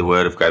me spread the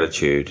word of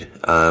gratitude.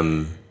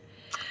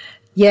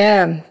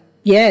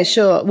 Yeah,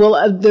 sure.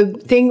 Well, the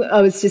thing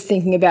I was just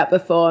thinking about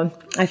before,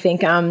 I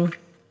think, the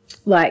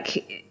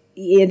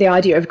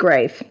idea of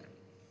grief.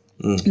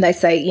 They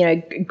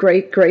say,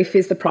 grief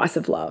is the price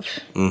of love.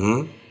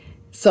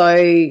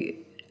 So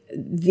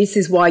this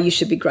is why you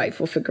should be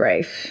grateful for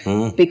grief,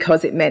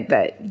 because it meant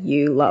that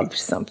you loved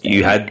something.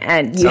 You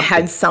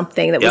had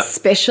something that was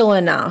special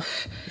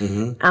enough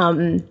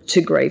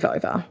to grieve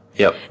over.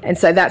 Yep. And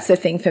so that's the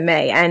thing for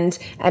me. And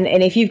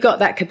if you've got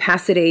that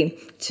capacity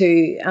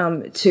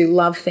to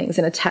love things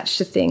and attach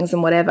to things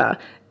and whatever,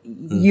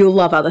 you'll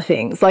love other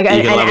things. Like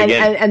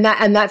and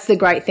that's the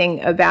great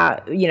thing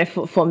about,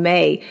 for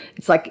me,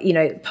 it's like,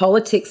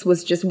 politics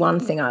was just one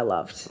thing I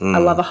loved. I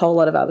love a whole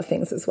lot of other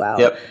things as well.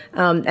 Yep.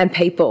 And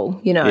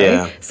people,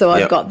 So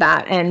I've got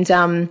that.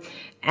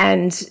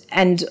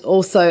 And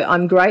also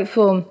I'm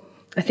grateful,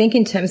 I think,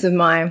 in terms of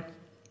my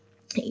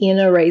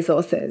inner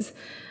resources,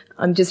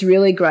 I'm just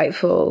really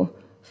grateful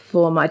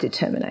for my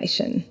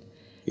determination.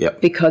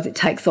 Yep. Because it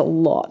takes a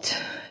lot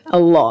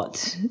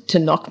to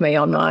knock me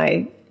on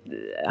my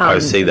I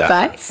see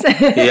that. face.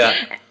 Yeah.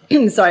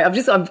 Sorry, I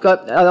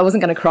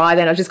wasn't going to cry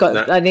then.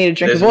 I need a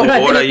drink of water.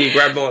 Water. You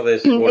grab more of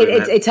this.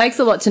 It takes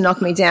a lot to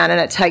knock me down,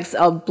 and it takes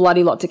a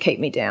bloody lot to keep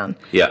me down.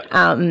 Yeah.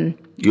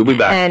 You'll be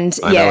back. And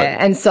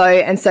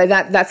so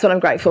that's what I'm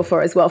grateful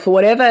for as well. For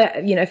whatever,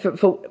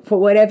 for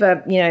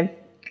whatever,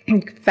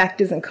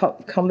 factors and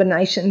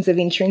combinations of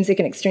intrinsic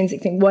and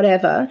extrinsic thing,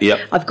 whatever. Yep.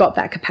 I've got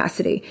that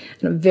capacity,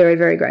 and I'm very,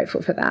 very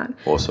grateful for that.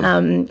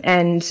 Awesome.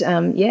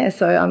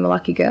 So I'm a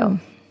lucky girl.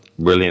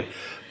 Brilliant.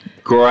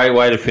 Great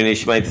way to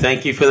finish, mate.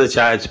 Thank you for the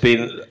chat. It's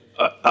been,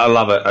 I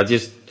love it.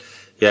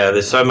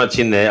 There's so much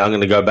in there. I'm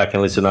going to go back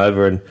and listen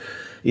over and,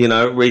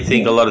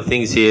 rethink a lot of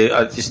things here.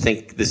 I just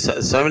think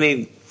there's so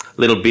many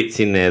little bits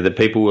in there that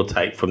people will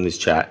take from this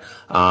chat.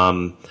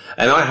 And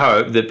I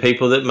hope that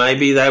people that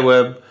maybe they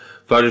were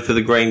voted for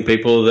the Green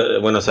people,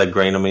 that when I say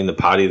Green, I mean the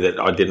party that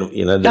I didn't,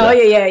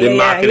 the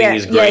marketing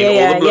is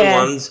Green, all the blue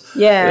ones.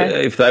 Yeah.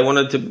 If they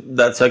wanted to,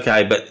 that's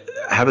okay. But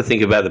have a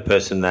think about the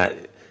person that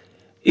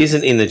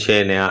isn't in the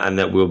chair now and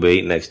that will be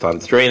next time.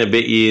 3 and a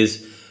bit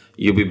years,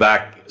 you'll be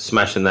back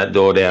smashing that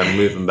door down,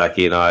 moving back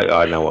in.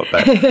 I know what.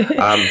 But,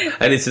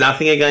 and it's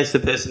nothing against the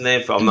person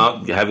there. I'm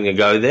not having a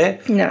go there.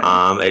 No.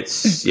 I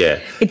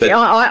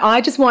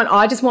just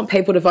want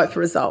people to vote for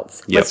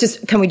results. Yep.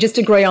 Can we just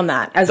agree on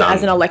that as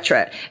an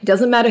electorate? It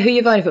doesn't matter who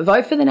you're voting for.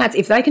 Vote for the Nats.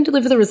 If they can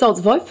deliver the results,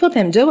 vote for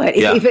them. Do it.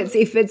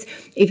 If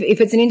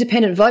it's an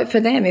independent, vote for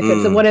them. If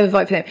it's a whatever,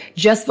 vote for them.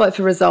 Just vote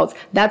for results.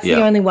 That's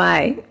the only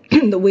way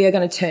that we are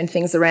going to turn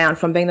things around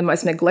from being the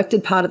most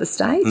neglected part of the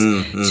state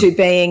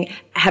to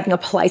having a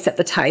place at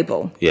the table.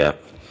 Yeah,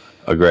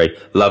 agree.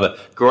 Love it.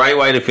 Great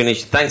way to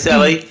finish. Thanks,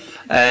 Ellie.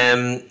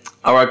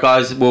 All right,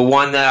 guys, we'll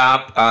wind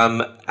that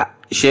up.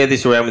 Share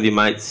this around with your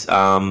mates.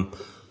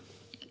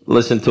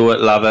 Listen to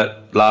it, love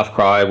it, laugh,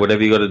 cry,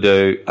 whatever you got to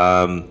do.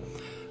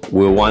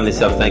 We'll wind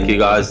this up. Thank you,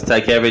 guys.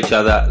 Take care of each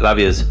other. Love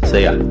yous.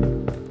 See ya.